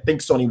multiple times, I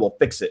think Sony will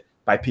fix it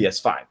by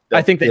PS5.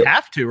 I think they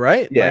have to,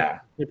 right? Yeah.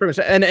 Like, pretty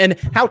much. And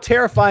how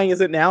terrifying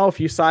is it now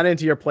if you sign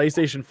into your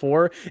PlayStation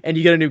 4 and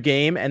you get a new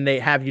game and they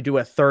have you do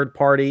a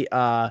third-party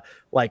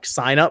like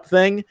sign-up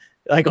thing,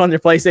 like on your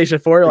PlayStation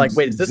 4? You're like,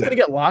 wait, is this going to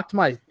get locked to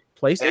my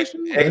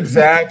PlayStation?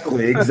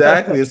 Exactly.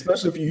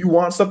 Especially if you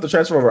want stuff to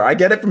transfer over. I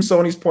get it from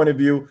Sony's point of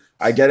view.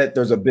 I get it.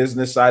 There's a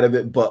business side of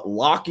it, but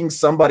locking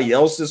somebody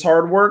else's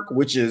hard work,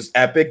 which is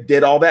Epic,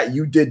 did all that.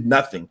 You did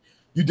nothing.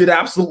 You did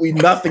absolutely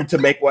nothing to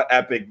make what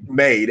Epic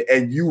made,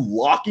 and you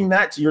locking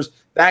that to yours,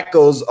 that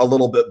goes a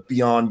little bit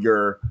beyond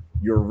your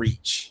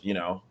reach, you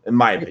know, in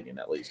my opinion,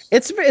 at least.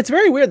 It's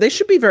very weird. They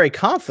should be very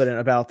confident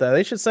about that.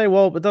 They should say,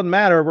 well, it doesn't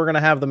matter. We're going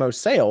to have the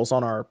most sales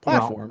on our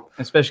platform. Well,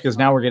 especially because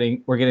now we're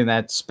getting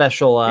that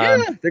special they're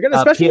getting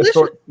a special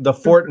edition. The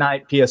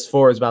Fortnite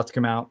PS4 is about to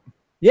come out.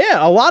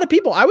 Yeah, a lot of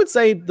people. I would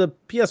say the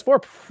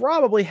PS4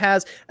 probably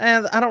has,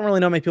 and I don't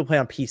really know how many people play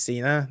on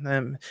PC.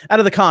 Out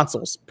of the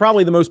consoles,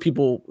 probably the most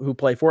people who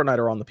play Fortnite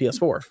are on the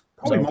PS4.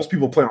 Probably most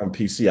people play on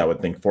PC, I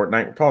would think.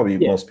 Fortnite, probably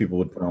most people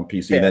would put on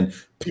PC, and then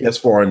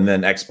PS4, and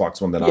then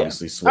Xbox One, then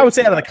obviously Switch. I would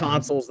say out of the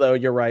consoles, though,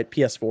 you're right.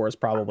 PS4 is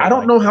probably. I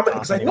don't know how many,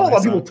 because I know a lot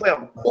of people play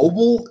on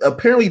mobile.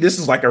 Apparently, this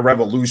is like a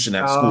revolution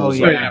at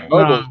schools right now.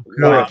 Mobile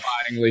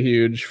horrifyingly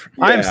huge.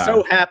 I'm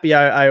so happy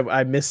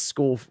I missed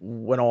school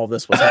when all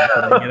this was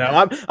happening. You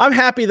know, I'm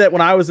happy that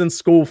when I was in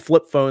school,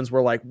 flip phones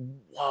were like,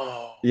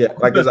 whoa. Yeah,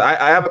 like because I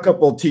have a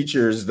couple of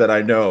teachers that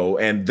I know,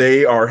 and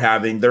they're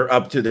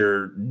up to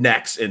their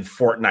necks in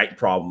Fortnite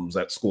problems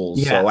at schools.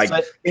 Yeah, so like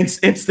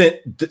instant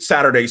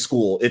Saturday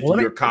school. If let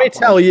me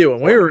tell you, when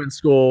we were in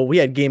school, we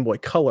had Game Boy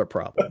Color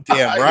problems.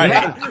 Damn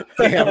right,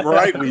 damn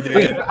right, we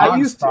did.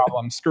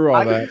 Screw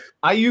all that.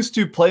 I used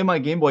to play my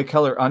Game Boy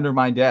Color under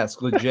my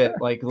desk,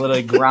 legit, like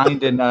literally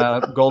grind in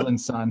Golden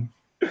Sun.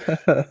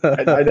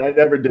 I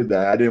never did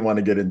that. I didn't want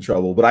to get in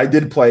trouble, but I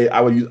did play.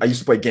 I used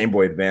to play Game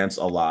Boy Advance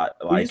a lot.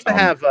 We used to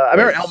have. I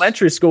remember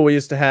elementary school. We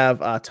used to have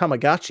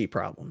Tamagotchi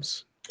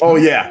problems. Oh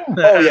yeah,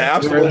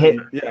 absolutely.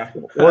 Yeah.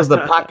 What was the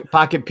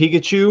pocket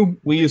Pikachu?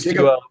 We used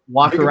to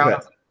walk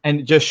around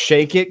and just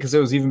shake it because it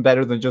was even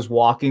better than just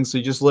walking. So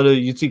you just literally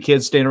you'd see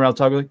kids standing around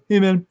talking like, "Hey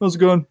man, how's it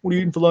going? What are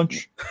you eating for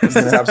lunch?" We're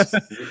gonna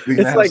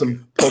have like-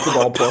 some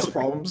Pokeball Plus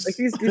problems. Like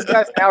these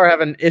guys now are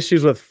having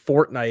issues with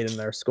Fortnite in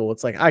their school.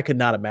 It's like I could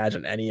not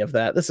imagine any of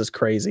that. This is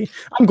crazy.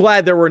 I'm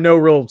glad there were no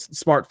real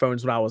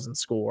smartphones when I was in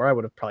school, or I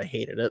would have probably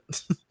hated it.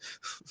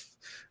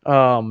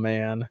 Oh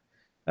man,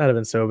 that'd have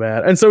been so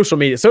bad. And social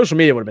media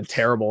would have been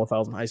terrible if I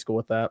was in high school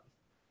with that.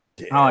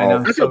 Oh, I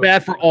know. I feel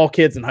bad for all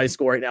kids in high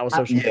school right now with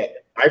social Yeah, media.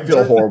 I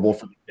feel horrible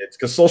for the kids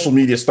because social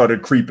media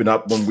started creeping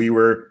up when we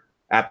were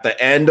at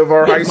the end of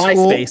our We high had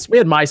school. MySpace. We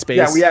had MySpace.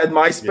 Yeah, we had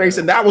MySpace,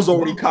 and that was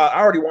already caught. I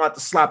already wanted to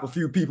slap a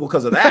few people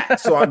because of that.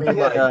 So I mean,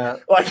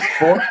 like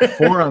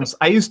Forums.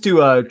 I used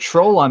to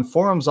troll on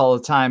forums all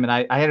the time, and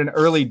I had an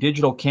early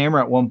digital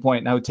camera at one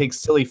point, and I would take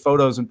silly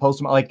photos and post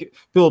them. Like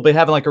people would be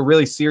having like a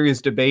really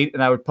serious debate,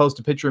 and I would post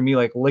a picture of me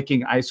like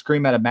licking ice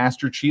cream at a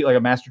Master Chief, like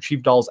a Master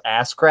Chief doll's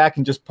ass crack,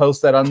 and just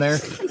post that on there.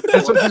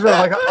 That's what these were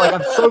like.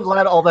 I'm so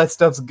glad all that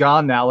stuff's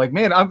gone now. Like,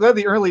 man, I'm glad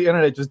the early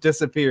internet just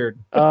disappeared.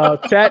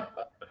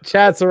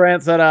 Chad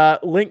Sarant said,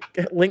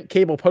 link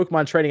cable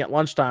Pokemon trading at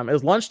lunchtime. It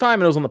was lunchtime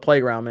and it was on the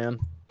playground, man.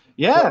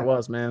 Yeah, That's what it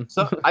was, man.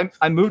 So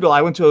I moved.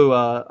 I went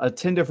to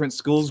 10 different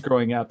schools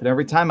growing up, and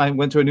every time I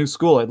went to a new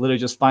school, I'd literally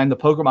just find the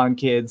Pokemon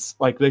kids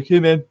like, hey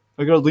man,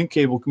 I got a link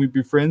cable. Can we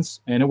be friends?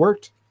 And it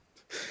worked.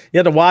 You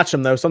had to watch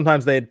them though.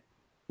 Sometimes they'd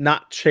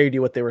not trade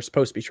you what they were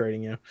supposed to be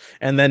trading you,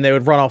 and then they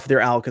would run off with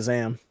your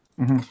Alakazam.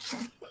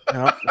 Mm-hmm.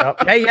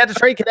 Yep. Hey, you had to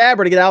trade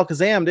Kadabra to get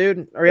Alakazam,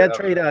 dude, or you had to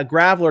trade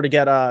Graveler to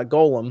get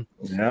Golem.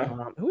 yeah.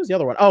 Who was the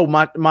other one? Oh,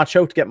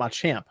 Machoke to get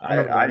Machamp.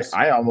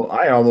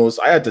 I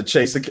almost had to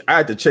chase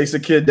a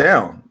kid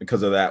down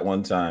because of that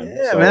one time.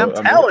 Yeah, So, man,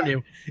 I'm telling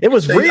you, it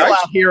was real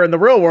out here in the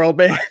real world,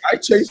 man. I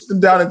chased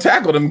him down and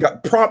tackled him.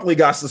 Promptly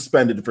got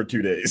suspended for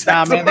 2 days.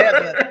 Nah, man,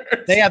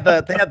 they had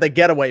the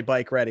getaway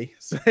bike ready.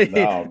 So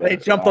they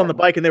jumped on the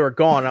bike and they were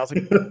gone. And I was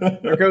like,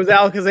 there goes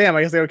Alakazam.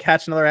 I guess they would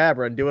catch another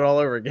Abra and do it all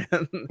over again.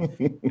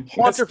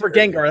 Haunter for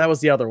Gengar, that was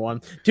the other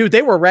one. Dude,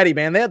 they were ready,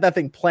 man. They had that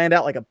thing planned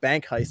out like a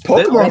bank heist.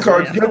 Pokemon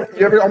cards.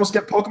 You ever almost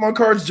get Pokemon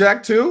cards,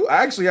 Jack? Too.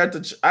 I actually had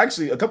to.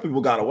 A couple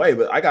people got away,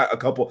 but I got a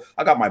couple.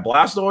 I got my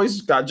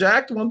Blastoise got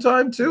jacked one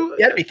time too.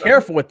 You had to be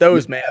careful with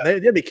those, man. You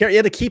had to be careful. You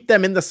had to keep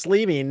them in the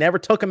sleeve, and you never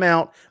took them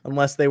out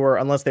unless they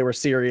were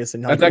serious.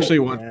 And that's actually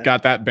what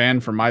got that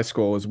banned from my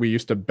school. Was we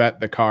used to bet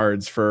the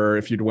cards for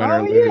if you'd win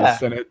or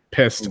lose, and it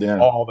pissed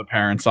all the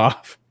parents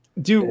off.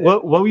 Dude,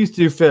 what we used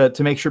to do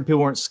to make sure people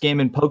weren't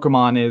scamming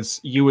Pokemon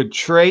is you would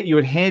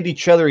hand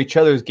each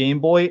other's Game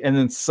Boy and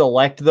then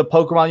select the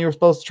Pokemon you were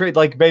supposed to trade,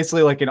 like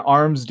basically like an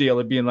arms deal.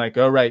 It'd being like,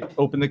 all right,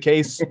 open the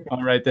case.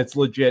 All right, that's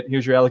legit.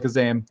 Here's your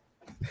Alakazam.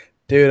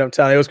 Dude, I'm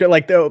telling you, it was good.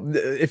 Like,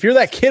 if you're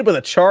that kid with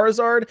a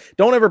Charizard,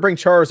 don't ever bring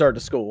Charizard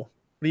to school.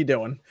 What are you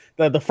doing?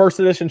 The first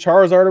edition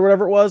Charizard or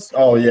whatever it was?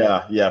 Oh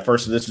yeah,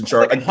 first edition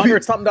Charizard. Like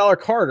 $100-something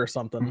card or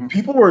something.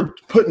 People were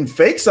putting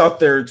fakes out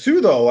there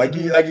too, though. Like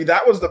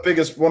that was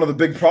one of the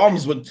big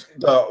problems with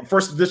the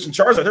first edition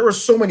Charizard. There were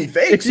so many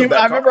fakes. I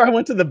remember I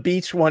went to the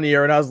beach one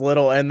year when I was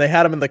little, and they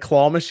had them in the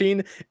claw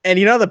machine. And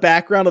the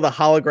background of the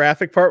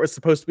holographic part was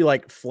supposed to be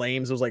like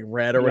flames. It was like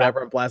red or whatever,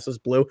 and Blast was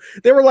blue.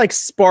 They were like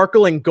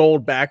sparkling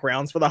gold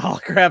backgrounds for the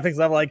holographics.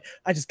 I'm like,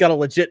 I just got a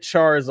legit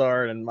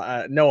Charizard,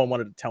 and no one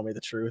wanted to tell me the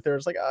truth. They were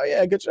just like, oh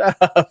yeah, good job.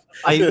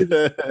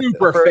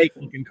 Super fake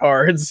looking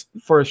cards.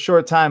 For a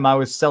short time, I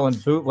was selling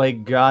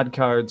bootleg God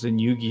cards in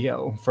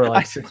Yu-Gi-Oh for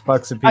like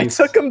 $6 a piece.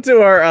 I took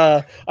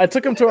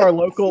them to our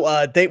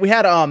local date. We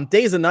had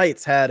Days and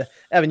Nights had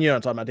Evan. You know what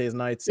I'm talking about, Days and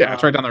Nights. Yeah,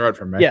 it's right down the road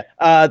from me.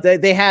 Yeah,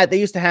 they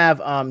used to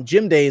have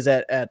gym days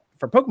at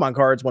for Pokemon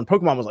cards when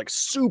Pokemon was like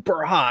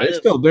super hot. They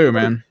still do,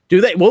 man.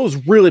 Do they? Well, it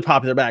was really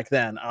popular back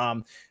then.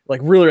 Like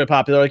really, really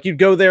popular. Like you'd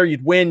go there,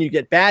 you'd win, you'd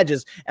get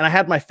badges. And I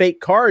had my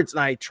fake cards and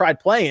I tried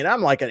playing.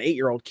 I'm like an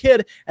 8-year-old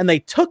kid, and they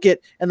took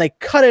it and they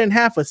cut it in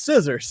half with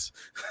scissors.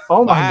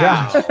 Oh my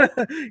gosh.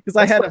 Because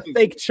I had a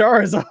fake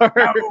Charizard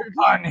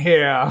on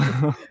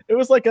here. It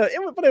was like but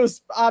it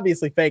was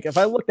obviously fake. If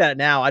I looked at it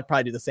now, I'd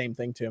probably do the same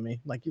thing to me.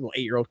 Like, you little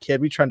 8-year-old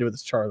kid, we trying to do with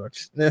this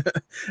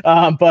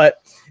Charizard.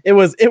 But it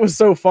was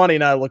so funny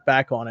now I look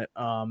back on it.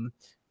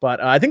 But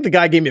I think the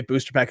guy gave me a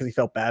booster pack because he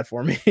felt bad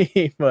for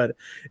me. But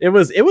it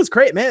was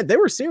great, man. They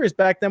were serious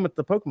back then with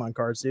the Pokemon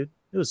cards, dude.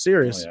 It was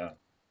serious. Oh, yeah.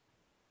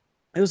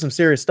 It was some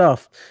serious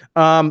stuff.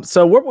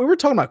 So we were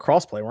talking about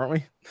crossplay, weren't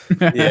we?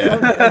 Yeah.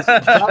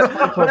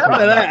 What happened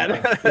to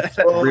that?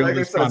 Well, like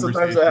I said,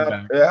 sometimes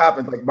it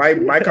happens. Like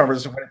my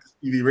conversation went to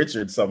Stevie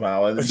Richards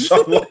somehow, and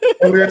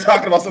we were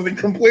talking about something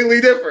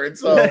completely different.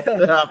 So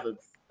it happens.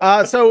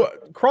 So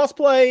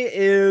crossplay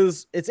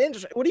it's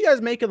interesting. What do you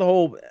guys make of the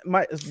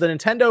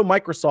Nintendo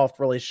Microsoft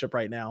relationship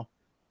right now?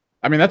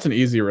 I mean, that's an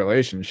easy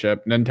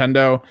relationship.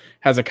 Nintendo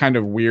has a kind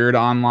of weird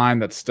online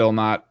that's still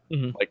not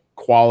like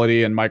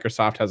quality, and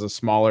Microsoft has a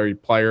smaller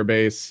player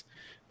base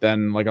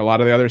than like a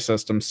lot of the other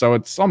systems. So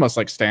it's almost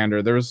like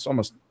standard. There was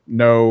almost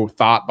no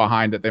thought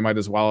behind it. They might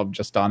as well have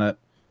just done it.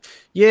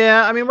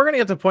 Yeah, I mean, we're gonna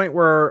get to a point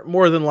where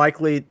more than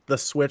likely the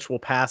Switch will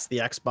pass the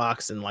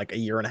Xbox in like a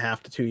year and a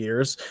half to 2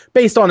 years,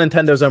 based on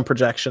Nintendo's own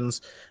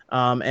projections,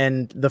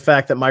 and the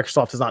fact that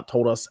Microsoft has not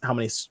told us how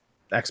many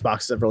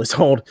Xboxes have really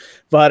sold.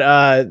 But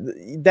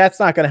that's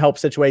not going to help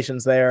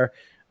situations there.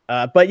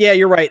 But yeah,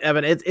 you're right,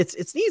 Evan.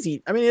 It's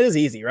easy. I mean, it is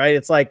easy, right?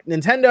 It's like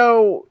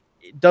Nintendo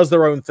does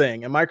their own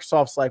thing, and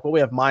Microsoft's like, well, we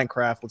have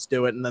Minecraft, let's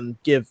do it, and then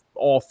give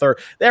all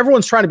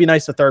everyone's trying to be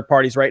nice to third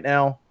parties right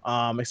now,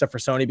 except for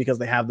Sony because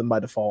they have them by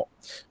default.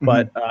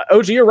 But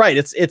OG, you're right.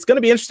 It's going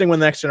to be interesting when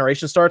the next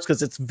generation starts,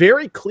 because it's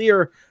very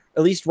clear,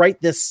 at least right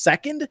this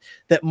second,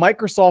 that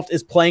Microsoft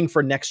is playing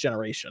for next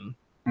generation.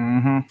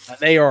 And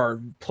they are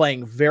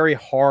playing very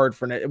hard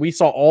for it. We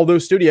saw all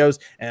those studios,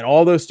 and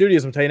all those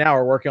studios, I'm telling you now,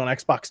 are working on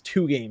Xbox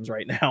 2 games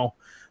right now.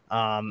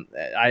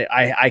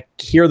 I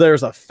hear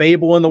there's a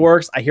Fable in the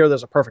works. I hear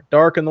there's a Perfect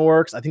Dark in the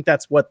works. I think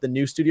that's what the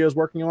new studio is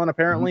working on,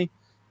 apparently,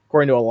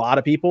 according to a lot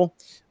of people.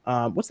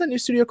 What's that new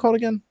studio called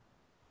again?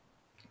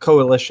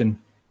 Coalition.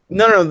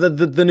 No,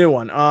 the new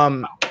one.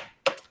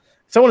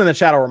 Someone in the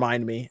chat will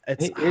remind me.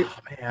 It's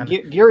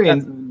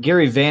man.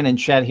 Gary Van in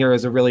chat here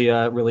has a really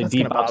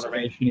deep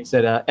observation. He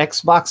said,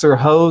 "Xbox are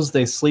hoes.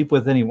 They sleep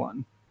with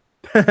anyone."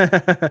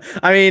 I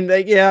mean,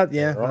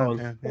 yeah. Well,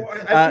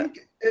 I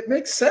think it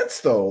makes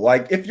sense though.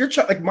 Like if you're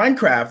like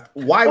Minecraft,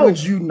 why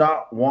would you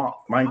not want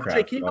Minecraft?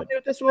 Jake, can you help me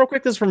with this real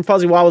quick? This is from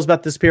Fuzzy Wobbles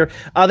about to disappear.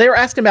 They were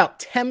asking about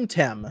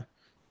Temtem.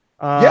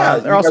 Yeah,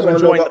 they're also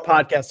enjoying the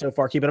podcast so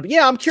far. Keep it up.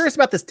 Yeah, I'm curious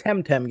about this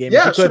Temtem game.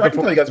 Yeah, sure, I can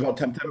tell you guys about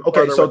Temtem.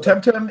 Okay, so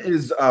Temtem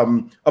is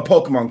a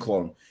Pokemon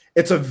clone.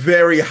 It's a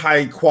very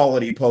high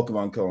quality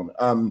Pokemon clone.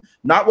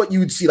 Not what you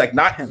would see, like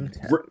not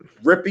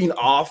ripping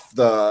off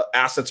the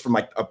assets from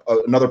like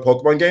another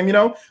Pokemon game. You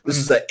know, this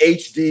is a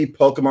HD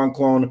Pokemon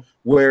clone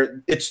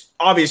where it's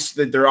obvious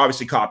that they're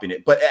obviously copying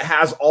it, but it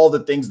has all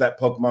the things that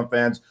Pokemon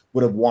fans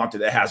would have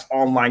wanted. It has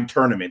online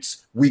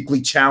tournaments,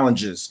 weekly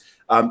challenges.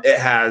 It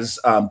has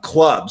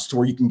clubs to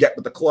where you can get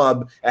with the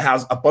club. It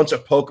has a bunch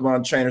of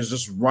Pokemon trainers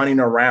just running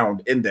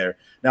around in there.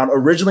 Now,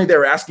 originally they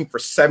were asking for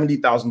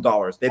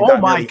 $70,000. They've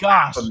got nearly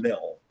 $500,000.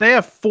 They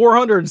have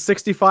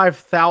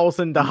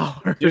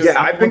 $465,000.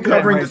 Yeah, I've been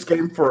covering this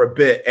game for a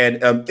bit,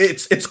 and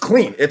it's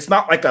clean. It's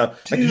not like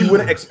you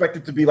wouldn't expect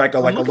it to be like a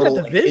little.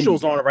 At the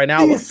visuals on it right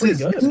now. This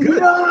is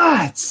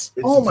nuts.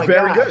 Oh my god,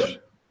 very good.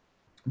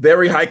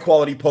 Very high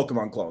quality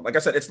Pokemon clone. Like I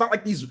said, it's not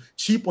like these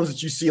cheap ones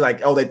that you see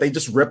like, oh, they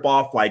just rip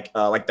off like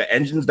the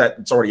engines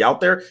that's already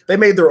out there. They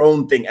made their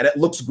own thing, and it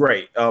looks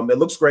great. It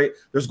looks great.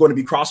 There's going to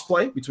be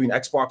crossplay between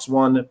Xbox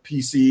One,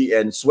 PC,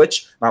 and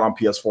Switch, not on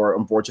PS4,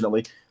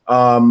 unfortunately.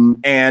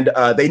 And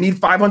they need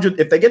 500.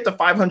 If they get to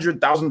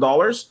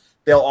 $500,000,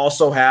 they'll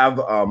also have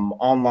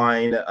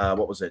online.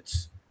 What was it?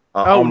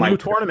 New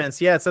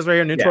tournaments. Yeah, it says right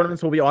here, new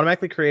tournaments will be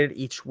automatically created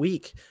each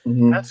week.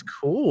 That's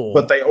cool.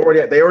 But they already,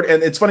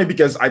 and it's funny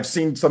because I've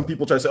seen some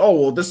people try to say, "Oh,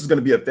 well, this is going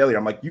to be a failure."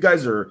 I'm like, you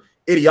guys are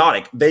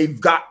idiotic. They've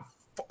got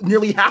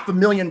nearly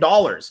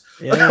 $500,000.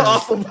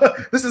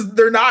 Yeah. This is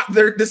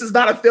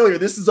not a failure.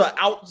 This is an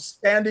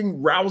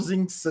outstanding,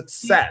 rousing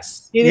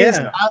success. It is.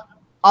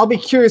 I'll be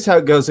curious how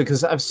it goes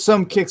because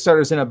some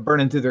Kickstarters end up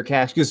burning through their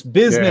cash because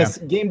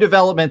game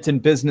development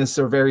and business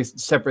are very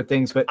separate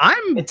things. But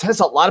it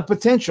has a lot of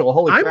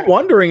potential. I'm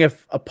wondering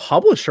if a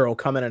publisher will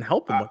come in and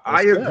help them with this.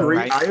 I agree.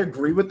 Right? I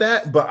agree with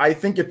that. But I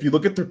think if you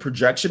look at the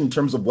projection in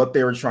terms of what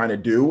they were trying to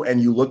do,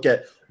 and you look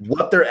at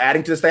what they're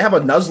adding to this, they have a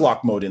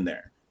Nuzlocke mode in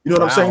there. You know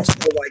what I'm saying? So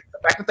like the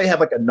fact that they have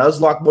like a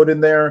Nuzlocke mode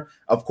in there,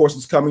 of course,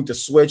 it's coming to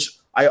Switch.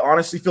 I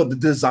honestly feel the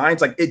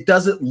designs, like it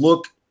doesn't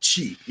look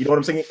cheap. You know what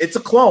I'm saying? It's a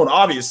clone,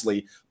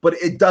 obviously, but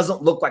it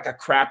doesn't look like a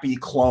crappy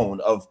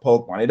clone of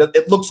Pokemon.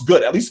 It looks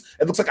good. At least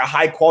it looks like a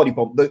high quality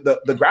Pokemon.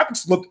 The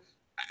graphics look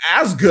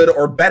as good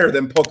or better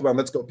than Pokemon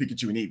Let's Go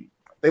Pikachu and Eevee.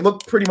 They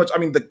look pretty much. I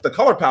mean, the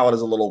color palette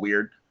is a little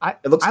weird.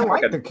 It looks. I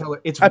like the color.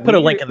 I put a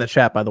link in the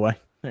chat, by the way.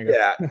 There you go.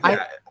 Yeah.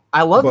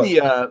 I love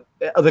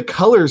the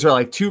colors are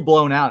like too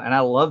blown out, and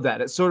I love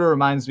that. It sort of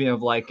reminds me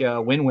of like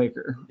Wind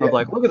Waker. Of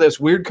like, look at this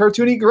weird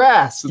cartoony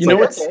grass. You know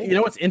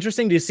what's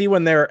interesting? Do you see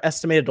when their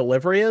estimated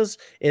delivery is?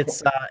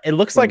 It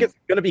looks like it's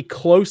going to be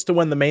close to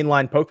when the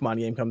mainline Pokemon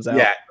game comes out.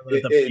 Yeah,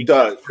 it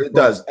does. It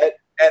does.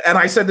 And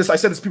I said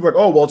this. People are like,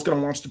 oh well, it's going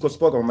to launch too close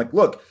to Pokemon. I'm like,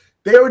 look.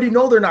 They already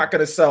know they're not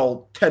going to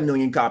sell 10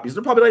 million copies.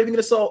 They're probably not even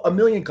going to sell 1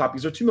 million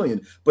copies or 2 million.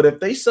 But if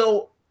they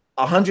sell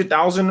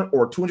 100,000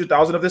 or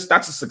 200,000 of this,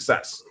 that's a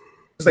success.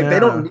 It's like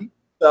they don't need to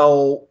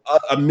sell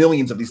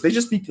millions of these. They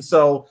just need to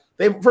sell.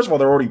 First of all,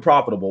 they're already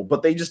profitable,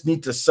 but they just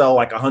need to sell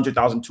like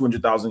 100,000,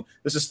 200,000.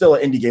 This is still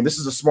an indie game. This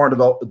is a smart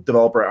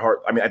developer at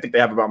heart. I mean, I think they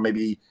have about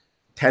maybe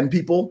 10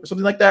 people or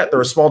something like that. They're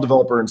a small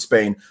developer in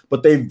Spain,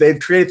 but they've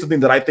created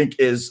something that I think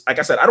is, like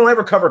I said, I don't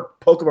ever cover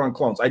Pokemon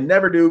clones. I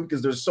never do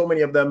because there's so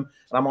many of them,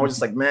 and I'm always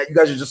just like, man, you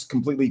guys are just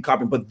completely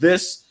copying. But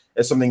this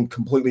is something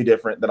completely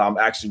different that I'm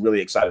actually really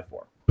excited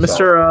for.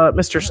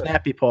 Mr.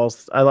 Snappy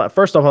Pulse.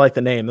 First off, I like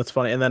the name. That's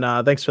funny. And then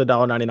thanks for the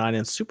 $1.99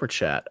 in super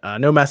chat.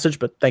 No message,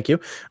 but thank you.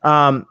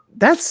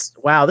 This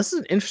is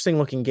an interesting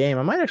looking game.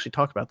 I might actually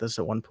talk about this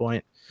at one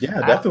point.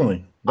 Yeah,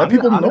 definitely. Let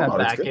people know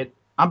about it.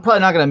 I'm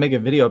probably not going to make a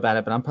video about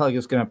it, but I'm probably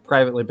just going to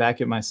privately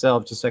back it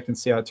myself just so I can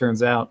see how it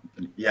turns out.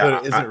 Yeah,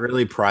 But is it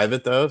really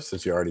private though?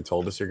 Since you already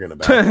told us you're going to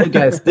back. Hey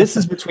guys, this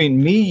is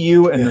between me,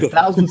 you, and the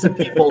thousands of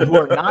people who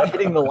are not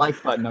hitting the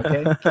like button.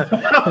 Okay.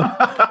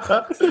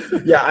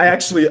 yeah, I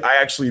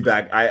actually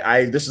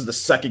backed. This is the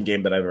second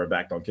game that I've ever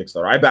backed on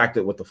Kickstarter. I backed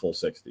it with the full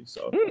 60.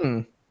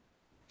 So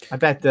I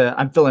backed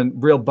I'm feeling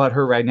real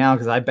butthurt right now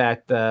because I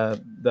backed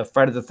the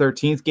Friday the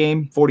 13th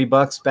game,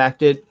 $40,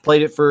 backed it,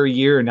 played it for a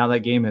year, and now that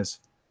game is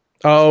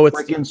it's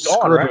freaking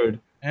gone, right?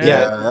 screwed.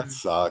 Yeah, that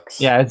sucks.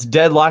 Yeah, it's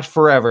deadlocked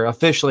forever.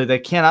 Officially, they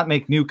cannot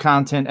make new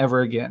content ever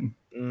again.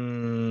 They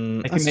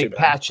can make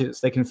patches.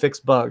 They can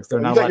fix bugs. They're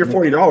you not got your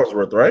 $40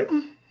 worth, right?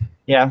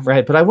 Yeah,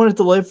 right. But I want it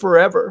to live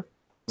forever.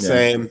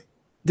 Same.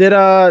 Did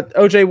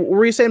OJ, what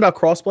were you saying about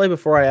crossplay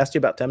before I asked you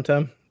about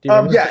Temtem?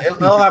 Yeah,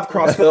 it'll have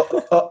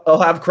crossplay. I'll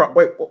have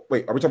wait.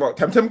 Are we talking about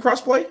Temtem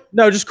crossplay?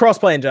 No, just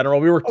crossplay in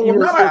general.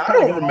 I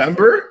don't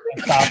remember.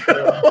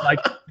 Like,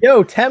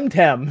 yo,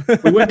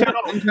 Temtem. We went down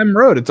Temtem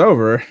Road. It's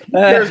over.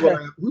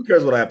 Who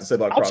cares what I have to say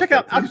about I'll crossplay? check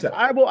out.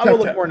 I will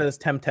look more into this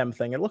Temtem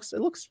thing. It looks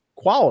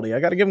quality. I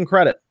got to give them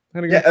credit.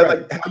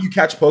 Like how you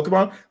catch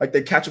Pokemon, like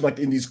they catch them like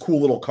in these cool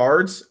little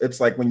cards.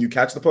 It's like when you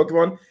catch the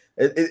Pokemon,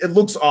 it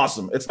looks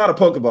awesome. It's not a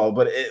Pokeball,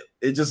 but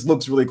it just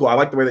looks really cool. I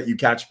like the way that you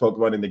catch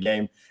Pokemon in the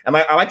game, and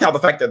I like how the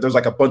fact that there's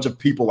like a bunch of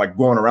people like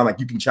going around, like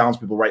you can challenge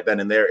people right then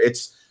and there.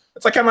 It's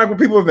like kind of like what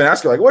people have been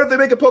asking, like, what if they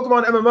make a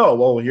Pokemon MMO?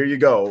 Well, here you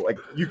go. Like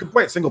you can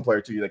play it single player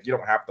too. Like you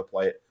don't have to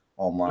play it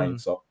online.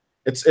 So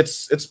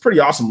it's pretty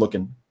awesome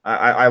looking.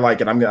 I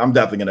like it. I'm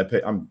definitely gonna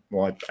pay.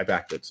 I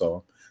backed it,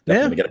 so.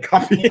 Definitely get a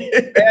copy.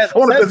 I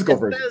want a physical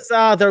version.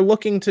 They're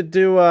looking to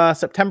do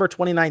September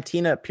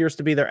 2019. It appears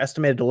to be their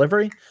estimated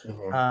delivery.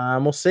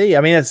 We'll see.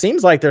 I mean, it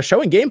seems like they're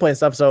showing gameplay and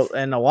stuff,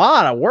 and a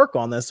lot of work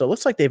on this. So it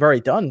looks like they've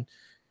already done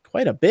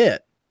quite a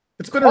bit.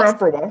 It's been around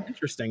for a while.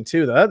 Interesting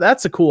too, though.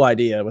 That's a cool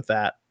idea with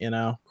that.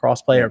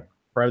 Crossplay or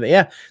everything.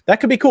 Yeah, that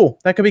could be cool.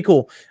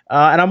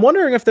 And I'm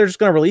wondering if they're just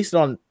going to release it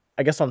on,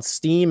 I guess, on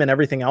Steam and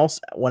everything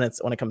else when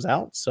it comes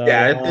out. So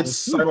yeah, it's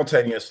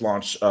simultaneous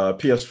launch,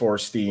 PS4,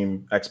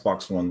 Steam,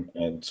 Xbox One,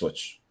 and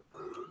Switch.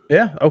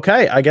 Yeah.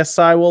 Okay. I guess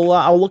I will.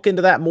 I'll look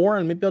into that more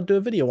and maybe I'll do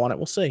a video on it.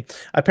 We'll see.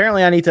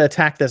 Apparently, I need to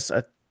attack this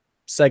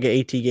Sega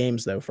AT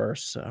Games though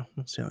first. So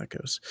we'll see how that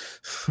goes.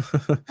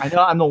 I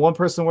know I'm the one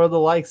person where the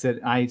likes it.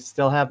 I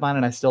still have mine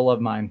and I still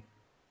love mine.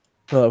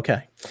 Well,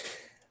 okay.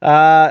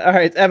 All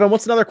right, Evan.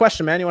 What's another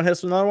question, man? You want to hit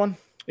us with another one?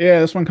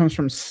 Yeah, this one comes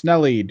from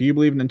Snelly. Do you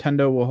believe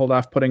Nintendo will hold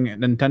off putting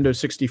Nintendo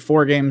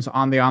 64 games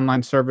on the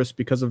online service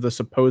because of the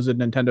supposed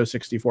Nintendo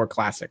 64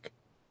 Classic?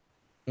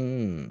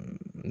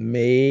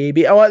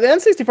 Maybe. Oh, the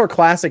N64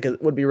 Classic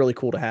would be really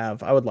cool to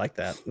have. I would like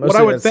that. What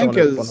I would think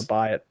is want to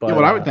buy it. But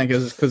what I would think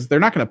is because they're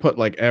not going to put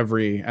like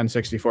every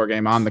N64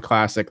 game on the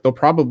Classic, they'll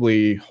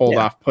probably hold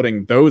off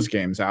putting those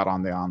games out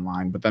on the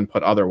online, but then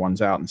put other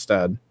ones out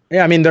instead.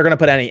 Yeah, I mean they're going to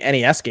put any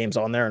NES games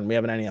on there, and we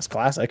have an NES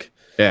Classic.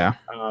 Yeah.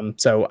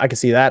 So I can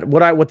see that.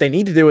 What they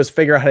need to do is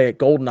figure out how to get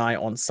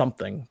GoldenEye on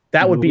something.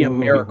 That would be a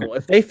miracle.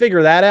 If they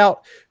figure that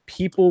out,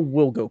 people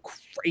will go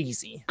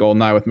crazy.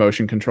 GoldenEye with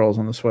motion controls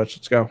on the Switch.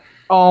 Let's go.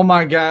 Oh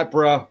my god,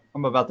 bro!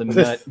 I'm about to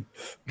nut.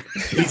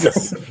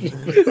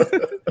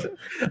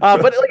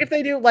 But like if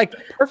they do like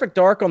Perfect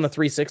Dark on the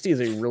 360 is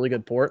a really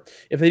good port.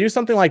 If they do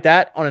something like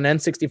that on an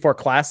N64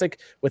 Classic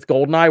with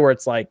GoldenEye, where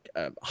it's like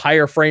a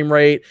higher frame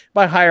rate,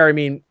 by higher I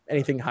mean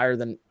anything higher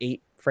than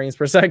 8 frames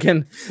per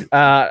second,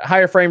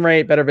 higher frame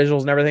rate, better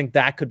visuals and everything,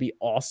 that could be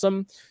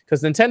awesome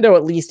because Nintendo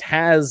at least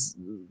has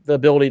the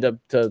ability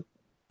to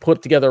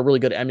put together a really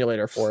good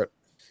emulator for it.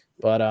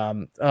 But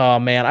oh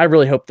man, I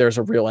really hope there's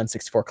a real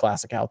N64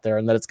 Classic out there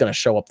and that it's going to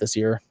show up this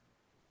year.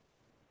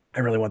 I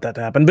really want that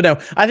to happen. But no,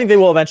 I think they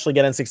will eventually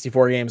get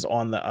N64 games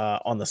on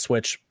the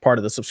Switch, part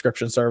of the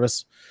subscription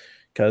service.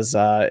 Because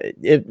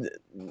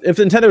if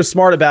Nintendo is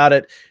smart about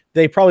it,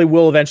 they probably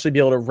will eventually be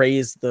able to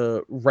raise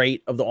the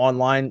rate of the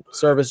online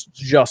service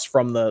just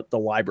from the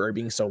library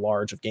being so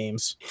large of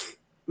games.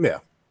 Yeah.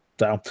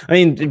 So I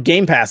mean,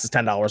 Game Pass is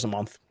 $10 a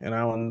month,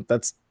 and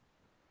that's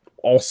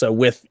also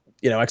with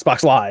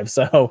Xbox Live.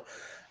 So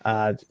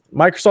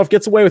Microsoft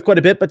gets away with quite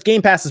a bit, but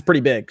Game Pass is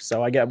pretty big,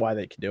 so I get why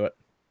they can do it.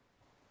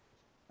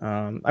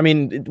 I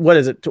mean, what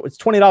is it? It's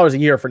 $20 a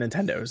year for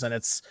Nintendo's, and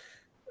it's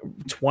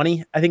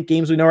 20, I think,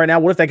 games we know right now.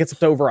 What if that gets up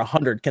to over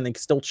 100? Can they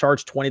still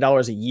charge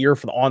 $20 a year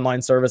for the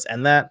online service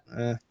and that?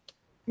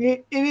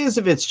 It is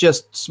if it's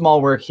just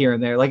small work here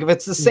and there. Like if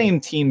it's the same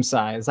team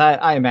size,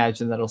 I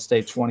imagine that'll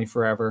stay 20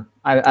 forever.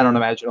 I don't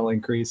imagine it'll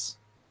increase.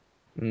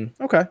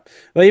 Okay.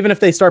 Well, even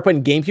if they start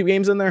putting GameCube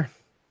games in there?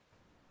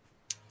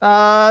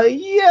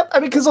 Yeah. I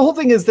mean, because the whole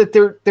thing is that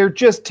they're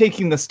just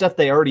taking the stuff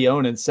they already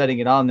own and setting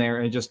it on there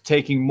and just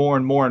taking more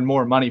and more and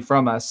more money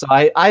from us. So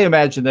I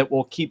imagine that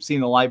we'll keep seeing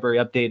the library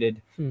updated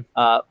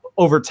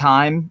over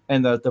time,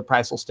 and the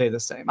price will stay the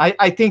same.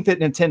 I think that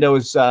Nintendo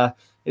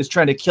is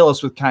trying to kill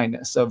us with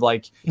kindness of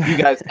like, you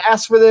guys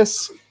asked for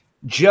this,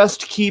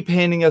 just keep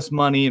handing us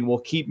money and we'll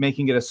keep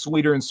making it a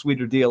sweeter and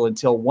sweeter deal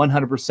until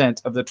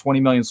 100% of the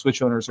 20 million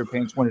Switch owners are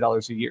paying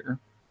 $20 a year.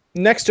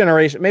 Next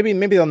generation,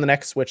 maybe on the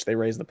next Switch they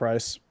raise the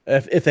price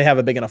if they have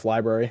a big enough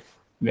library.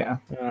 Yeah.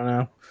 I don't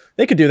know.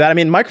 They could do that. I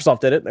mean,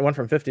 Microsoft did it. They went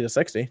from 50 to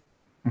 60.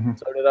 Mhm.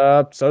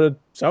 So did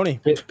Sony.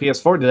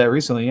 PS4 did that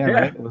recently. Yeah,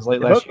 right. It was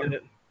late last year.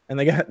 did it.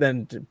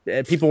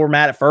 And people were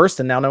mad at first,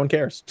 and now no one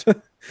cares.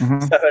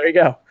 Mhm. So there you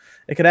go.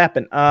 It could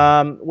happen.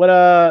 What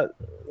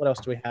else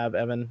do we have,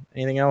 Evan?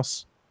 Anything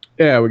else?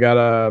 Yeah, we got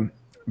a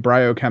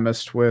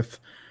Bryochemist with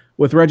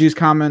Reggie's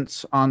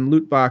comments on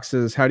loot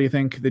boxes. How do you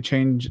think that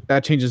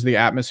changes the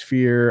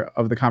atmosphere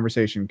of the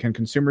conversation? Can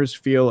consumers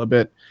feel a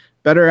bit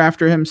better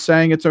after him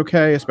saying it's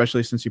okay,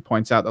 especially since he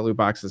points out that loot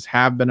boxes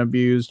have been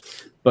abused,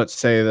 but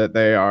say that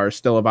they are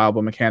still a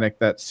viable mechanic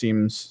that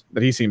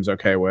he seems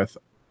okay with?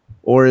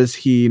 Or is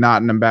he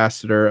not an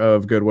ambassador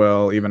of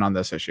goodwill even on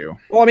this issue?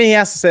 Well, I mean, he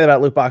has to say that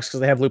about loot boxes because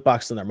they have loot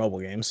boxes in their mobile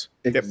games.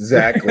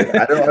 Exactly.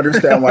 I don't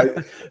understand why.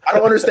 I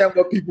don't understand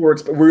what people were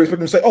expecting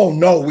to say. Oh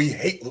no, we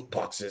hate loot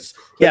boxes.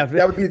 Yeah,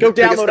 that would be go the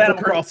biggest download Animal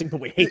hypocrite. Crossing, but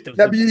we hate those.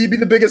 He'd be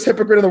the biggest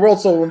hypocrite in the world.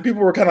 So when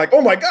people were kind of like,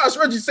 "Oh my gosh,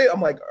 Reggie, say," I'm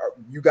like,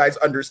 "You guys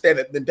understand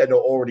that Nintendo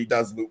already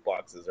does loot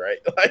boxes, right?"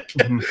 Like,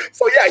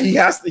 so yeah, he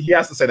has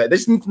to say that. They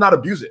just need to not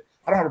abuse it.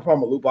 I don't have a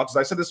problem with loot boxes.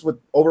 I said this with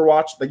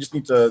Overwatch. They just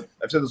need to.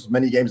 I've said this with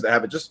many games that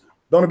have it. Just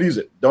don't abuse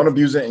it. Don't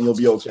abuse it, and you'll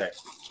be okay.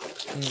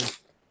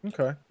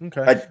 Okay.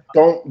 Like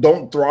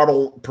don't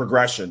throttle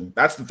progression.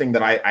 That's the thing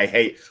that I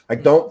hate.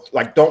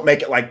 Don't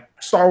make it like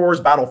Star Wars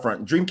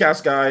Battlefront.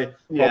 Dreamcast guy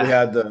probably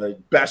had the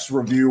best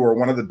review or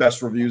one of the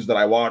best reviews that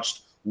I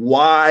watched.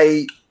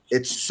 Why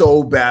it's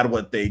so bad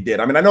what they did.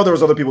 I mean, I know there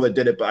was other people that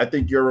did it, but I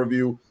think your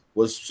review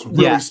was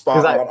really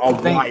spot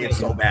on why it's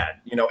so bad.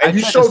 You know, and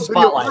you showed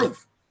video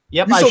proof.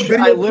 Yep,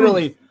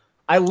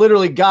 I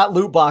literally got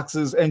loot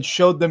boxes and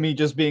showed them me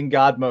just being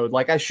God mode.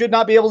 Like, I should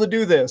not be able to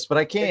do this, but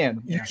I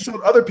can. You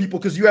showed other people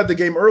because you had the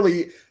game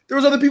early. There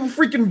was other people,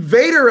 freaking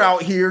Vader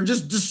out here,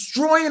 just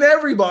destroying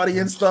everybody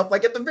and stuff.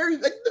 Like, at the very,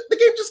 like, the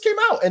game just came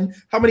out, and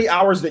how many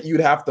hours that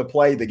you'd have to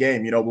play the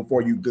game, you know,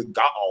 before you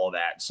got all of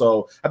that.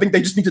 So I think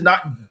they just need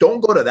to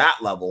don't go to that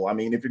level. I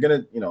mean, if you're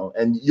gonna, you know,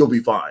 and you'll be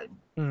fine.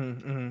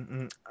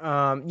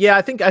 Yeah,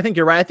 I think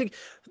you're right. I think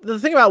the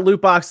thing about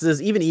loot boxes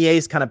is even EA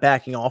is kind of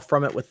backing off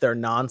from it with their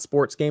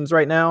non-sports games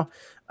right now.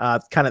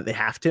 They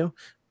have to,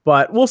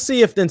 but we'll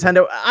see if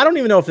Nintendo. I don't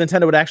even know if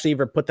Nintendo would actually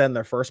ever put that in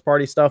their first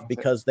party stuff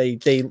because they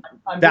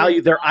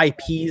value their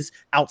IPs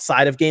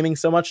outside of gaming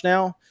so much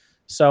now.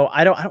 So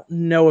I don't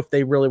know if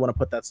they really want to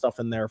put that stuff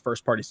in their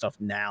first party stuff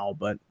now.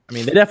 But I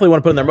mean, they definitely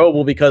want to put in their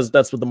mobile because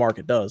that's what the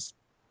market does.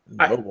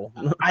 Mobile.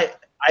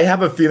 I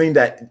have a feeling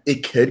that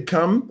it could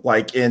come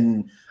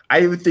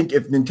I would think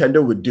if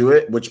Nintendo would do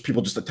it, which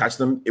people just attach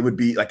them, it would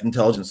be like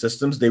Intelligent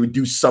Systems. They would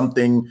do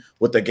something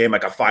with the game,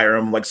 like a Fire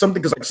Emblem, like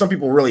something, because like some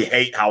people really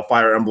hate how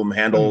Fire Emblem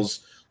handles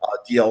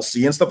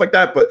DLC and stuff like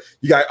that. But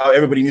you got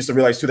everybody needs to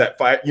realize too that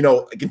like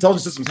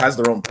Intelligent Systems has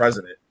their own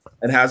president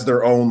and has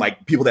their own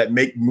like people that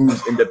make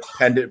moves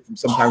independent from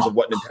sometimes of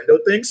what Nintendo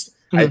thinks.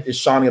 Is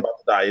Sean about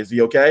to die? Is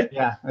he okay?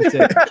 Yeah, that's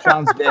it.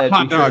 Sean's dead.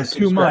 Hot dog,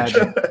 too much.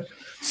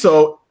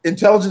 So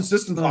Intelligent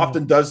Systems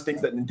often does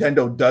things that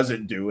Nintendo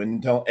doesn't do,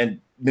 and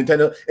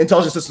Nintendo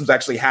Intelligent Systems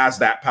actually has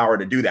that power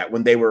to do that.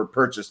 When they were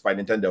purchased by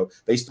Nintendo,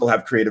 they still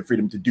have creative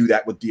freedom to do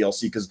that with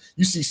DLC, because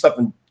you see stuff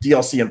in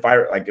DLC and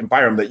Fire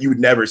Emblem that you would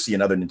never see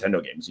in other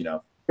Nintendo games. You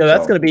know, yeah,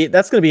 that's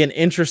gonna be an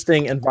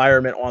interesting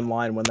environment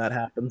online when that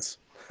happens.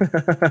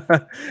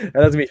 That's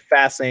gonna be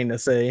fascinating to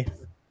see.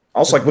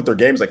 Also, like with their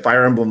games, like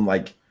Fire Emblem,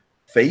 like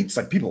Fates,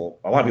 like a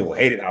lot of people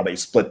hated how they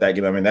split that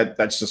game. I mean,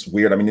 that's just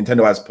weird. I mean,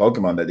 Nintendo has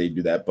Pokemon that they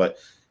do that, but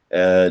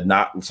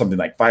not something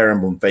like Fire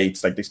Emblem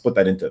Fates. Like they split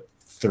that into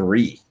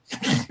 3.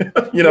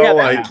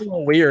 That's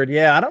weird.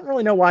 Yeah, I don't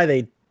really know why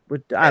they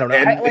would. I don't know.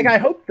 I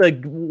hope the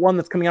one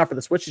that's coming out for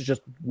the Switch is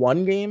just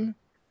one game.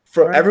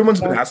 Everyone's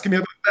been asking me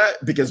about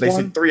that because they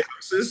say 3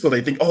 houses, so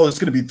they think, oh, it's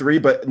going to be 3.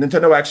 But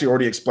Nintendo actually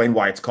already explained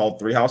why it's called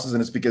 3 houses,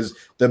 and it's because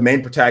the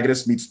main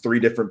protagonist meets 3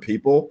 different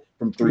people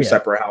from 3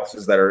 separate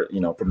houses that are,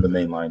 from the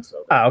main line.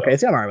 So, okay,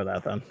 see, I'm alright with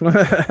that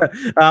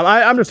then.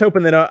 I'm just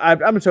hoping that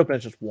I'm just hoping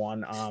it's just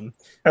one.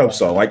 I hope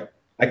so. Like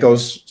that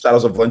goes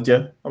Shadows of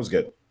Valentia. That was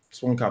good.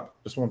 Just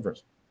one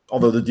first.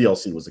 Although the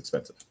DLC was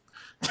expensive.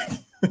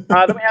 Then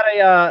we had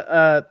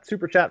a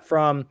super chat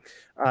from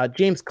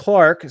James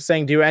Clark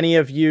saying, do any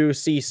of you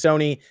see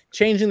Sony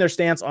changing their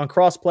stance on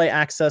crossplay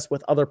access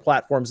with other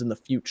platforms in the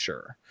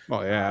future?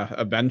 Well, yeah,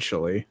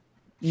 eventually.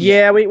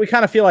 Yeah, we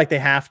kind of feel like they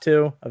have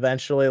to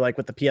eventually, like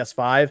with the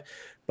PS5,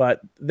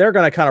 but they're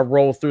going to kind of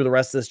roll through the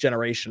rest of this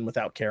generation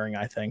without caring,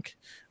 I think.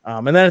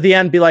 And then at the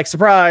end, be like,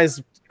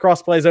 surprise,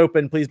 crossplay's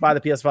open. Please buy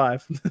the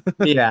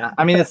PS5. Yeah,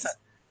 I mean,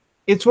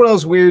 it's one of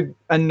those weird,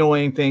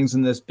 annoying things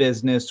in this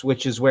business,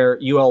 which is where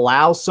you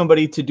allow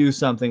somebody to do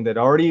something that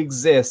already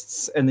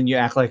exists, and then you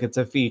act like it's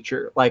a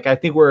feature. Like, I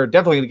think we're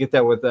definitely going to get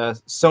that with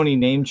Sony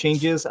name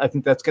changes. I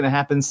think that's going to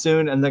happen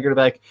soon, and they're going to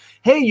be like,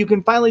 hey, you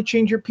can finally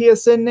change your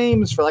PSN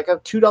names for like a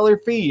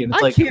 $2 fee. And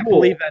it's I can't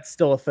believe that's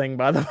still a thing,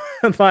 by the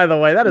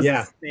way. That is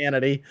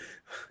insanity.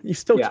 You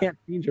still Yeah. can't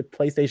change your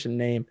PlayStation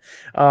name.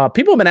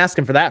 People have been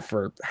asking for that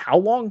for how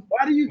long?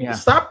 Why do you Yeah.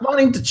 stop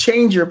wanting to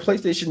change your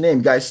PlayStation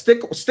name, guys?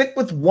 Stick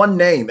with one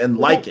name and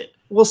like it.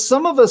 Well,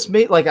 some of us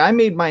I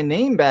made my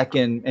name back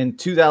in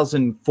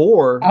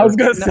 2004. I was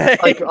gonna say.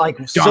 like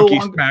so Donkey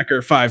long.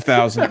 Smacker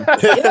 5000.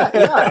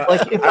 Yeah.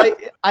 Like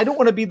if I don't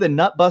want to be the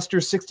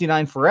Nutbuster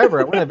 69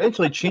 forever. I want to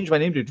eventually change my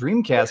name to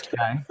Dreamcast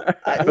guy.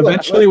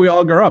 Eventually, we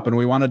all grow up and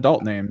we want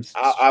adult names.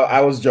 I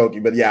was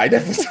joking, but yeah, I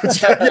definitely.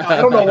 Yeah, I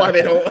don't know why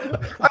they don't.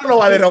 I don't know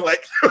why they don't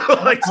like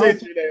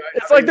change your name.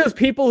 It's like those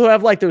people who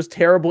have like those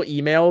terrible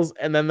emails,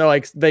 and then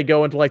they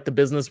go into like the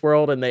business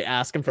world and they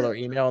ask them for their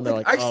email, and they're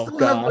like, oh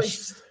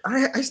gosh.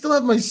 I still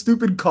have my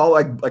stupid call,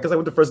 like because I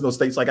went to Fresno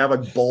State, so like I have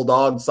like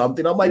Bulldog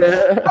something. I'm like, I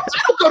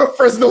don't go to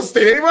Fresno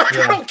State anymore.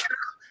 I don't care.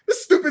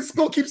 This stupid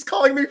school keeps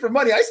calling me for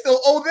money. I still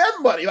owe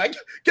them money. Like,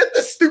 get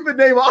this stupid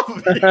name off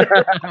of me.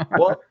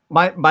 Well,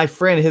 my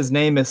friend, his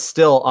name is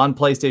still on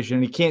PlayStation,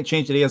 and he can't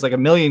change it. He has like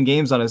 1 million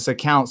games on his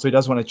account, so he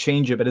doesn't want to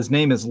change it. But his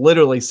name is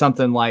literally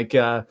something like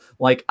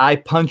I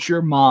Punch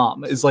Your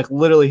Mom is like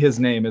literally his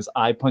name is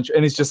I Punch,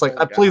 and he's just like,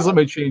 please let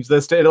me change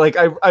this to like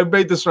I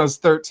made this when I was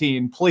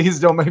 13. Please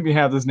don't make me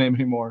have this name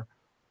anymore.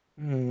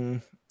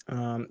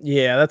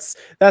 Yeah, that's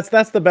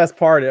the best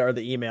part are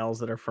the emails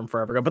that are from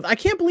forever ago. But I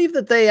can't believe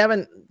that they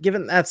haven't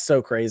given. That's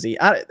so crazy.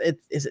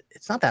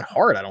 It's not that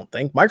hard. I don't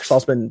think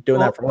Microsoft's been doing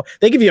that for a while.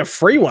 They give you a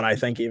free one, I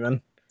think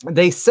even.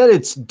 They said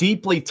it's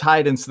deeply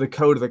tied into the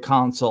code of the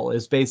console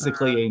is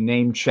basically a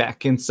name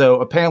check. And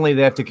so apparently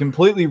they have to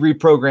completely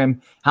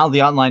reprogram how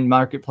the online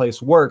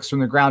marketplace works from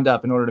the ground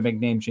up in order to make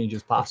name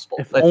changes possible.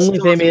 If only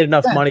they made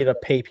enough money to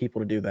pay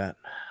people to do that.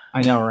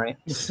 I know, right?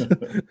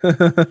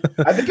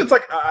 I think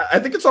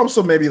it's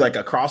also maybe like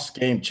a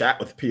cross-game chat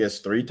with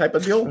PS3 type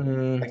of deal.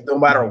 Like no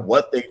matter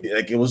what they did,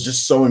 like it was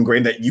just so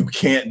ingrained that you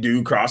can't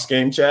do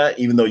cross-game chat,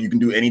 even though you can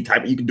do any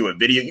type. You can do a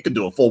video, you can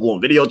do a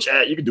full-blown video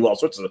chat, you can do all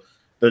sorts of.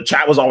 The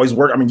chat was always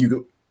work. I mean,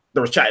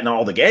 there was chatting in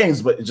all the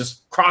games, but it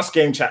just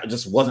cross-game chat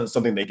just wasn't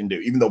something they can do.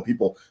 Even though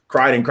people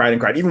cried and cried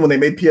and cried, even when they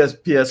made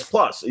PS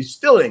Plus, you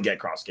still didn't get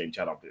cross-game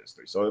chat on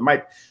PS3. So it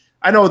might.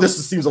 I know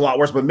this seems a lot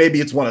worse, but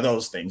maybe it's one of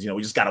those things. You know,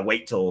 we just got to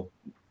wait till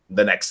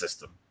the next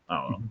system. I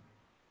don't know.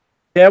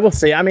 Yeah, we'll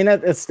see. I mean,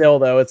 it's still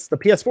though. It's the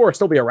PS4 will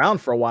still be around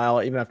for a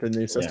while, even after the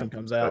new system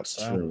comes out.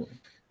 That's true.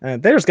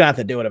 And they're just gonna have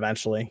to do it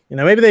eventually. You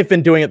know, maybe they've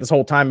been doing it this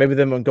whole time. Maybe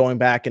they've been going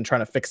back and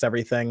trying to fix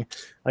everything,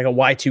 like a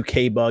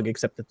Y2K bug,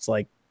 except it's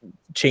like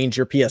change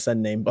your PSN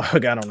name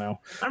bug. I don't know.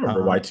 I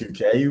remember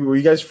Y2K. Were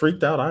you guys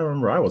freaked out? I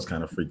remember I was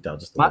kind of freaked out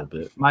just a little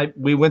bit. My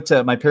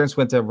parents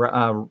went to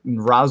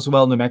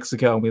Roswell, New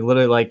Mexico, and we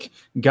literally like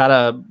got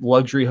a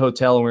luxury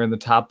hotel, and we were in the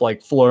top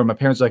like floor. And my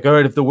parents were like, all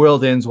right, if the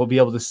world ends, we'll be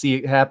able to see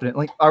it happening.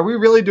 Like, are we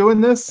really doing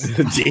this?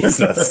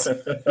 Jesus.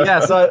 Yeah,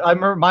 so I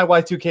remember my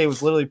Y2K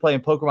was literally playing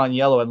Pokemon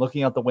Yellow and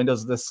looking out the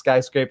windows of this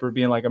skyscraper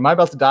being like, am I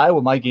about to die?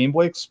 Will my Game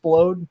Boy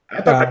explode?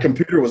 I thought my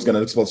computer was going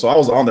to explode. So I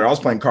was on there. I was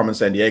playing Carmen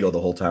Sandiego the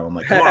whole time. I'm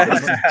like, come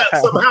on,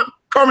 somehow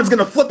Carmen's going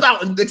to flip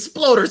out and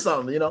explode or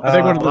something, you know? I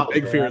think one of the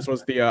big fears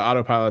was the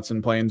autopilots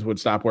and planes would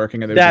stop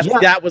working. And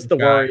that was the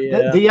worry.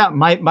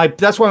 My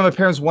that's why my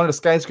parents wanted a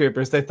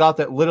skyscrapers. They thought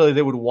that literally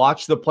they would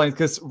watch the planes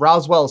because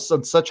Roswell is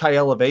on such high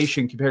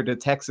elevation compared to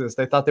Texas.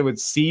 They thought they would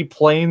see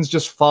planes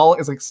just fall.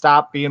 It's like,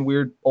 stop being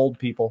weird old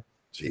people.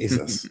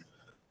 Jesus.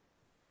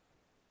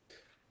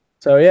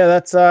 So yeah,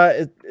 that's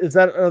is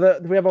that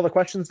do we have all the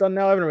questions done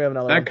now, Evan? Or we have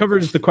another that one?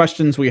 covers the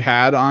questions we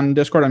had on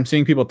Discord. I'm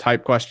seeing people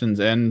type questions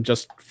in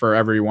just for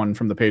everyone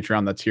from the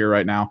Patreon that's here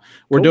right now.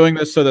 We're doing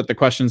this so that the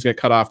questions get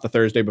cut off the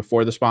Thursday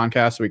before the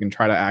Spawncast, so we can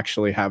try to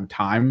actually have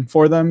time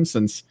for them,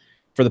 since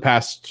for the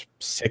past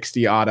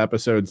 60 odd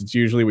episodes, it's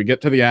usually we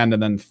get to the end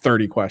and then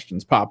 30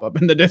 questions pop up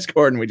in the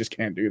Discord, and we just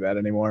can't do that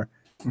anymore.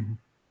 All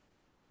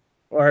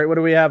right, what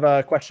do we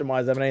have question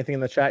wise? Evan, anything in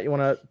the chat you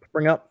want to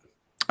bring up?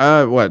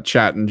 What,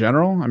 chat in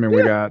general? I mean,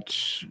 we got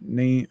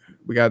Nate,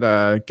 we got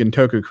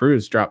Gintoku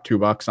Cruz dropped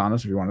 $2 on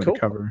us if you wanted to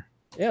cover.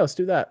 Yeah, let's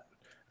do that.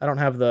 I don't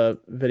have the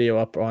video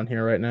up on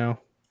here right now.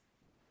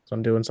 So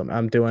I'm doing something.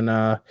 I'm doing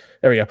there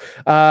we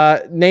go.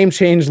 Name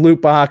change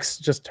loot box.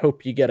 Just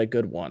hope you get a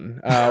good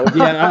one. Yeah,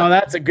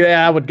 that's a good.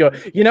 I would go.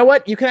 You know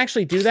what? You can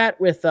actually do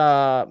that with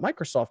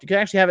Microsoft. You can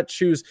actually have it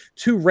choose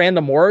 2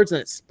 random words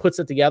and it puts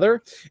it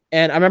together.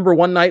 And I remember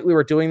one night we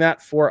were doing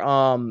that for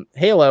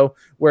Halo,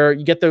 where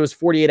you get those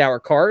 48-hour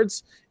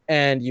cards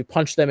and you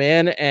punch them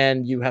in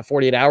and you have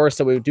 48 hours.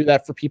 So we would do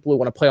that for people who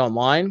want to play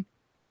online.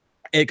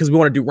 Because we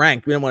want to do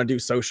ranked, we didn't want to do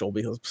social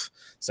because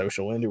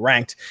social, we want to do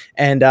ranked.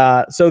 And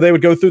so they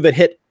would go through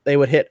they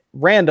would hit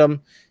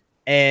random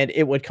and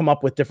it would come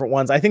up with different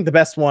ones. I think the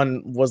best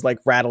one was like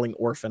Rattling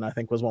Orphan, I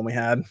think was one we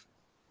had.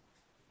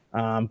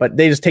 But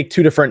they just take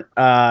two different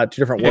words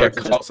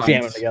and just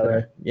jam them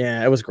together.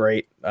 Yeah, it was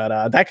great.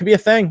 But that could be a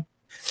thing.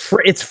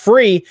 It's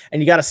free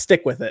and you got to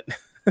stick with it.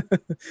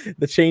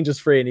 The change is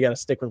free and you got to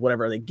stick with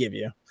whatever they give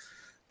you.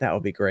 That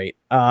would be great.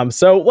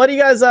 So what do you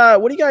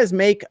guys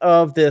make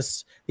of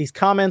these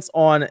comments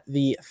on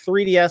the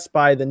 3DS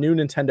by the new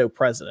Nintendo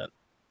president?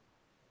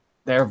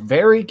 They're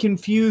very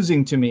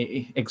confusing to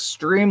me,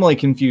 extremely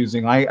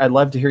confusing. I'd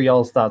love to hear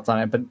y'all's thoughts on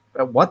it,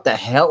 but what the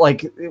hell?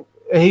 Like,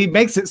 he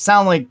makes it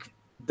sound like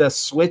the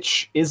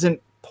Switch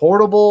isn't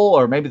portable,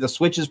 or maybe the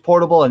Switch is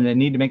portable and they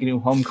need to make a new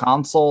home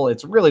console.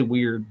 It's really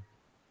weird.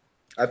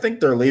 I think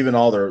they're leaving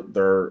all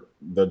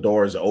the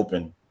doors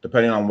open,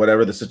 depending on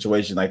whatever the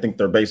situation. I think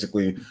they're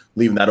basically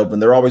leaving that open.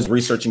 They're always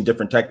researching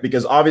different tech,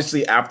 because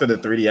obviously after the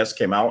 3DS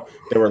came out,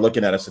 they were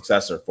looking at a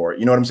successor for it.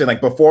 You know what I'm saying?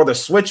 Like, before the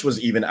Switch was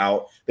even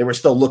out, they were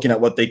still looking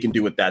at what they can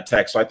do with that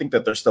tech. So I think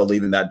that they're still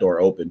leaving that door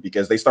open,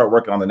 because they start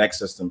working on the next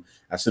system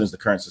as soon as the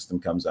current system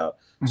comes out.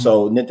 Mm-hmm.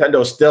 So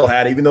Nintendo still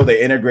had, even though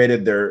they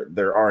integrated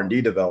their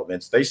R&D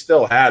developments, they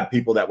still had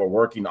people that were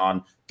working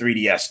on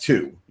 3DS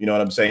too. You know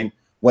what I'm saying?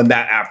 When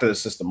that, after the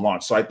system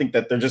launched. So I think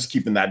that they're just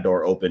keeping that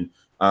door open.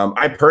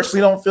 I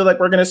personally don't feel like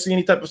we're going to see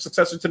any type of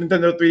successor to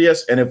Nintendo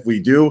 3DS. And if we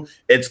do,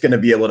 it's going to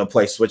be able to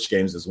play Switch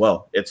games as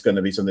well. It's going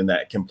to be something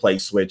that can play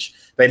Switch.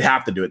 They'd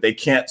have to do it. They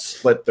can't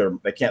split their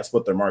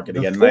market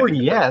again.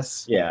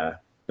 4DS. Yeah.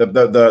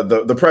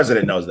 The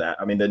president knows that.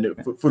 I mean, the new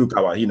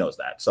Furukawa, he knows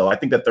that. So I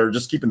think that they're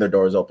just keeping their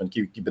doors open,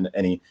 keeping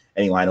any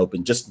line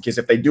open, just in case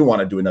if they do want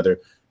to do another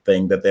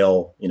thing, that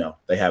they'll,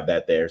 they have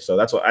that there. So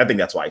I think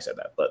that's why I said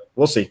that, but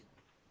we'll see.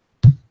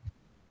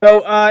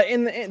 So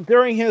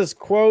during his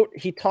quote,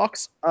 he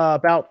talks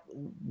about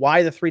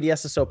why the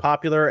 3DS is so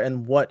popular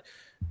and what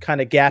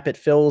kind of gap it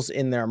fills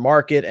in their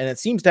market, and it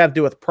seems to have to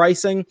do with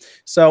pricing.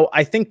 So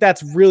I think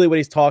that's really what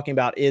he's talking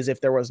about, is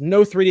if there was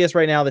no 3DS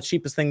right now, the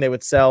cheapest thing they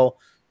would sell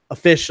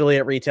officially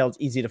at retail, it's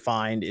easy to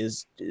find,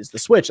 is the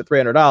Switch at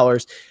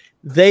 $300.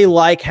 They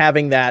like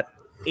having that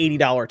 $80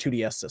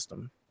 2DS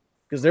system,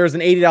 because there's an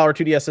 $80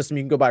 2DS system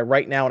you can go buy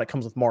right now, and it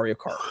comes with Mario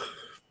Kart.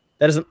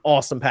 That is an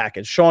awesome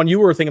package. Sean, you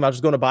were thinking about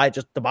just going to buy it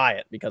just to buy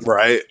it, because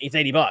it's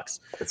 $80.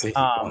 It's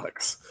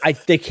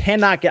 $80. They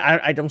cannot get.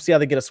 I don't see how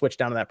they get a Switch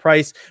down to that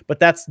price, but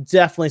that's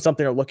definitely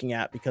something they're looking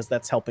at, because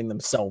that's helping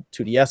them sell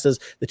 2DSs.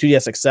 The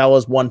 2DS XL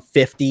is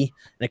 $150, and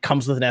it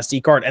comes with an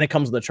SD card, and it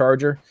comes with a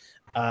charger.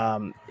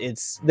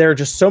 There are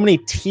just so many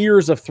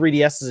tiers of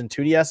 3DSs and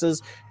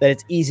 2DSs that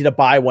it's easy to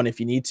buy one if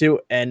you need to,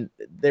 and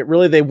they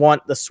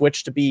want the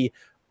Switch to be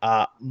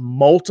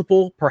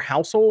multiple per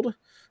household.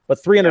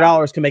 But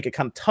 $300 can make it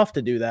kind of tough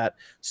to do that.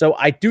 So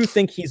I do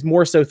think he's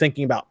more so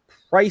thinking about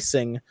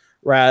pricing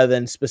rather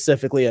than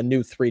specifically a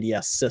new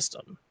 3DS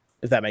system,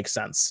 if that makes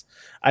sense.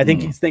 I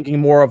think he's thinking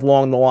more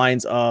along the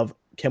lines of,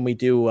 can we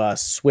do a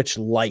Switch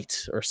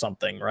Lite or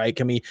something, right?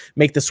 Can we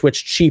make the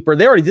Switch cheaper?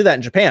 They already did that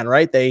in Japan,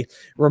 right? They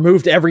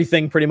removed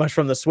everything pretty much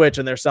from the Switch,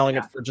 and they're selling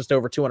it for just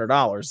over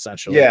 $200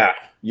 essentially.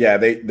 Yeah,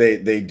 they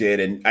did,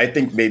 and I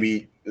think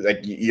maybe like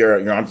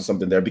you're onto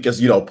something there,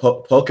 because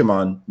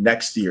Pokemon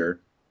next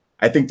year,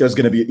 I think there's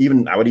going to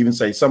be, I would even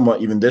say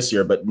somewhat even this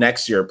year, but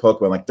next year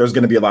Pokemon, like, there's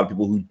going to be a lot of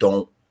people who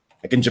don't,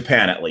 like in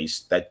Japan at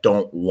least, that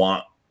don't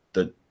want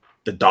the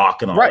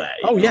dock and all that.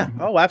 Oh yeah.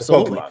 Oh,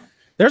 absolutely.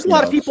 There's a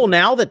lot of people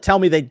now that tell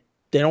me they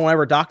don't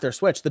ever dock their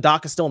Switch. The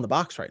dock is still in the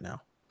box right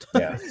now.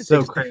 Yeah.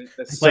 So crazy.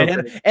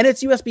 And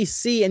it's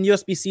USB-C, and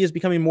USB-C is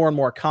becoming more and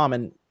more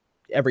common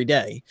every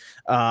day.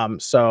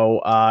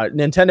 So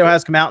Nintendo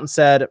has come out and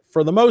said,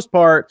 for the most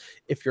part,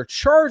 if you're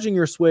charging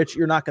your Switch,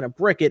 you're not going to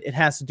brick it. It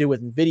has to do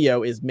with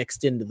video is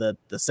mixed into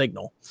the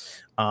signal.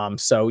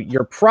 So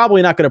you're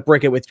probably not going to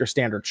brick it with your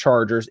standard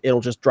chargers.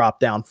 It'll just drop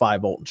down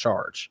 5-volt and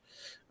charge.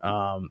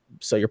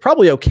 So you're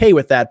probably okay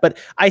with that. But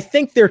I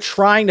think they're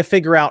trying to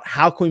figure out,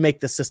 how can we make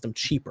the system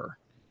cheaper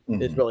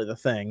is really the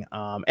thing.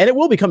 And it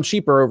will become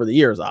cheaper over the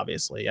years,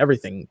 obviously.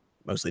 Everything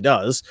mostly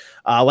does.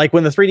 Like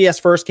when the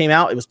 3DS first came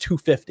out, it was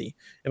 $250.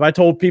 If I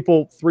told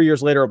people 3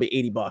 years later it'll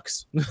be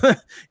 $80,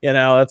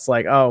 it's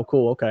like, oh,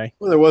 cool, okay.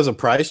 Well, there was a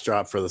price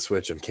drop for the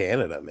Switch in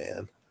Canada,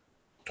 man.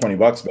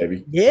 $20,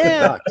 baby.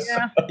 Yeah.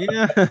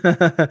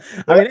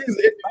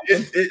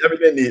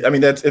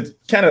 It's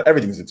Canada.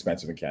 Everything's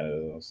expensive in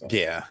Canada, though. So.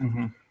 Yeah.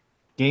 Mm-hmm.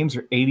 Games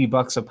are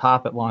 $80 a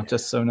pop at launch.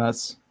 Just so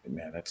nuts.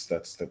 Man,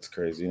 that's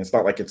crazy. And it's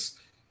not like it's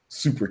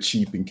super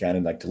cheap in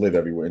Canada, like to live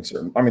everywhere.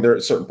 There are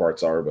certain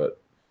parts are, but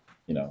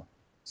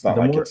it's not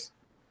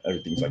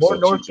everything's like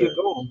so cheap.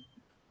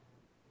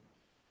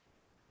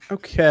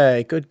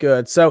 Okay,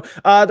 good. So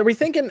are we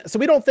thinking? So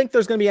we don't think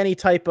there's going to be any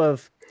type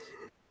of,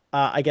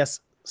 I guess,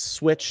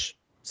 Switch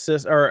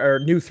or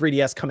new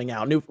 3DS coming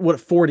out, new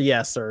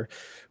 4DS or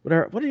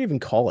whatever. What do you even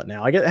call it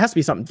now? I guess it has to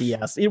be something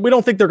DS. We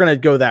don't think they're going to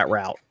go that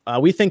route.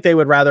 We think they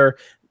would rather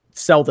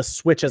sell the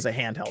Switch as a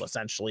handheld,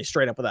 essentially,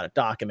 straight up without a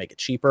dock, and make it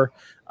cheaper.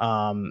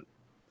 I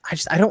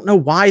don't know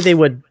why they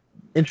would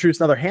introduce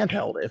another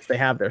handheld if they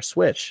have their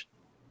Switch.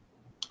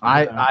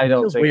 I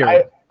don't think.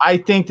 I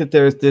think that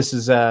this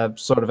is a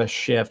sort of a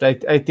shift.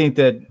 I think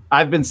that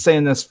I've been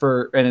saying this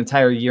for an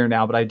entire year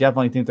now, but I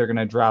definitely think they're going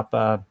to drop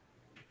a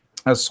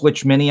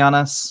Switch Mini on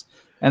us,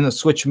 and the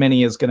Switch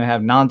Mini is going to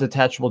have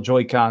non-detachable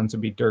Joy-Cons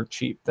and be dirt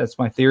cheap. That's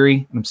my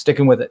theory, and I'm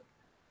sticking with it.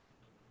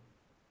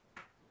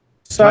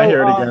 So, can I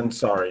hear it again?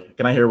 Sorry.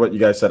 Can I hear what you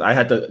guys said? I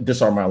had to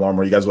disarm my alarm,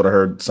 or you guys would have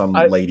heard some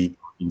lady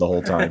the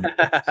whole time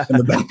in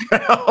the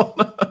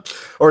background.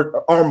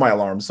 Or arm my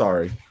alarm,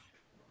 sorry.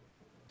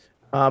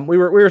 We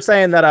were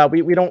saying that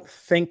we don't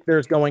think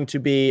there's going to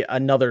be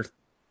another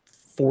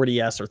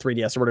 4DS or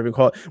 3DS or whatever you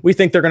call it. We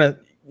think they're going to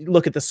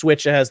look at the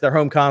Switch as their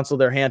home console,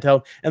 their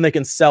handheld, and they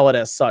can sell it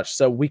as such.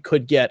 So we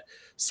could get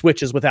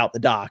Switches without the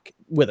dock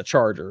with a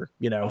charger,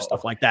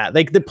 stuff like that.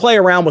 They play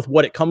around with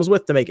what it comes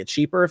with to make it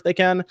cheaper if they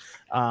can.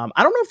 I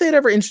don't know if they'd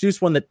ever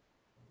introduced one that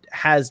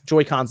has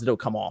Joy-Cons that don't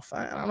come off.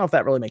 I don't know if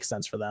that really makes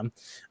sense for them.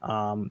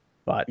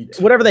 But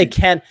whatever they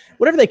can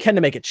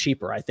to make it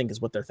cheaper, I think is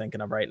what they're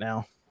thinking of right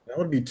now. That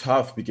would be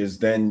tough because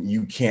then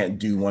you can't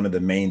do one of the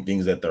main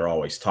things that they're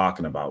always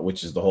talking about,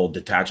 which is the whole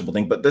detachable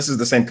thing. But this is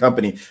the same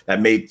company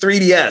that made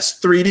 3DS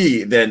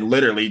 3D, then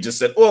literally just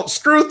said, well,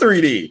 screw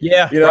 3D.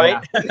 Yeah,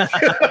 right.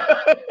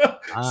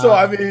 So,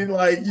 I mean,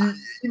 like,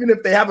 even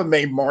if they have a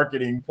main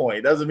marketing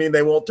point, doesn't mean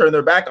they won't turn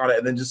their back on it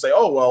and then just say,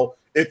 oh, well,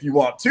 if you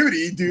want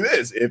 2D, do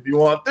this. If you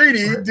want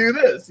 3D, do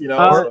this.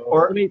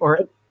 Or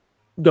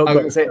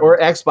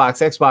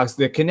Xbox.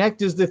 The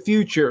Kinect is the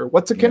future.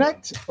 What's a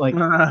Kinect? Like,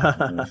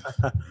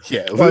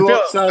 yeah, we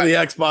won't sell the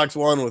Xbox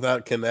One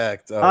without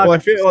Kinect. Well, I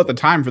feel at the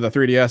time for the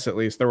 3DS, at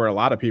least, there were a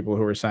lot of people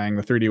who were saying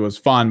the 3D was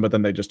fun, but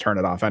then they just turned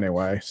it off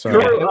anyway. So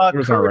there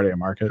was already a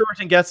market. Kurt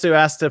and Getsu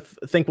asked if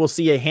think we'll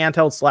see a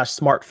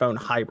handheld/smartphone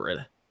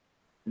hybrid.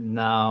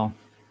 No.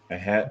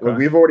 Well,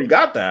 we've already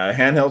got that. A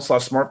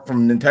handheld/smart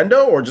from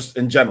Nintendo, or just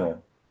in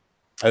general.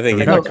 I think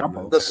the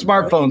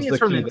smartphone's the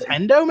from key.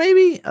 Nintendo,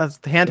 maybe a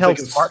handheld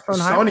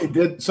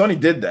smartphone. Sony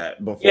did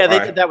that before. Yeah, they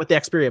did that with the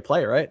Xperia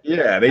Play, right?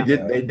 Yeah, they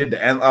did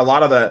that, and a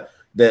lot of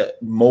the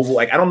mobile.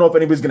 Like, I don't know if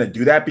anybody's gonna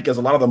do that because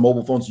a lot of the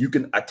mobile phones you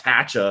can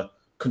attach a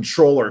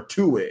controller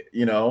to it,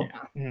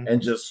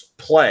 and just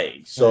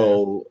play.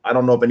 So I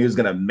don't know if anybody's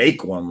gonna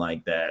make one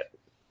like that.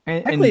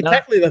 Technically,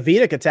 the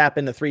Vita could tap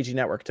into 3G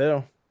network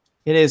too.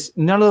 It is.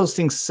 None of those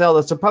things sell.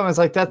 That's the problem. It's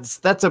like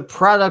that's a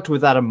product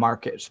without a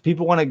market.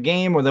 People want a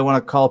game, or they want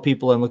to call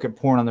people and look at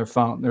porn on their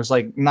phone. There's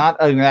like not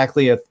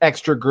exactly an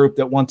extra group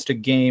that wants to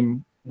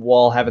game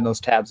while having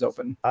those tabs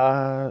open.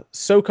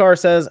 Sokar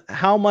says,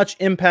 how much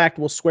impact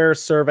will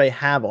Square's survey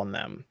have on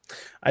them?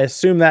 I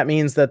assume that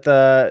means that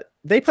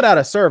they put out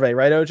a survey,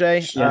 right,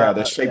 OJ? Yeah,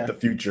 the Shape the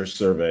Future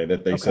survey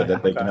that they said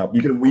that they can help.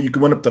 You can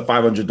win up to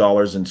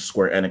 $500 in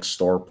Square Enix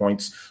store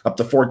points. Up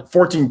to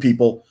 14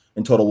 people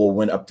in total will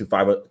win up to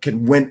 500.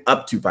 Can win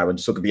up to 500.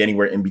 So it could be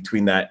anywhere in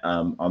between that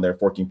on their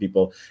 14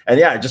 people. And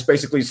yeah, just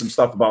basically some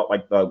stuff about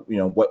like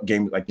what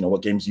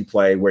games you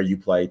play, where you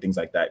play, things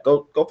like that.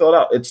 Go fill it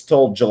out. It's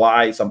till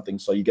July something,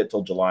 so you get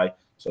till July.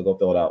 So go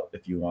fill it out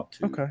if you want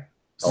to. Okay.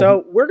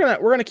 So we're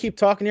gonna keep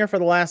talking here for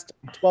the last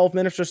 12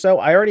 minutes or so.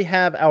 I already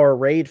have our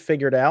raid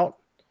figured out.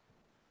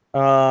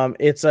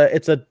 It's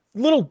a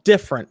little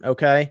different,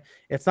 okay?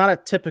 It's not a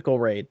typical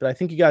raid, but I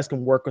think you guys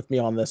can work with me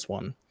on this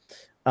one.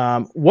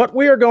 What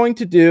we are going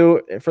to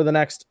do for the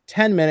next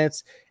 10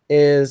 minutes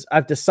is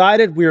I've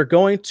decided we are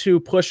going to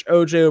push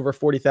OJ over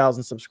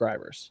 40,000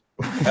 subscribers.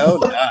 Hell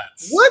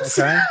nuts. What?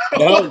 Okay.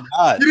 Hell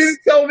nuts. You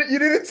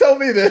didn't tell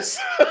me this.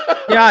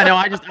 Yeah, I know.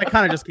 I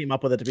kind of just came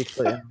up with it, to be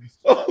clear.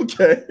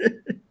 Okay.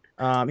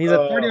 He's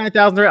at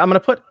 39,000. I'm gonna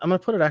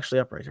put it actually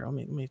up right here. Let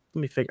me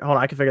figure. Hold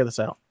on, I can figure this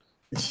out.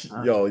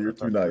 Yo, you're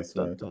too nice,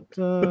 man.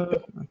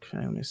 Okay,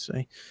 let me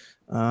see.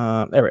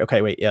 There we go.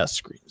 Okay, wait. Yeah,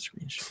 screen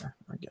share.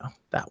 There we go.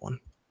 That one.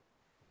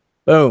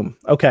 Boom.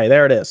 Okay,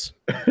 there it is.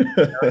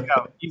 There we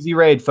go. Easy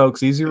raid,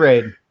 folks. Easy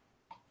raid.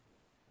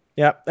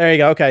 Yep, there you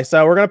go. Okay,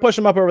 so we're gonna push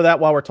him up over that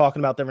while we're talking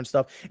about different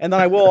stuff, and then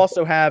I will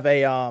also have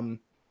a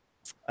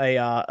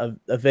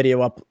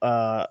video up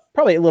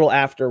probably a little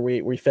after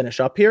we finish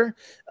up here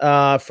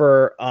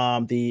for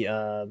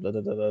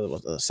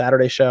the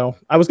Saturday show.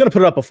 I was gonna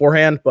put it up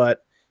beforehand,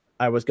 but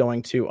I was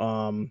going to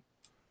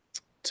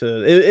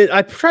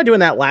I tried doing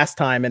that last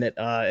time and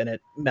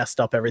it messed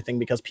up everything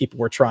because people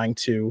were trying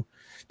to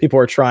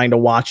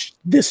watch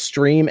this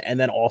stream and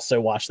then also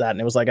watch that,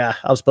 and it was like I'll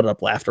just put it up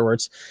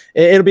afterwards.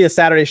 It'll be a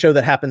Saturday show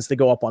that happens to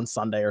go up on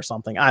Sunday or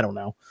something. I don't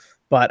know,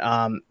 but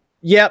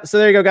yeah. So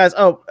there you go, guys.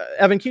 Oh,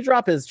 Evan, can you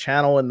drop his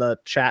channel in the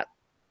chat?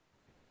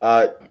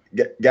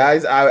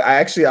 Guys,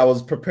 I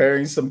was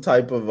preparing some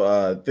type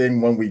of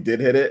thing when we did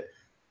hit it.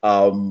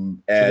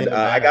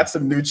 I got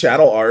some new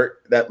channel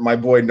art that my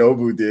boy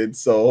Nobu did.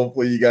 So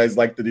hopefully you guys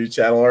like the new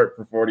channel art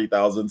for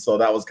 40,000. So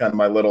that was kind of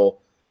my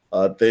little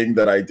thing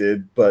that I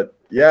did. But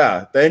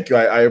yeah, thank you.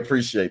 I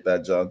appreciate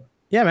that, John.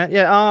 Yeah, man.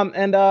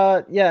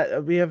 Yeah. Yeah,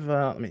 we have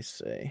let me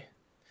see.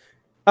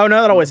 Oh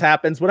no, that always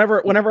happens.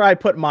 Whenever I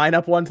put mine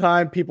up one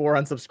time, people were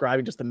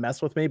unsubscribing just to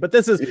mess with me. But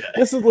this is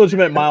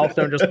legitimate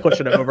milestone, just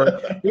pushing it over.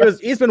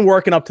 He's been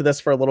working up to this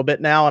for a little bit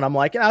now, and I'm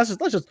like, yeah, let's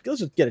just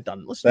get it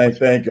done.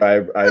 Thank you.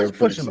 I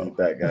appreciate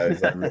that,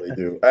 guys. I really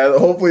do.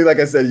 Hopefully, like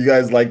I said, you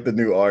guys like the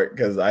new art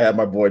because I had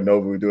my boy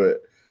Nobu do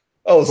it.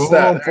 Oh,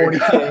 snap!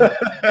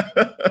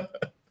 40K.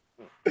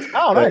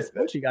 Oh, nice. A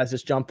bunch of you guys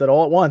just jumped it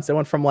all at once. It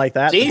went from like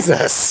that.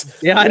 Jesus.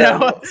 Yeah, I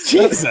know.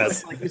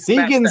 Jesus.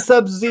 Vegan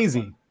subs is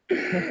easy.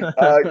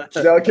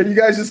 Can you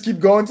guys just keep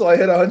going till I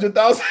hit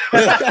 100,000?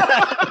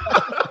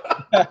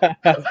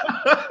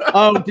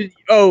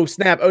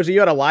 Snap! OG, you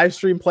had a live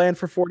stream planned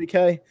for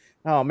 40K.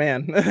 Oh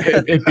man.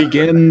 It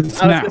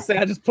begins I was now. gonna say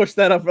I just pushed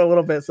that up a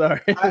little bit.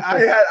 Sorry.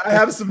 I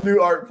have some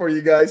new art for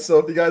you guys. So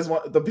if you guys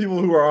want, the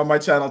people who are on my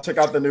channel, check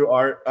out the new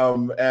art.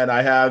 And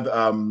I have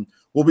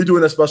we'll be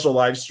doing a special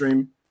live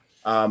stream.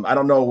 I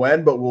don't know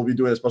when, but we'll be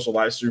doing a special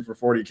live stream for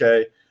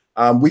 40K.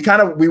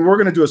 We were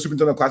gonna do a Super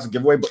Nintendo Classic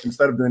giveaway, but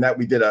instead of doing that,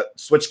 we did a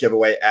Switch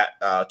giveaway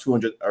at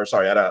 200, or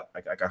sorry, at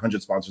like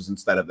 100 sponsors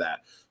instead of that.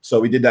 So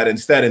we did that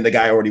instead, and the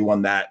guy already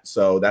won that.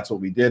 So that's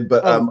what we did.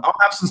 But I'll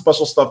have some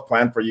special stuff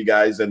planned for you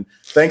guys. And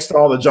thanks to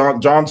all the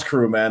John's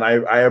crew, man.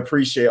 I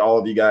appreciate all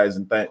of you guys,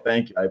 and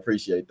thank you. I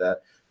appreciate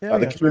that. Yeah,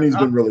 the community's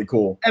been really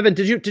cool. Evan,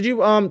 did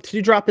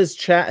you drop his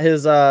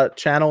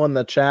channel in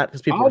the chat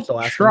because people were still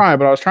asking? Try,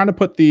 but I was trying to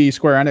put the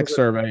Square Enix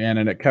survey in,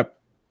 and it kept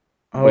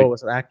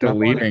was it active?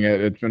 deleting it.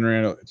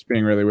 It's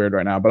being really weird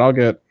right now. But I'll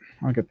get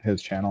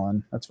his channel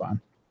in. That's fine.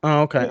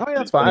 Oh, okay. Oh, yeah,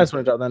 that's fine. I just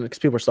want to drop that because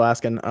people are still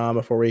asking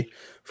before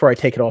I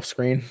take it off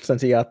screen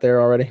since he got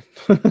there already.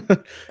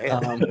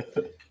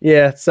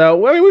 Yeah.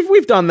 So I mean,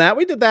 we've done that.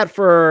 We did that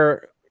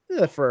for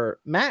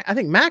Max. I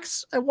think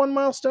Max at 1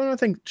 milestone. I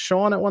think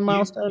Sean at 1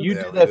 milestone. You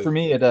did that for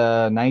me at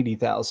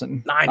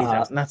 90,000.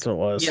 90,000. That's what it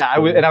was. Yeah, I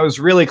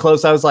was really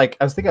close. I was like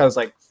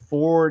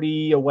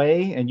 40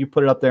 away, and you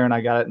put it up there, and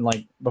I got it in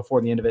like before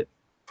the end of it.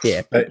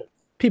 Yeah.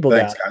 People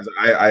Thanks, guys.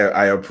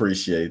 I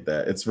appreciate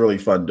that. It's really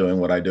fun doing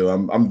what I do.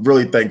 I'm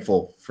really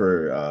thankful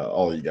for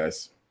all of you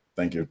guys.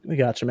 Thank you. We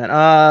got you, man.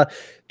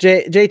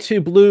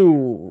 J2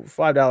 Blue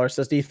 $5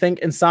 says, do you think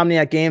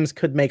Insomniac Games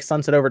could make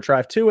Sunset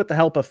Overdrive 2 with the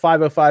help of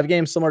 505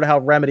 Games, similar to how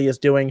Remedy is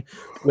doing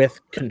with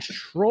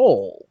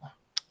Control?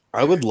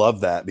 I would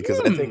love that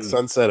because I think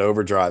Sunset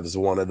Overdrive is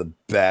one of the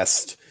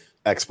best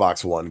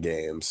Xbox One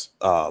games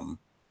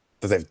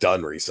that they've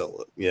done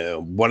recently. You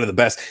know, one of the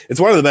best. It's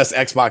one of the best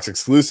Xbox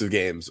exclusive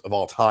games of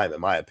all time, in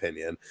my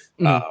opinion.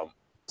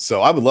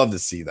 So I would love to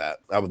see that.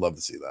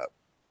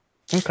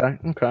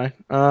 Okay.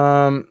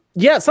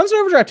 Yeah, Sunset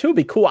Overdrive 2 would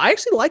be cool. I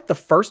actually liked the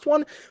first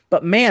one,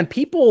 but man,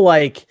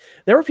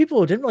 there were people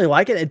who didn't really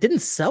like it. It didn't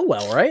sell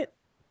well, right?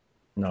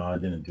 No, I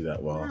didn't do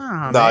that well.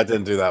 I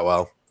didn't do that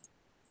well,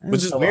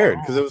 which is weird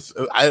because it was.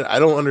 I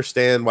don't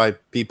understand why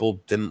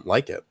people didn't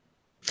like it.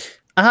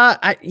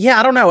 I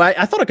don't know.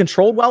 I thought it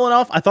controlled well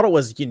enough. I thought it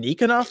was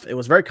unique enough. It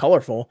was very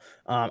colorful.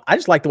 I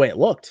just liked the way it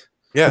looked.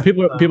 Yeah,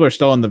 people are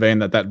still in the vein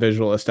that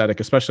visual aesthetic,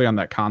 especially on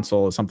that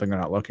console, is something they're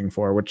not looking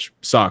for, which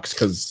sucks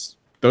because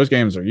those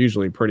games are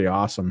usually pretty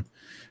awesome.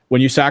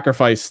 When you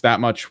sacrifice that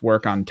much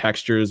work on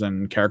textures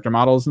and character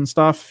models and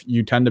stuff,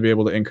 you tend to be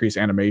able to increase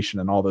animation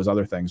and all those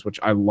other things, which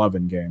I love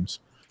in games.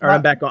 All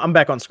right, I'm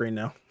back on screen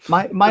now.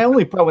 My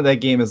only problem with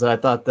that game is that I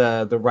thought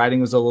the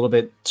writing was a little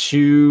bit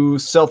too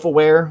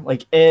self-aware.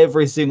 Like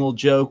every single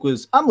joke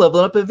was, I'm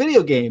leveling up a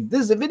video game.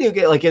 This is a video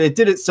game. Like, and it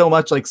did it so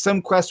much. Like some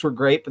quests were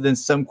great, but then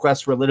some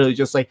quests were literally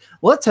just like,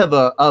 let's have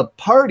a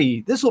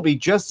party. This will be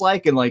just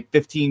like, in like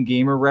 15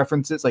 gamer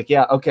references. Like,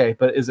 yeah, okay,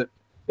 but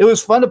it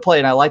was fun to play,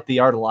 and I liked the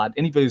art a lot.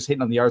 Anybody who's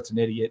hating on the art's an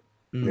idiot.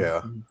 Yeah.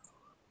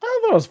 I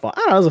thought it was fun. I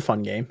don't know, it was a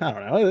fun game. I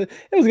don't know. It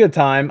was a good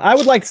time. I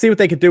would like to see what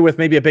they could do with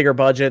maybe a bigger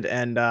budget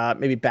and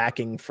maybe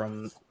backing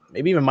from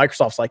maybe even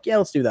Microsoft's like, yeah,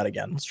 let's do that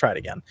again. Let's try it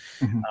again.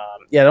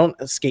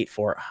 Don't Skate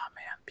 4. Oh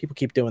man, people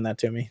keep doing that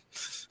to me.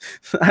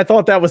 I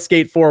thought that was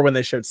Skate 4 when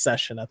they showed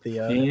Session at the.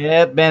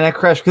 Yeah, man, that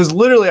crashed because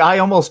literally I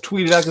almost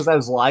tweeted out because I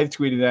was live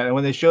tweeting that, and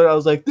when they showed it, I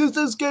was like, "This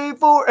is Skate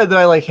 4," and then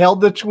I like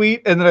held the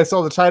tweet, and then I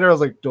saw the title, I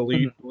was like,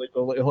 delete.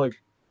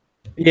 Like.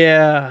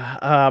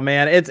 Yeah,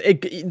 man,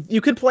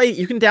 you can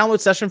download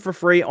Session for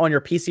free on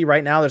your PC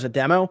right now. There's a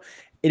demo.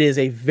 It is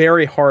a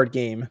very hard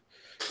game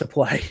to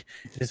play.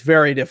 It's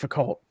very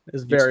difficult.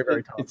 It's very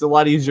tough. It's a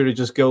lot easier to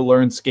just go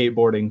learn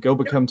skateboarding. Go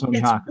become Tony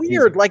Hawk. It's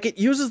weird. Like it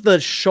uses the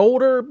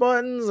shoulder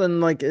buttons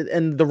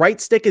and the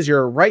right stick is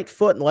your right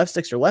foot and left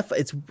stick's your left foot.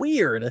 It's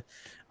weird.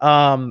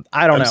 I don't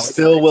know. I'm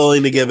still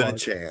willing to give it a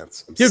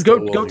chance. Dude, go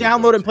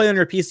download and play on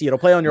your PC. It'll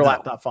play on your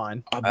laptop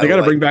fine. They got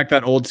to bring back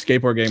that old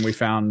skateboard game we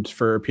found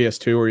for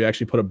PS2 where you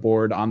actually put a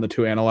board on the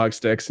 2 analog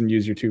sticks and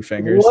use your 2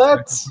 fingers.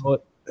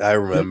 What? I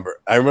remember.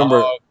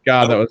 Oh,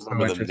 God, that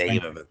was the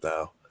name of it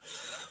though.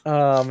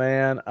 Oh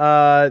man.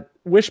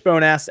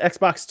 Wishbone asks,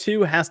 Xbox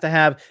 2 has to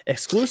have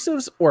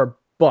exclusives or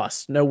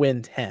bust. No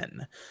Win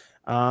 10.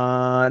 No,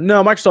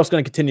 Microsoft's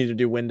going to continue to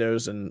do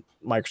Windows and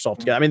Microsoft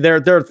together. I mean, they're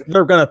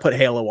going to put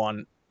Halo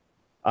on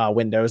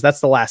Windows. That's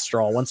the last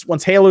straw.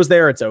 Once Halo's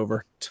there, it's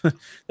over.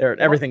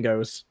 Everything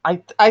goes.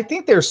 I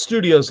think there's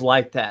studios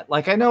like that.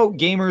 Like I know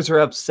gamers are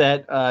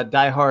upset,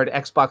 diehard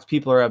Xbox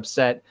people are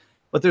upset,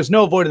 but there's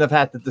no avoiding the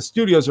fact that the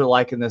studios are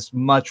liking this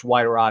much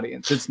wider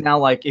audience. It's now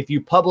like if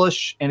you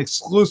publish an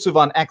exclusive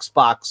on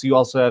Xbox, you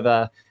also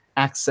have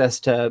access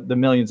to the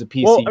millions of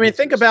PC. Well, I mean,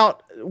 think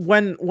about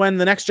when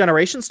the next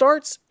generation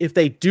starts. If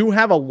they do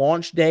have a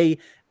launch day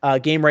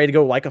game ready to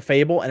go like a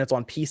Fable and it's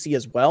on PC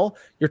as well,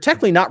 you're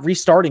technically not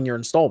restarting your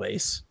install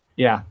base.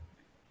 Yeah.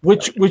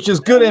 Which is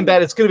good and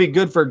bad. It's going to be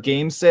good for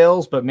game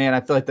sales, but man,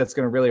 I feel like that's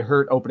going to really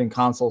hurt opening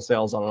console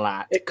sales a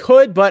lot. It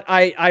could, but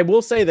I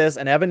will say this,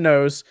 and Evan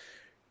knows,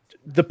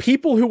 the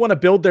people who want to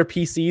build their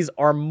PCs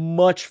are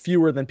much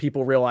fewer than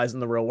people realize in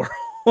the real world.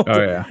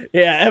 Oh yeah.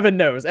 Yeah, Evan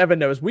knows. Evan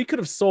knows. We could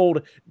have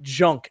sold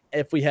junk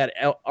if we had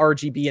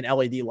RGB and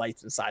LED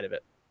lights inside of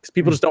it, because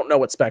people just don't know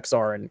what specs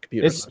are in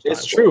computers.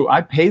 It's true.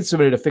 I paid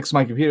somebody to fix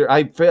my computer.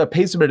 I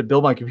paid somebody to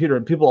build my computer,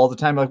 and people all the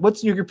time are like,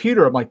 "What's in your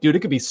computer?" I'm like, "Dude, it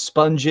could be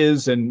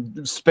sponges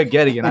and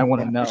spaghetti," and I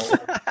want to know.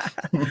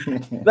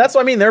 That's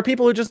what I mean. There are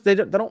people who just they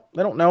don't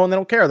know and they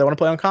don't care. They want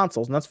to play on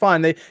consoles, and that's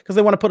fine. Because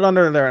they want to put it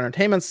under their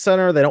entertainment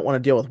center. They don't want to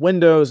deal with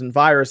Windows and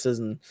viruses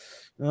and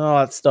all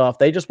that stuff.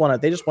 They just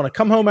want to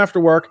come home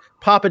after work,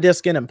 pop a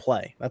disc in, and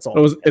play. That's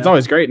all. It's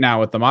always great now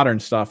with the modern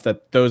stuff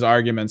that those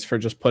arguments for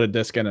just put a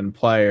disc in and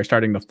play are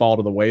starting to fall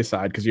to the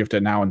wayside, because you have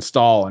to now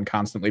install and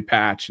constantly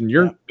patch, and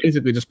you're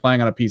basically just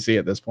playing on a PC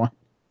at this point.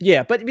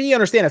 Yeah, but you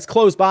understand it's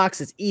closed box.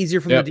 It's easier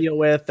for them to deal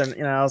with,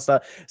 and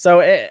stuff. So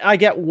I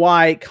get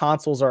why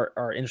consoles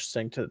are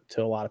interesting to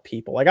a lot of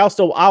people. Like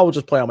I'll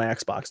just play on my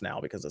Xbox now,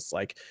 because it's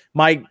like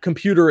my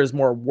computer is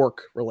more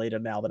work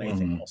related now than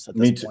anything else at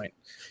this point.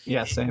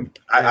 Yeah, same.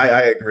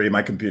 I agree.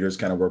 My computer is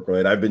kind of work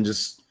related. I've been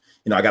just,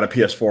 I got a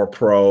PS4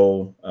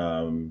 Pro,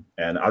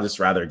 and I'll just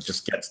rather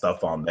just get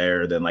stuff on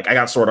there than, like, I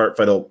got Sword Art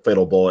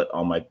Fatal Bullet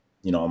on my,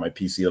 on my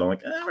PC, and I'm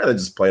like, I'd rather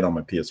just play it on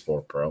my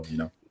PS4 Pro,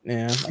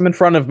 Yeah, I'm in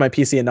front of my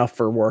PC enough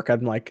for work.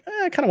 I'm like,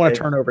 I kind of want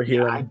to turn over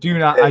here. I do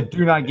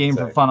not game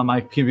for fun on my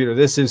computer.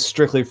 This is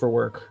strictly for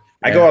work.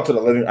 I go out to the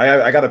living.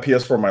 I got a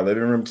PS4 in my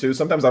living room too.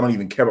 Sometimes I don't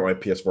even care about my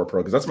PS4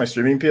 Pro, because that's my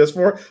streaming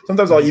PS4.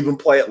 Sometimes I'll even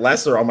play it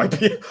lesser on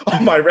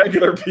my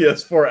regular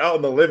PS4 out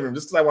in the living room,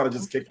 just because I want to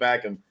just kick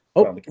back and.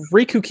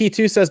 Riku Key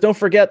 2 says, don't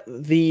forget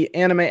the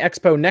Anime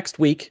Expo next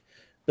week.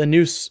 The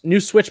new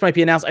Switch might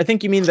be announced. I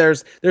think you mean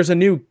there's a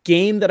new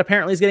game that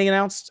apparently is getting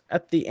announced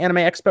at the Anime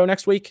Expo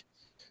next week.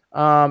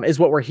 Is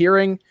what we're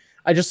hearing.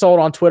 I just saw it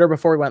on Twitter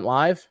before we went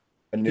live.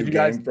 A new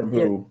game from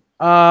who?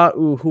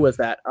 Who was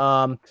that?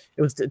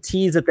 It was to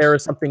tease that there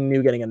was something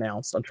new getting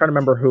announced. I'm trying to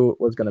remember who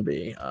it was going to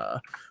be.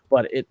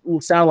 But it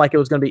sounded like it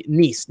was going to be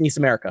Nice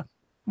America.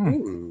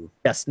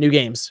 Yes, new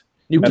games.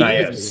 New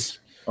games.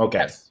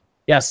 Okay.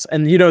 Yes,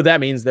 and that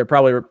means they're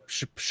probably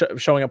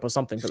showing up with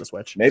something for the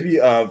Switch. Maybe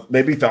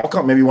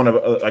Falcom, maybe one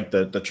of like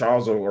the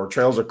Trails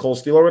of Cold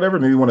Steel or whatever.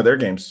 Maybe one of their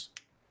games.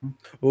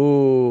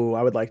 Ooh,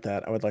 I would like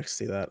that. I would like to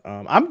see that.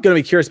 I'm gonna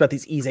be curious about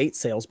these Ys 8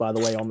 sales, by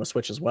the way, on the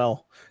Switch as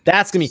well.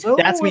 That's gonna be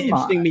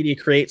interesting. Media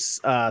creates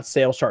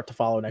sales chart to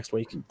follow next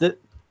week. The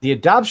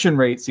adoption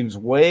rate seems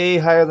way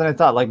higher than I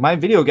thought. Like, my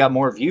video got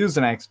more views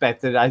than I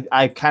expected.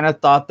 I kind of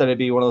thought that it'd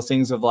be one of those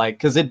things of, like,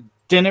 because it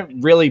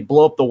didn't really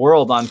blow up the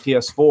world on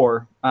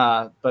PS4.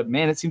 But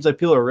man, it seems like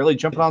people are really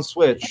jumping on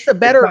Switch. It's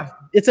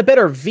a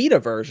better Vita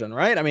version,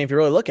 right? I mean, if you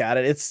really look at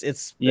it, it's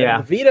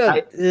the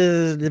Vita.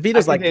 The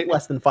Vita's like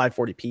less than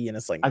 540p, and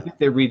it's like, I think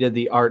they redid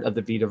the art of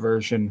the Vita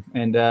version,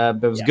 and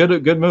it was a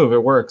good move.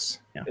 It works.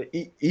 Yeah.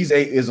 Ys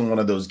 8 isn't one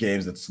of those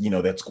games that's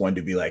that's going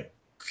to be like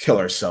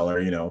killer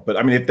seller, But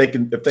I mean, if they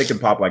can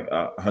pop like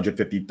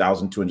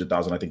 150,000,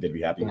 200,000, I think they'd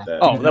be happy with that.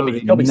 Oh, they'll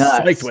be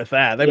psyched with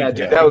that.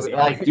 That was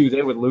like, dude,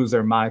 they would lose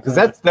their mind,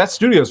 because that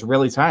studio is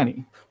really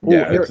tiny.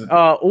 That's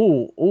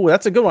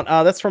a good one.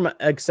 That's from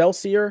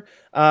Excelsior,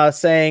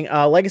 saying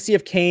Legacy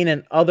of Kain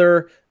and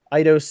other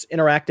Eidos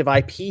Interactive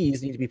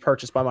IPs need to be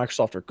purchased by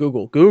Microsoft or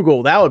Google.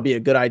 Google, that would be a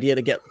good idea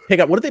to pick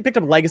up. What if they picked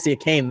up Legacy of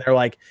Kain? They're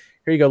like,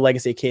 here you go,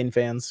 Legacy of Kain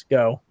fans,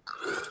 go.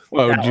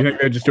 Well, do you think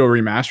they'd just do a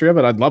remaster of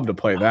it? I'd love to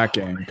play that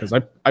game, because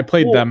I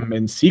played them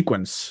in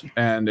sequence,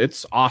 and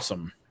it's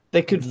awesome.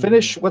 They could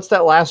finish, what's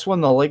that last one,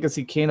 the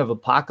Legacy Kain of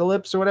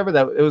Apocalypse or whatever?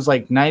 That it was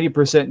like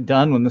 90%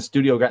 done when the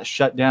studio got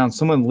shut down.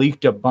 Someone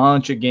leaked a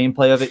bunch of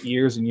gameplay of it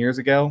years and years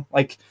ago.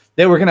 Like,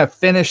 they were gonna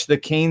finish the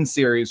Kain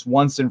series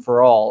once and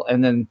for all,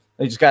 and then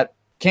they just got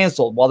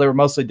canceled while they were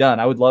mostly done.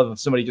 I would love if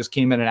somebody just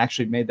came in and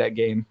actually made that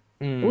game.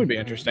 It would be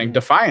interesting.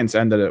 Defiance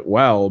ended it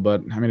well,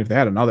 but I mean, if they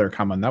had another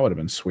coming, that would have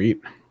been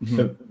sweet.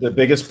 The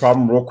biggest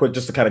problem, real quick,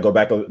 just to kind of go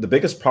back, the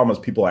biggest problem is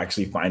people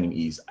actually finding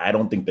Ys. I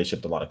don't think they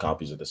shipped a lot of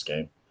copies of this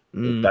game.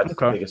 That's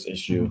the biggest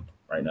issue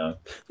right now.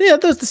 Yeah,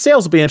 the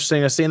sales will be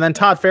interesting to see. And then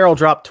Todd Farrell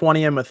dropped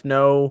 20 in the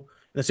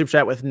super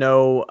chat with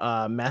no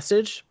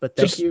message. But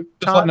thank you,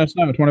 Todd. Just letting us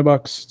know,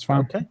 $20. It's fine.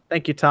 Okay,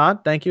 thank you,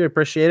 Todd. Thank you, I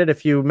appreciate it.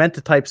 If you meant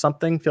to type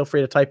something, feel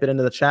free to type it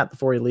into the chat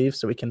before you leave,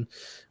 so we can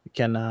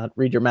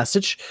read your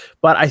message.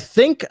 But I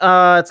think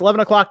it's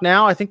 11 o'clock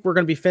now. I think we're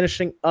going to be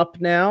finishing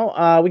up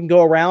now. We can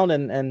go around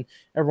and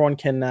everyone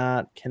can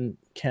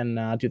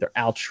do their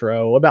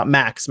outro. What about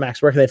Max?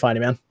 Max, where can they find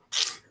you, man?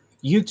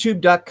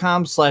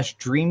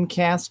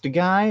 YouTube.com/Dreamcast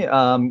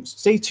guy.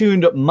 Stay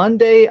tuned.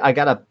 Monday, I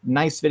got a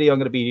nice video. I'm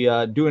going to be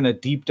doing a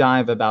deep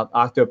dive about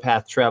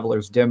Octopath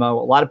Traveler's demo.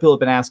 A lot of people have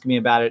been asking me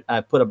about it.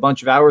 I put a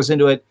bunch of hours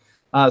into it.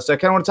 So I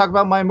kind of want to talk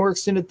about my more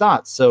extended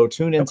thoughts. So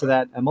tune into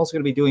that. I'm also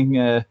going to be doing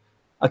a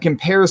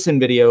comparison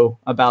video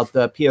about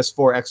the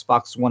PS4,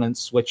 Xbox One, and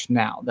Switch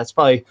now. That's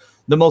probably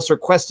the most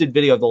requested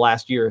video of the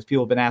last year, as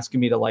people have been asking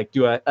me to like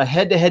do a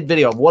head-to-head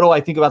video of what do I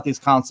think about these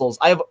consoles.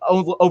 I have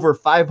over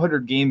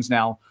 500 games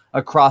now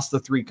across the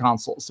three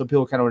consoles, so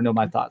people kind of want to know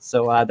my thoughts.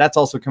 So that's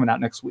also coming out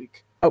next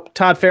week. Oh,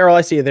 Todd Farrell,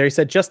 I see you there. He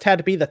said, just had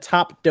to be the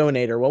top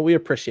donator. Well, we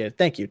appreciate it.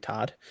 Thank you,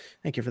 Todd.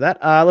 Thank you for that.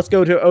 Let's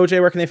go to OJ.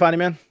 Where can they find you,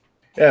 man?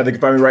 Yeah, they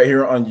can find me right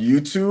here on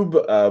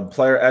YouTube,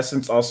 Player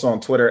Essence, also on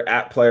Twitter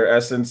at Player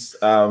Essence.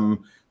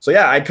 So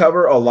yeah, I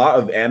cover a lot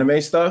of anime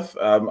stuff.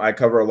 I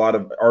cover a lot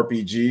of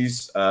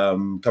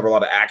RPGs, cover a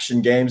lot of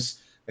action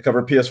games. I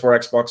cover PS4,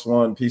 Xbox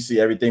One, PC,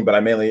 everything, but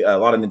I mainly a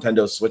lot of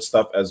Nintendo Switch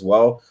stuff as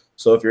well.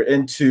 So if you're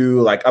into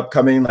like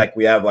upcoming, like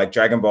we have like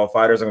Dragon Ball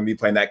Fighters, I'm gonna be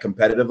playing that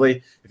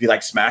competitively. If you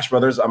like Smash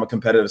Brothers, I'm a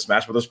competitive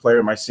Smash Brothers player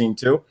in my scene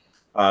too.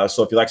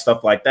 So if you like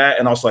stuff like that,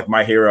 and also like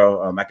My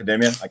Hero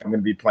Academia, like I'm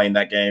gonna be playing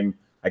that game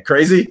like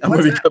crazy.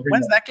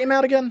 When's that game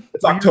out again?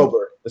 It's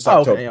October. It's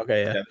October.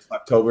 Okay, yeah. It's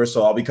October.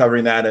 So I'll be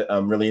covering that.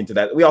 I'm really into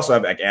that. We also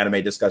have like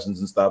anime discussions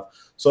and stuff.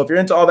 So if you're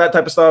into all that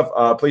type of stuff,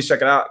 please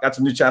check it out. Got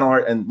some new channel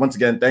art. And once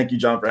again, thank you,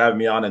 John, for having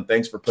me on, and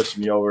thanks for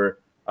pushing me over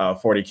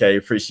 40K.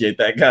 Appreciate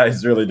that,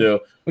 guys. Really do.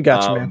 We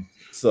got you, man.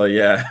 So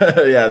yeah,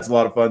 yeah, it's a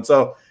lot of fun.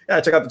 So yeah,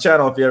 check out the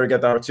channel if you ever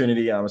get the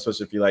opportunity,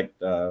 especially if you like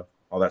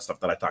all that stuff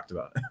that I talked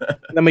about.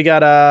 Then we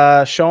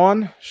got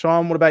Sean.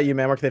 Sean, what about you,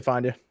 man? Where can they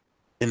find you?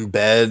 In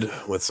bed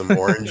with some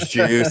orange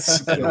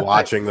juice and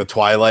watching the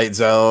Twilight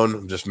Zone.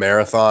 I'm just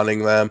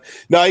marathoning them.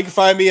 No, you can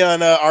find me on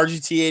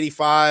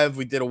RGT85.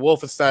 We did a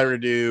Wolfenstein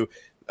review.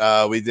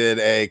 We did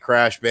a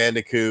Crash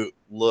Bandicoot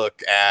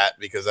look at,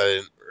 because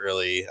I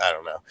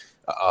don't know.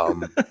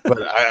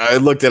 But I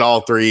looked at all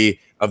three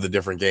of the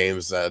different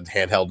games,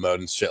 handheld mode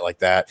and shit like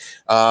that.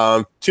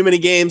 Too Many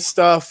Games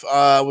stuff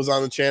was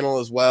on the channel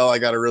as well. I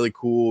got a really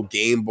cool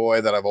Game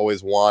Boy that I've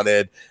always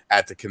wanted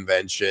at the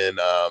convention.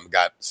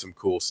 Got some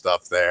cool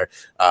stuff there.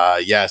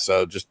 Yeah,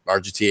 so just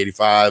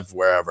RGT85,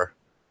 wherever.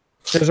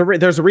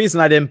 There's a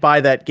reason I didn't buy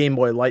that Game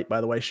Boy Light,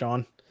 by the way,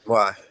 Sean.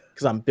 Why?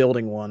 Because I'm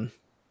building one.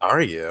 Are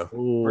you?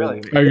 Ooh.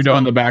 Really? Are you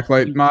doing the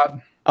backlight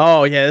mod?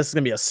 Oh yeah, this is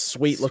gonna be a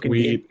sweet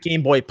looking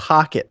Game Boy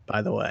Pocket,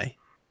 by the way.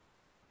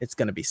 It's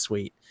gonna be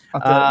sweet.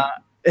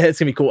 It's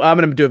gonna be cool. I'm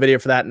gonna do a video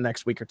for that in the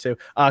next week or two.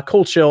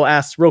 Cold Chill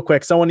asks real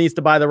quick, someone needs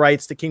to buy the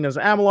rights to Kingdoms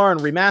of Amalur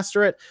and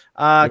remaster it.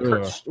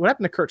 What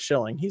happened to Kurt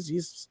Schilling?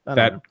 He's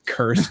that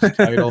cursed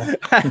title.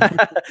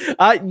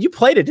 You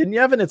played it, didn't you,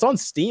 Evan? It's on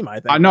Steam,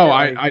 I think. I know.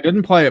 I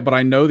didn't play it, but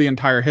I know the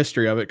entire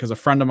history of it because a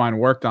friend of mine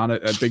worked on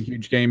it at Big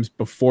Huge Games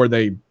before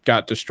they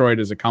got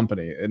destroyed as a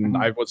company, and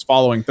I was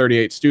following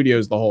 38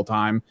 Studios the whole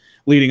time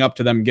leading up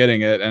to them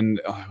getting it, and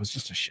it was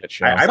just a shit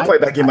show. I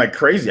played that game like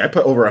crazy. I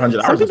put over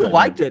 100 hours. Some people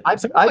liked it.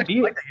 I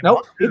beat it.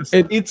 No,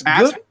 it's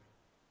good.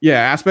 Yeah,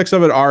 aspects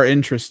of it are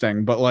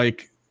interesting, but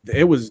like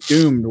it was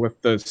doomed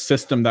with the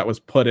system that was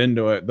put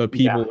into it, the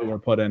people who were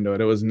put into it.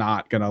 It was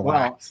not gonna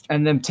last.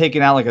 And them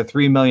taking out like a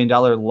 $3 million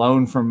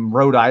loan from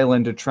Rhode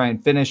Island to try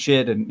and finish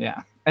it, and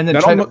and then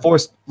trying to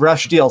force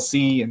Rush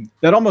DLC, and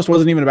that almost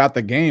wasn't even about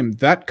the game.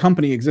 That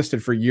company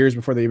existed for years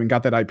before they even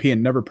got that IP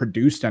and never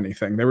produced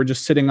anything. They were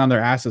just sitting on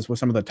their asses with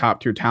some of the top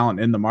tier talent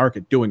in the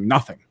market doing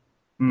nothing.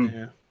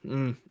 Yeah.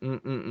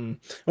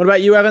 What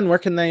about you, Evan? Where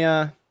can they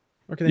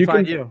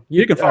find you?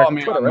 You can follow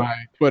me on my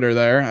Twitter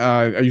there.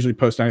 I usually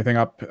post anything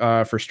up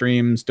for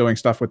streams, doing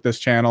stuff with this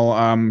channel.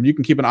 You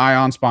can keep an eye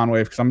on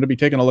Spawnwave because I'm going to be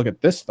taking a look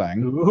at this thing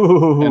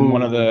in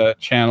one of the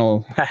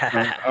channel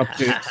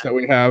updates that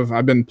we have.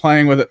 I've been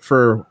playing with it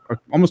for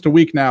almost a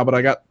week now, but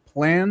I got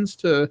plans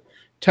to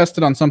test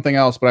it on something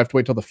else, but I have to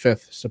wait till the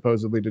 5th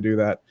supposedly to do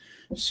that.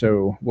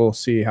 So we'll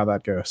see how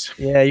that goes.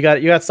 Yeah, you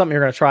got something you're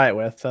going to try it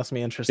with. That's gonna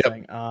be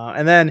interesting. Yep.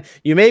 And then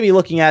you may be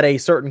looking at a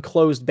certain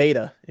closed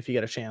beta if you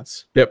get a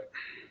chance. Yep.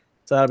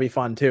 So that'll be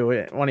fun too.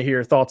 I want to hear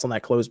your thoughts on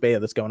that closed beta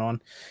that's going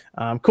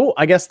on. Cool.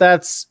 I guess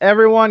that's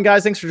everyone,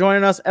 guys. Thanks for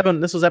joining us.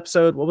 Evan, this was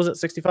episode, what was it?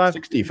 65?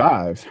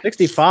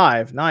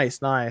 65. Nice.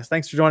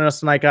 Thanks for joining us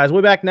tonight, guys.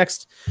 We'll be back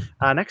next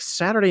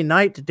Saturday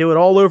night to do it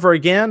all over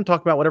again.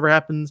 Talk about whatever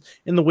happens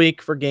in the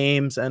week for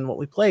games and what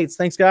we played.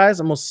 Thanks,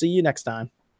 guys, and we'll see you next time.